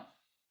book, now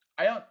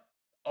I don't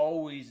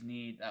always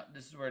need,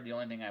 this is where the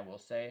only thing I will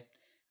say,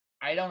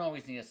 I don't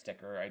always need a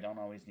sticker. I don't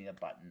always need a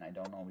button. I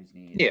don't always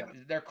need,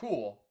 they're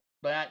cool,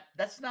 but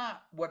that's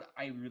not what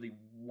I really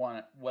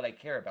want, what I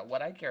care about.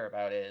 What I care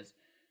about is,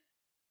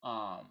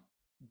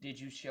 did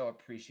you show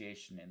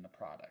appreciation in the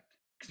product?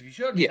 Because if you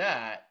showed me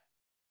that,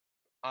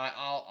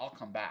 I'll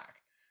come back.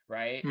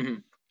 Right.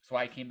 So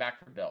I came back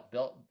for Bill.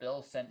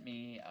 Bill sent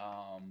me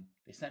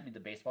they sent me the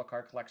baseball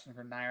card collection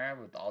for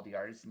Naira with all the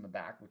artists in the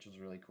back, which was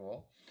really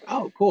cool.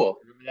 Oh, cool.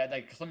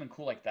 Like something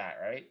cool like that,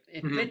 right?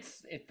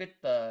 It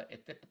fit the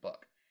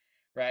book.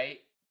 Right?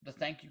 The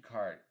thank you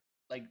card.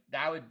 Like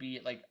that would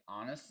be like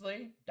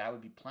honestly, that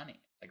would be plenty.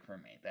 Like for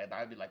me, that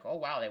I'd be like, oh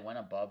wow, they went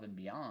above and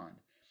beyond.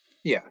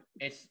 Yeah.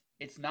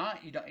 It's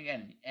not, you don't,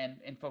 again,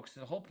 and folks,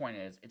 the whole point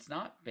is it's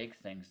not big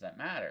things that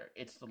matter.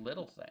 It's the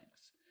little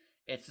things.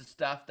 It's the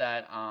stuff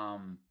that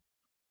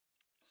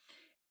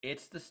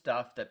it's the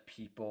stuff that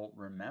people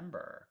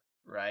remember,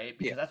 right? Yeah.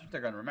 Because that's what they're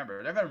going to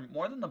remember. They're going to,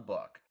 more than the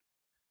book,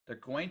 they're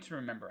going to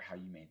remember how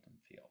you made them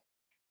feel.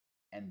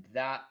 And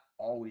that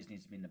always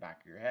needs to be in the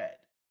back of your head.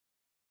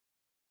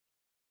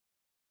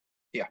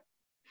 Yeah.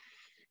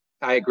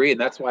 I agree. And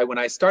that's why when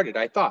I started,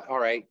 I thought, all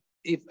right,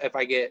 if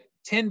I get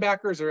 10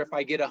 backers or if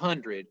I get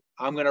 100,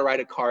 I'm going to write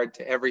a card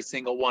to every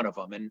single one of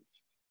them. And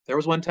there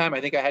was one time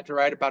I think I had to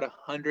write about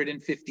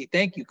 150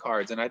 thank you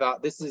cards. And I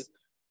thought, this is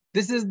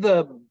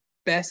the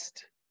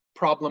best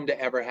problem to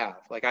ever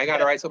have. Like, I got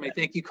to write so many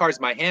thank you cards.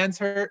 My hands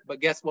hurt, but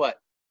guess what?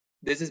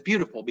 This is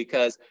beautiful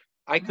because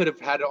I could have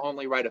had to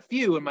only write a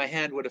few and my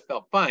hand would have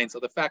felt fine. So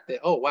the fact that,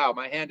 oh, wow,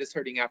 my hand is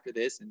hurting after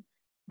this, and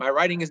my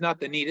writing is not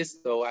the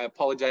neatest, so I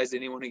apologize to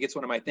anyone who gets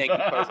one of my thank you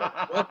cards.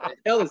 Like, what the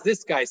hell is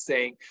this guy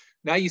saying?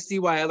 Now you see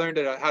why I learned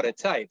how to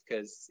type,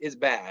 because it's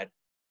bad.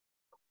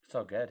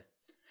 So good.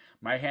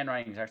 My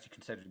handwriting is actually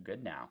considered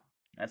good now.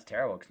 That's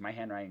terrible because my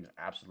handwriting is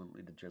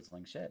absolutely the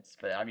drizzling shits.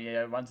 But I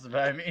mean, once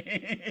I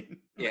mean,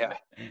 Yeah.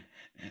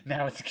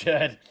 now it's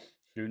good.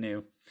 Who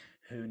knew?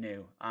 Who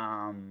knew?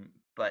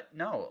 But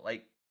no,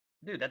 like,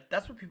 dude,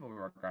 that's what people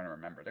are going to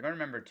remember. They're going to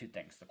remember two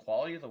things: the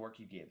quality of the work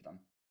you gave them,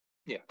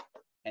 Yeah,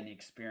 and the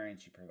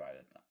experience you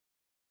provided them.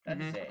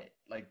 That's mm-hmm. it.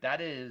 Like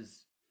that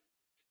is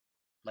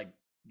like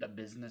the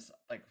business.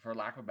 Like for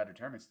lack of a better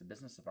term, it's the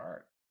business of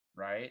art,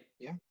 right?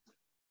 Yeah,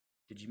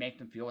 Did you make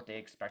them feel what they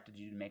expected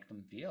you to make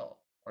them feel?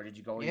 Or did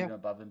you go yeah. even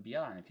above and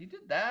beyond? If you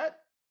did that,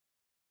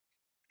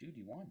 dude,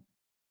 you won.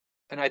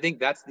 And I think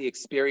that's the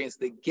experience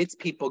that gets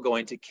people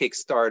going to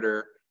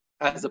Kickstarter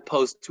as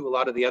opposed to a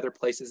lot of the other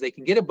places they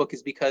can get a book,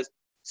 is because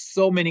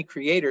so many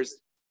creators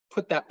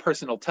put that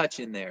personal touch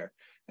in there.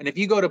 And if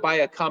you go to buy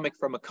a comic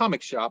from a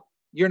comic shop,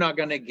 you're not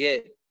going to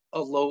get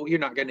you're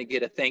not going to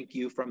get a thank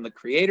you from the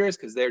creators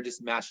because they're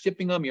just mass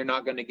shipping them. You're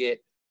not going to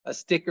get a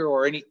sticker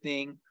or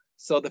anything.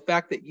 So the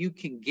fact that you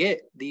can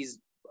get these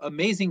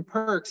amazing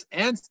perks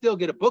and still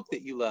get a book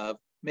that you love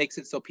makes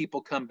it so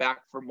people come back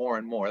for more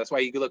and more. That's why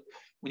you look,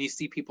 when you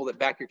see people that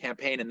back your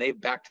campaign and they've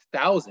backed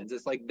thousands,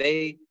 it's like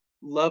they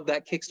love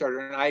that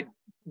Kickstarter. And I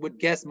would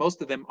guess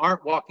most of them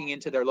aren't walking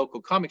into their local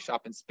comic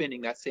shop and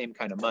spending that same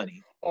kind of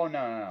money. Oh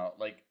no.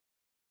 Like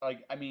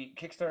I mean,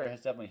 Kickstarter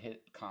has definitely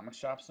hit comic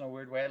shops in a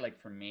weird way. Like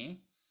for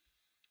me,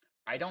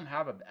 I don't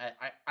have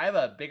I have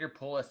a bigger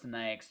pull list than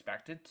I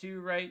expected to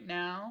right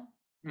now.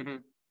 Mm-hmm.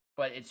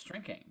 But it's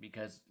shrinking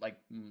because like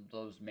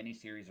those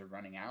miniseries are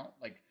running out.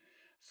 Like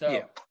Yeah.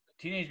 so,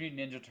 Teenage Mutant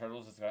Ninja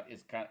Turtles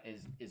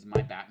is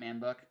my Batman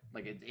book.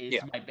 Like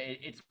Yeah.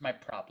 it's my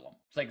problem.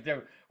 It's like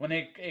when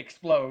it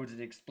explodes,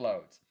 it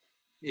explodes.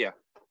 Yeah.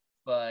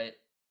 But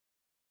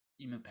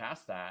you move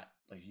past that.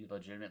 Like you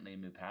legitimately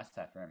move past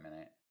that for a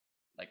minute.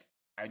 Like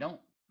I don't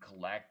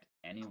collect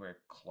anywhere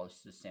close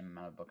to the same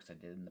amount of books I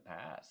did in the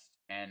past,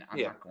 and I'm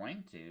Yeah. not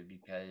going to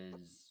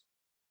because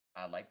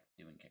I like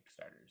doing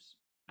Kickstarters.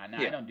 And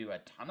Yeah. I don't do a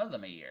ton of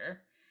them a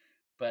year,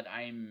 but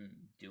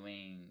I'm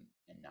doing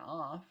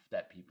enough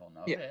that people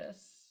Yeah.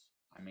 notice.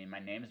 I mean, my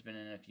name's been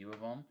in a few of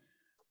them.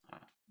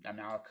 I'm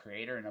now a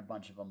creator in a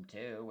bunch of them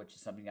too, which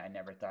is something I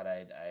never thought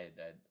I'd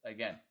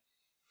again.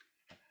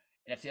 And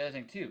that's the other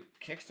thing too.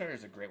 Kickstarter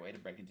is a great way to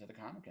break into the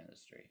comic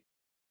industry.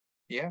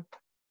 Yeah.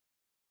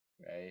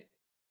 Right?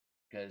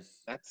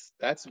 Because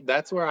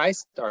that's where I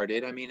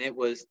started. I mean, it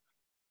was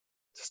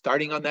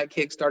starting on that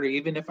Kickstarter.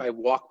 Even if I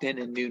walked in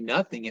and knew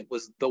nothing, it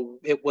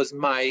was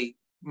my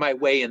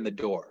way in the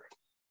door.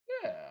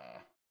 yeah,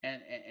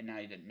 and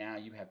now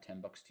you have 10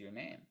 books to your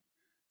name.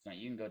 So now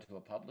you can go to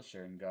a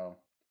publisher and go,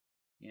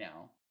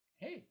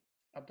 hey,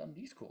 I've done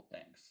these cool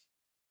things.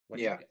 What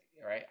do Yeah. you,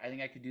 right? I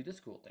think I could do this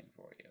cool thing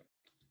for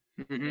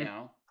you.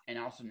 Mm-hmm. And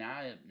also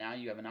now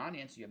you have an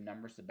audience, you have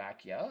numbers to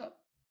back you up.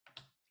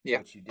 Yeah.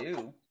 Which you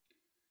do.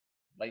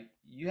 Like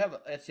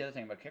that's the other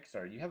thing about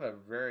Kickstarter. You have a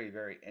very,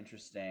 very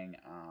interesting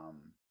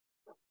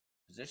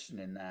position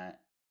in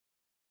that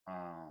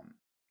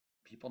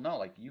people know.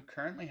 Like you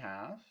currently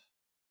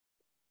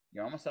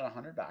you're almost at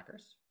 100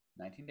 backers,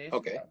 19 days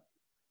Okay. to go,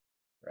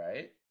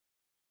 right?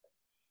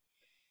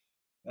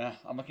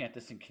 I'm looking at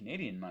this in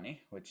Canadian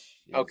money,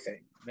 which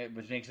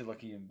makes it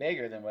look even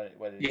bigger than what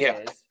it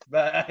is.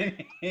 But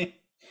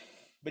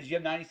but you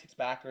have 96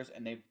 backers,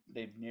 and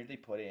they've nearly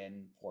put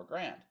in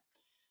 $4,000.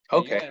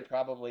 Okay. You're going to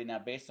probably now,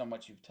 based on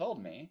what you've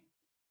told me,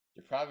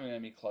 you're probably going to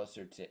be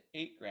closer to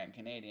 $8,000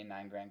 Canadian,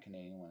 $9,000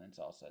 Canadian when it's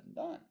all said and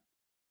done.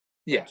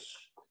 Yeah. Which,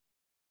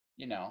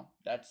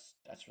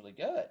 that's really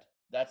good.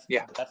 That's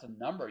a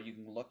number you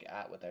can look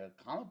at with a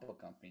comic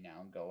book company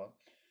now and go,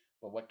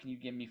 well, what can you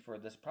give me for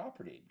this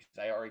property? Because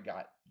I already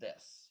got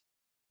this.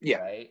 Yeah.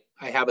 Right?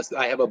 I have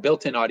a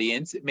built-in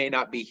audience. It may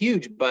not be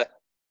huge, but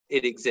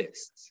it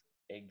exists.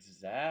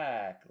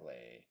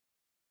 Exactly.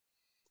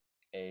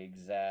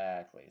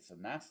 So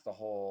that's the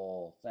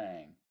whole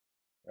thing.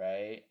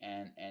 right?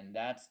 And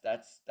that's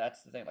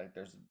the thing. Like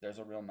there's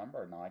a real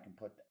number now I can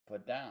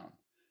put down.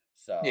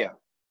 Yeah.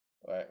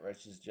 So, right,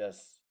 which is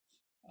just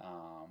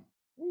um,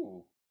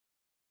 ooh,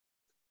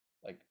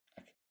 like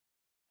I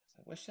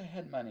wish I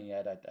had money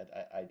yet.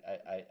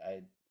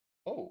 I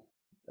oh,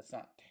 that's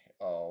not.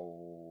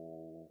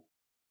 Oh,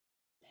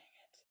 dang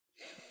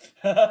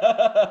it.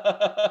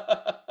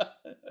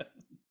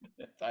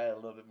 If I had a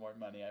little bit more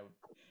money,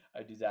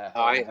 I'd do that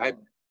whole I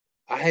home.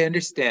 I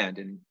understand,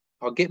 and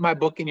I'll get my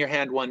book in your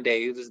hand one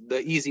day. This is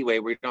the easy way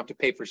where you don't have to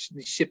pay for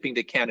shipping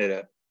to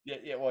Canada. Yeah,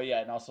 yeah, well,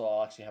 yeah, and also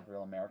I'll actually have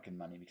real American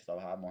money because I'll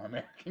have more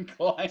American True.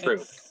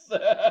 clients.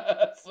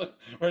 So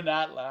we're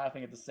not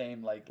laughing at the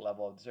same like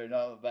level of so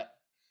no, but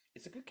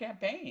it's a good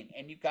campaign,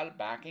 and you've got a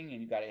backing,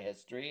 and you've got a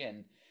history,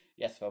 and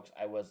yes, folks,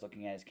 I was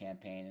looking at his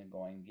campaign and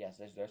going,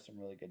 yes, there's some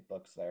really good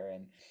books there,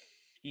 and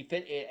he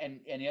fit it,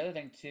 and the other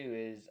thing too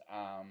is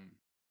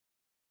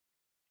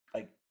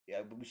like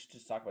yeah, we should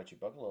just talk about your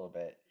book a little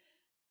bit.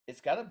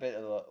 It's got a bit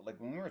of a, like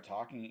when we were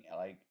talking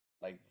like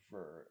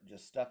for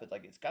just stuff, it's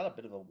like it's got a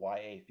bit of a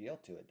YA feel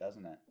to it,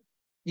 doesn't it?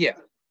 Yeah,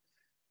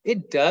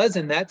 it does,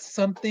 and that's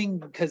something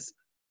because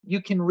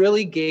you can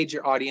really gauge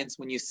your audience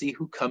when you see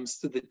who comes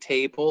to the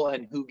table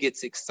and who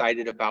gets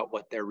excited about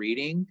what they're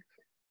reading.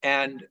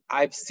 And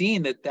I've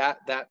seen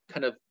that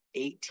kind of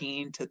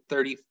 18 to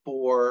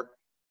 34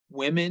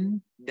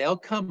 women, they'll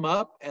come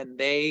up and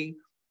they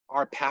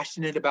are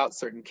passionate about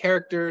certain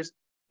characters.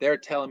 They're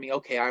telling me,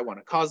 okay, I want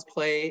to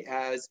cosplay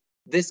as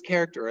this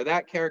character or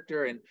that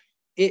character. And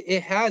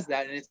it has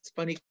that. And it's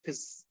funny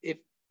because if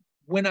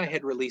when I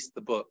had released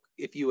the book,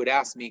 if you would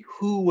ask me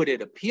who would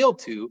it appeal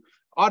to,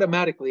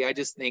 automatically I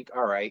just think,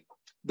 all right,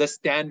 the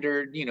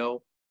standard,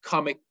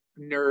 comic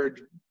nerd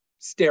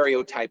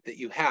stereotype that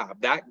you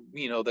have. That,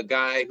 the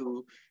guy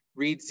who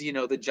reads,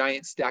 the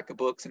giant stack of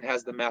books and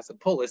has the massive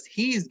pull list,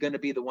 he's going to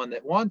be the one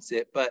that wants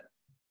it. But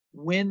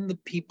when the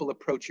people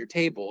approach your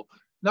table,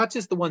 not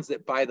just the ones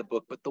that buy the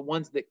book, but the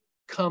ones that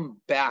come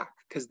back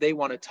because they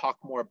want to talk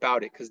more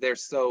about it because they're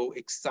so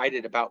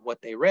excited about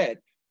what they read,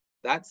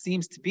 that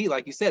seems to be,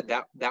 like you said,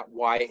 that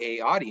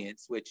YA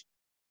audience, which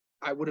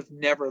I would have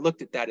never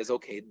looked at that as,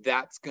 okay,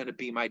 that's going to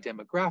be my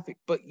demographic.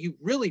 But you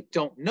really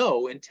don't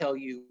know until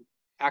you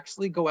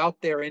actually go out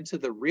there into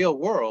the real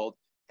world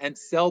and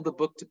sell the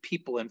book to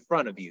people in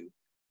front of you.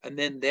 And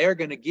then they're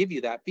going to give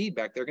you that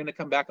feedback. They're going to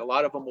come back. A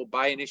lot of them will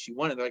buy an issue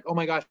one and they're like, oh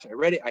my gosh, I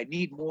read it. I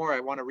need more. I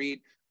want to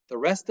read the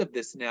rest of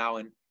this now.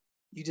 And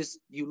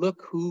you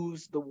look who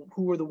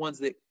are the ones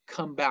that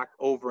come back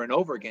over and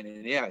over again.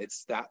 And yeah,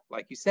 it's that,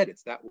 like you said,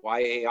 it's that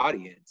YA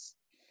audience.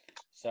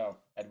 So,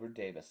 Edward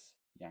Davis,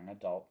 young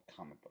adult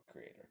comic book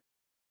creator.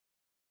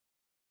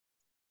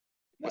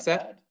 What's Not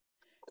that? bad.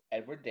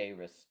 Edward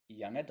Davis,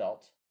 young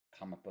adult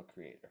comic book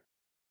creator.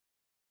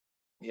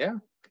 Yeah.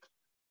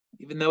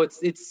 Even though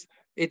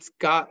it's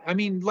got, I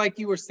mean, like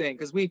you were saying,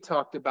 because we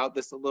talked about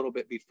this a little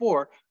bit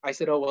before, I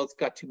said, oh, well, it's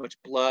got too much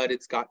blood,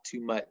 it's got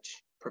too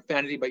much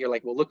profanity, but you're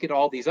like, well, look at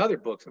all these other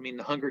books. I mean,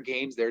 the Hunger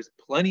Games, there's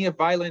plenty of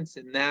violence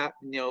in that,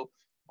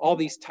 all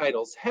these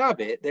titles have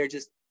it.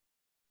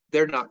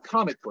 They're not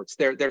comic books.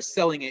 They're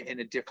selling it in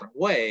a different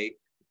way.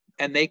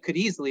 And they could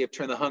easily have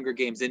turned the Hunger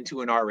Games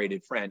into an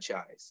R-rated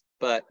franchise,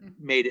 but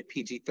made it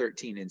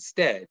PG-13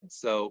 instead.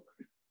 So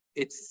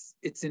it's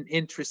an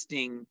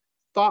interesting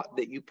thought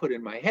that you put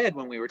in my head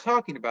when we were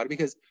talking about it,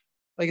 because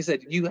like I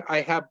said,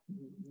 I have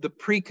the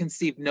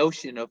preconceived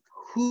notion of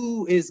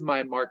who is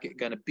my market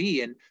going to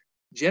be. And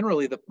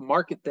generally the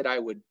market that I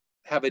would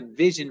have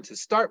envisioned to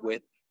start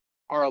with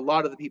are a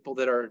lot of the people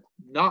that are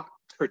not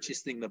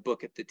purchasing the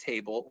book at the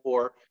table,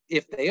 or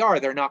if they are,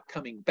 they're not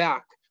coming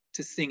back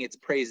to sing its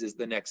praises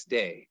the next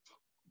day.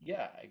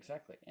 Yeah,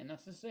 exactly. And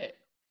that's just it.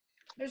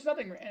 There's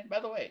nothing, and by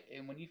the way,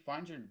 and when you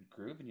find your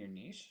groove and your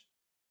niche,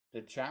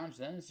 the challenge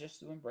then is just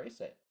to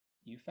embrace it.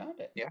 You found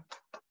it. Yeah.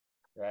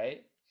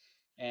 Right?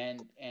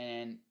 And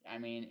I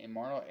mean,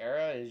 Immortal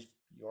Era is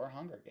your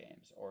Hunger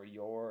Games or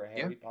your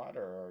Harry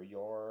Potter or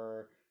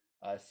your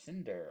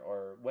Cinder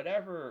or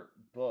whatever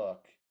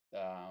book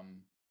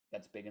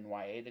that's big in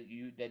YA that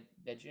you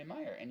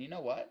admire. And you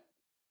know what?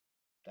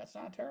 That's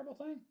not a terrible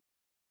thing.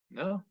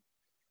 No.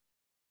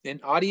 An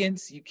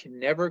audience, you can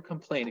never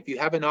complain. If you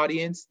have an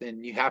audience,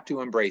 then you have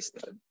to embrace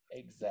them.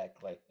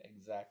 Exactly.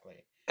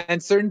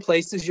 And certain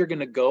places you're going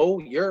to go,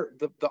 you're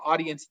the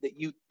audience that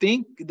you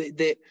think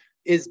that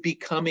is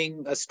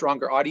becoming a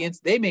stronger audience,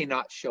 they may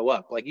not show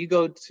up. Like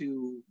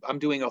I'm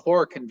doing a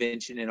horror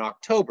convention in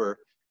October.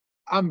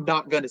 I'm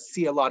not going to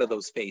see a lot of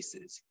those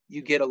faces.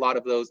 You get a lot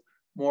of those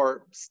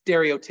more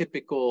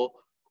stereotypical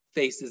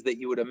faces that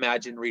you would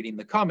imagine reading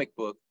the comic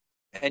book.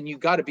 And you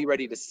got to be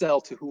ready to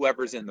sell to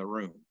whoever's in the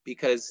room,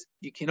 because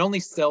you can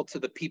only sell to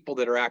the people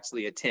that are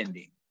actually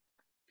attending.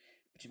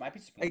 But you might be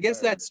I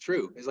guess that's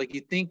true. It's like you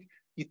think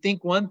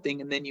one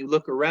thing and then you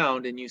look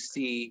around and you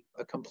see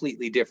a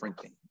completely different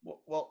thing.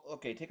 Well,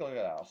 okay, take a look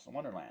at Alice in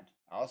Wonderland.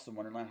 Alice in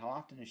Wonderland, how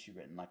often is she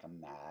written like a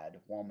mad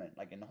woman,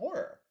 like in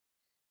horror?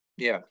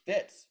 Yeah.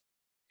 Fits.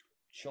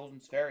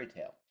 Children's fairy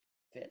tale.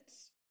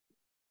 Fits.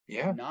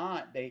 Yeah.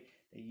 Not they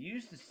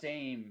use the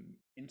same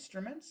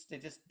instruments. They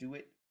just do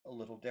it a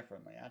little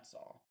differently. That's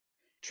all.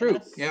 And True.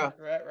 that's Yeah.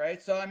 right,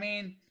 right. So I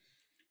mean,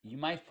 you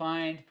might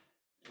find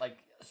like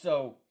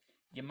so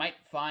you might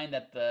find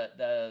that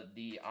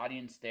the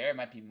audience there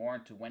might be more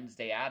into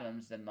Wednesday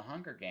Addams than the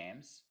Hunger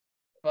Games,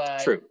 but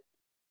True.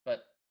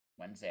 but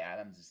Wednesday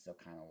Addams is still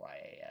kind of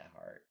YA at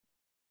heart.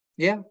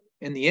 Yeah.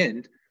 In the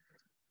end.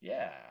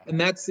 Yeah. And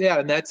that's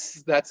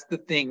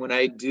the thing. When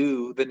I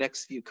do the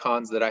next few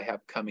cons that I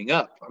have coming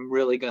up, I'm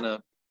really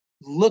gonna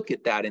look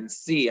at that and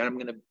see. I'm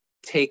gonna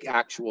take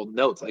actual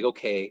notes. Like,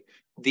 okay,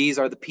 these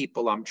are the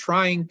people I'm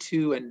trying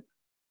to, and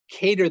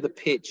cater the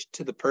pitch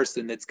to the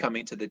person that's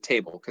coming to the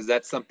table, because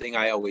that's something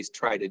I always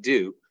try to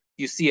do.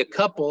 You see a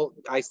couple,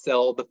 I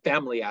sell the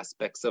family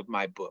aspects of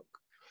my book.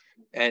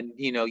 And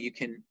you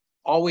can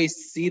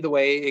always see the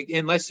way,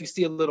 unless you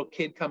see a little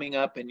kid coming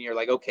up and you're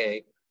like,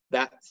 okay,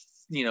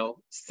 that's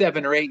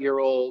 7 or 8 year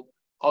old,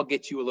 I'll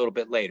get you a little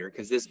bit later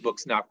because this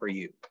book's not for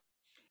you.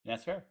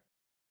 That's fair.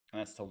 And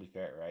that's totally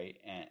fair, right?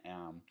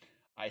 And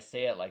I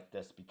say it like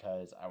this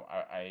because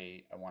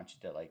I want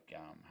you to like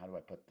how do I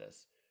put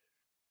this?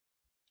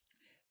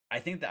 I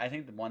think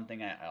the one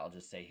thing I'll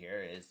just say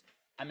here is,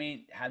 I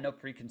mean, have no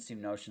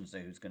preconceived notions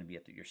of who's going to be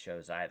at your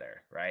shows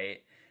either,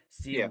 right?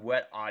 See Yeah.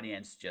 what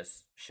audience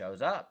just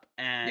shows up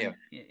and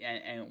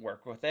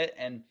work with it.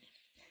 And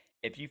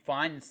if you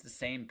find it's the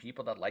same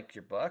people that like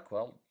your book,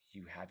 well,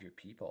 you have your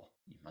people.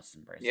 You must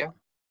embrace them.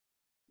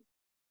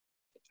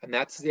 And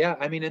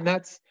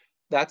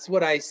that's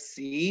what I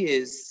see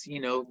is,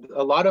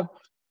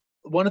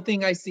 one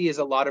thing I see is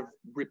a lot of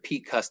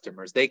repeat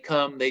customers. They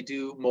come, they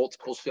do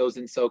multiple shows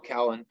in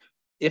SoCal, and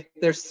if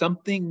there's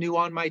something new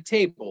on my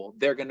table,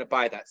 they're going to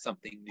buy that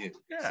something new.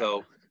 Yeah.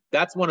 So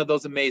that's one of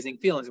those amazing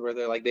feelings where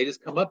they're like, they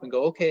just come up and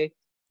go, okay,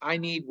 I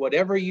need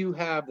whatever you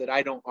have that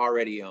I don't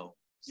already own.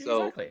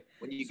 So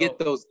when you get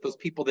those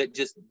people that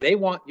just, they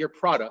want your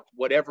product,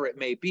 whatever it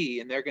may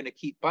be, and they're going to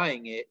keep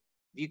buying it.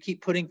 If you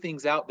keep putting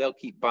things out, they'll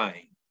keep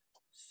buying.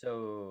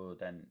 So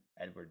then,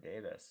 Edward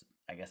Davis,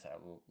 I guess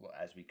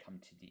as we come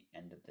to the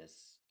end of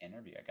this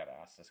interview, I got to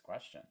ask this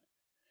question.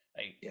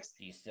 Like, yes.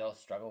 Do you still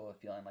struggle with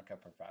feeling like a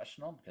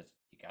professional? Because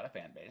you got a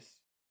fan base.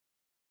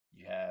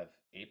 You have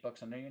 8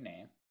 books under your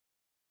name.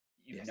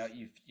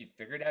 You've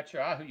figured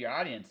out who your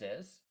audience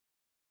is,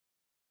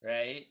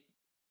 right?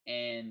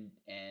 And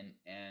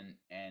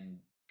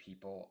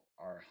people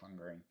are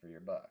hungering for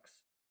your books.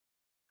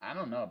 I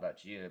don't know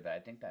about you, but I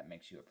think that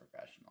makes you a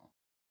professional.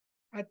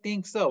 I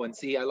think so. And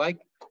see, I like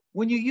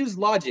when you use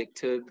logic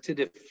to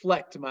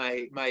deflect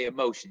my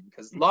emotion,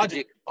 because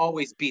logic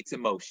always beats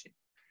emotion.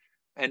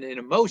 And in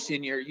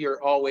emotion,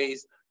 you're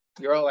always,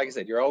 like I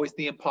said, you're always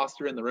the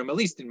imposter in the room, at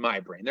least in my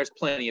brain. There's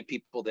plenty of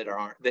people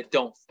that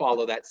don't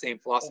follow that same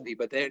philosophy,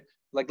 but they're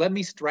like, let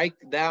me strike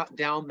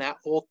down that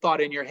whole thought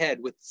in your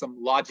head with some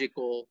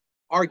logical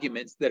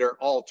arguments that are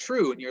all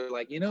true. And you're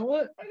like, you know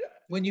what?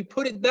 When you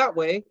put it that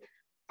way,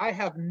 I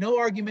have no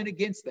argument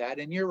against that.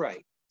 And you're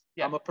right.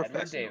 Yeah, I'm a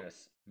professional. Edward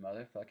Davis,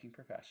 motherfucking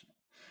professional.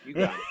 You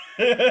got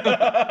it.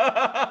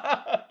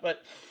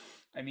 But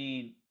I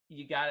mean,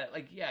 you got it.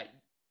 Like, yeah,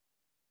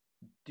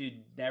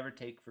 dude, never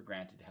take for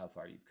granted how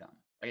far you've come.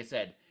 Like I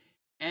said,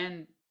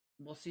 and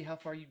we'll see how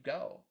far you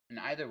go. And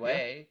either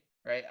way,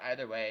 right?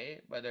 Either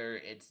way, whether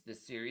it's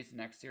this series, the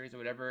next series, or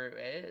whatever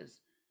it is,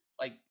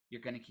 like,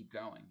 you're gonna keep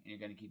going and you're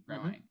gonna keep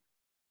growing. Mm-hmm.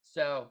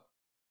 So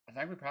I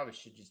think we probably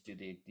should just do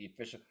the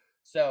official.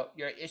 So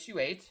you're at issue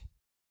 8.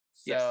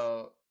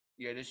 So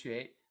you're at issue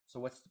 8. So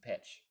what's the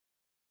pitch?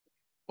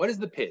 What is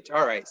the pitch?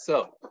 All right.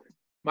 So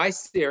my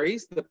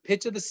series, the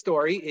pitch of the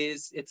story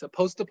is, it's a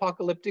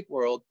post-apocalyptic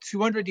world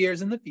 200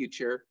 years in the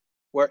future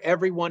where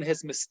everyone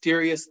has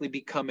mysteriously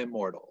become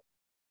immortal.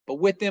 But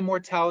with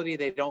immortality,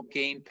 they don't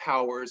gain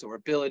powers or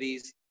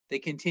abilities. They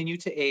continue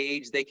to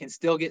age. They can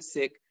still get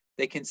sick.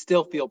 They can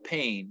still feel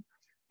pain.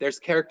 There's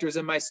characters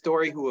in my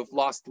story who have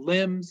lost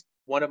limbs.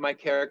 One of my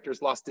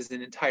characters lost his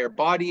entire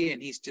body,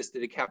 and he's just a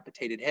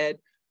decapitated head.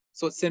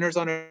 So it centers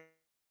on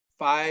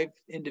 5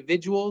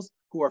 individuals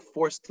who are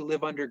forced to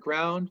live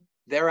underground.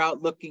 They're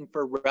out looking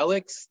for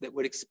relics that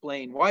would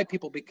explain why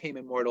people became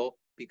immortal,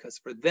 because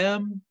for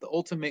them, the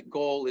ultimate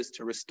goal is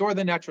to restore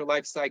the natural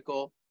life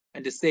cycle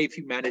and to save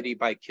humanity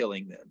by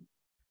killing them.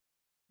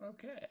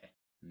 Okay.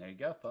 And there you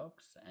go,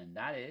 folks. And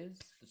that is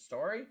the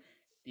story.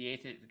 The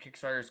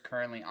Kickstarter is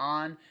currently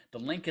on. The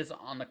link is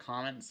on the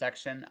comment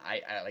section.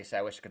 At least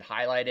I wish I could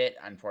highlight it.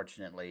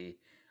 Unfortunately,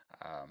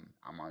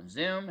 I'm on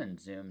Zoom,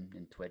 and Zoom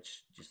and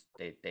Twitch just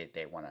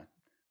they want to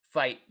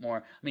fight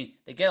more. I mean,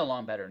 they get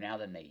along better now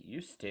than they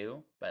used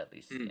to, but at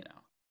least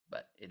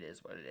but it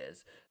is what it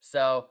is.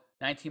 So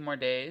 19 more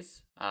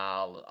days.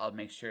 I'll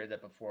make sure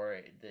that before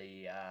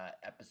the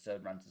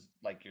episode runs,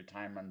 like your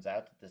time runs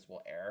out, that this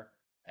will air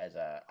as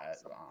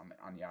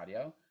on the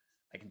audio.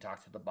 I can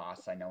talk to the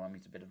boss. I know him;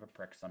 he's a bit of a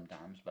prick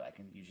sometimes, but I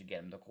can usually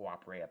get him to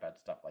cooperate about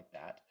stuff like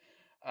that.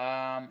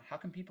 How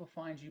can people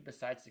find you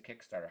besides the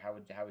Kickstarter? How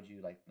would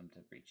you like them to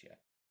reach you?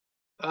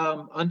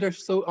 On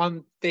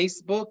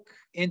Facebook,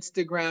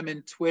 Instagram,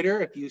 and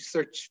Twitter. If you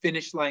search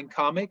Finish Line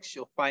Comics,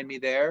 you'll find me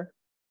there.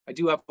 I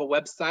do have a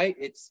website.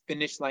 It's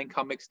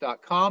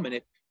finishlinecomics.com. And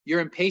if you're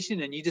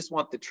impatient and you just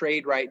want the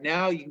trade right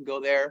now, you can go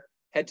there,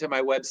 head to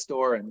my web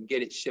store and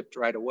get it shipped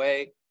right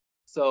away.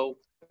 So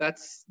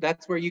that's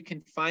where you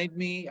can find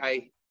me.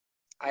 I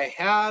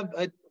have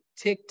a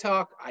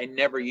TikTok. I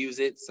never use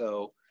it.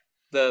 So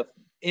the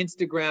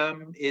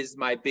Instagram is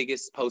my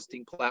biggest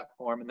posting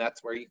platform, and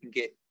that's where you can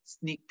get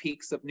sneak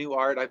peeks of new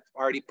art. I've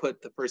already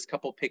put the first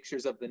couple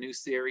pictures of the new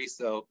series,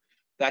 so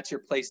that's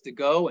your place to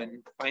go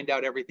and find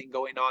out everything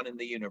going on in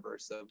the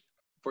universe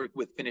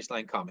with Finish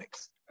Line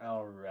Comics.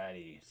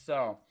 Alrighty.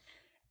 So,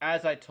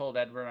 as I told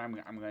Edward, I'm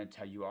going to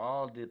tell you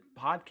all, the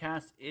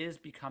podcast is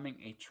becoming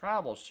a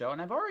travel show,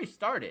 and I've already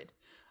started.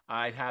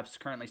 I have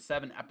currently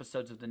 7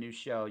 episodes of the new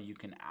show you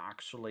can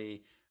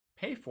actually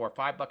pay for.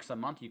 $5 a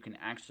month. You can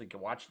actually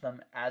watch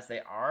them as they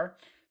are.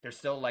 They're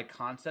still like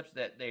concepts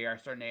that they are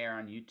starting to air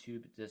on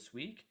YouTube this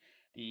week.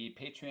 The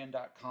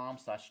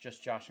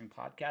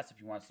patreon.com/justjoshingpodcast if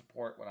you want to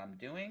support what I'm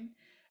doing.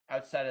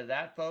 Outside of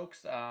that,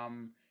 folks,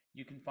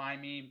 you can find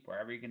me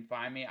wherever you can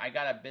find me. I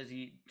got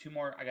two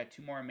more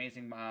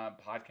amazing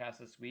podcasts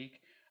this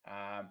week.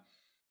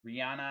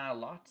 Rihanna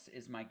Lotz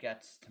is my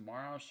guest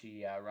tomorrow.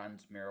 She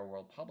runs Mirror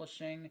World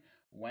Publishing.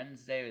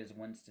 Wednesday is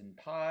Winston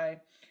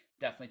Pye.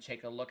 Definitely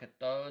take a look at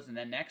those. And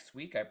then next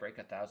week I break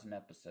 1,000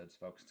 episodes,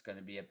 folks. It's going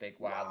to be a big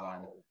wild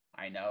one.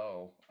 I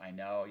know.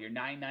 You're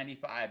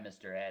 $9.95,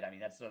 Mr. Ed. I mean,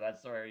 that's where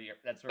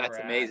we're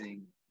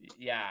amazing. At.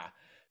 Yeah.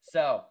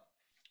 So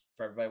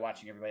for everybody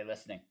watching, everybody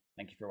listening,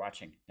 thank you for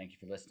watching. Thank you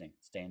for listening.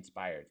 Stay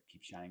inspired.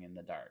 Keep shining in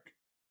the dark.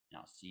 And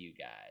I'll see you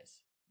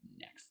guys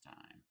next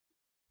time.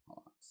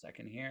 Hold on a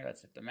second here.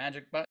 Let's hit the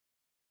magic button.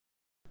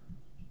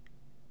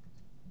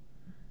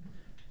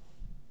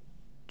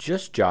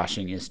 Just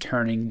Joshing is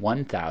turning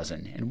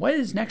 1,000, and what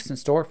is next in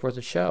store for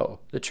the show?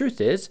 The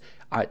truth is,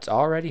 it's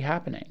already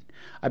happening.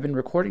 I've been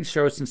recording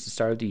shows since the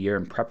start of the year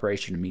in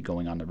preparation of me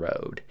going on the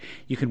road.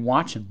 You can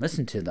watch and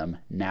listen to them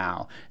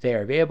now. They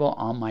are available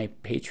on my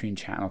Patreon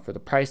channel for the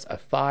price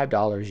of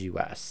 $5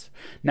 US.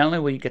 Not only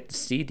will you get to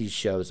see these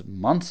shows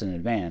months in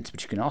advance,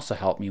 but you can also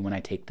help me when I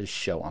take this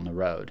show on the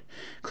road.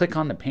 Click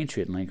on the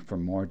Patreon link for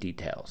more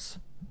details.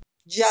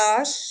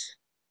 Josh.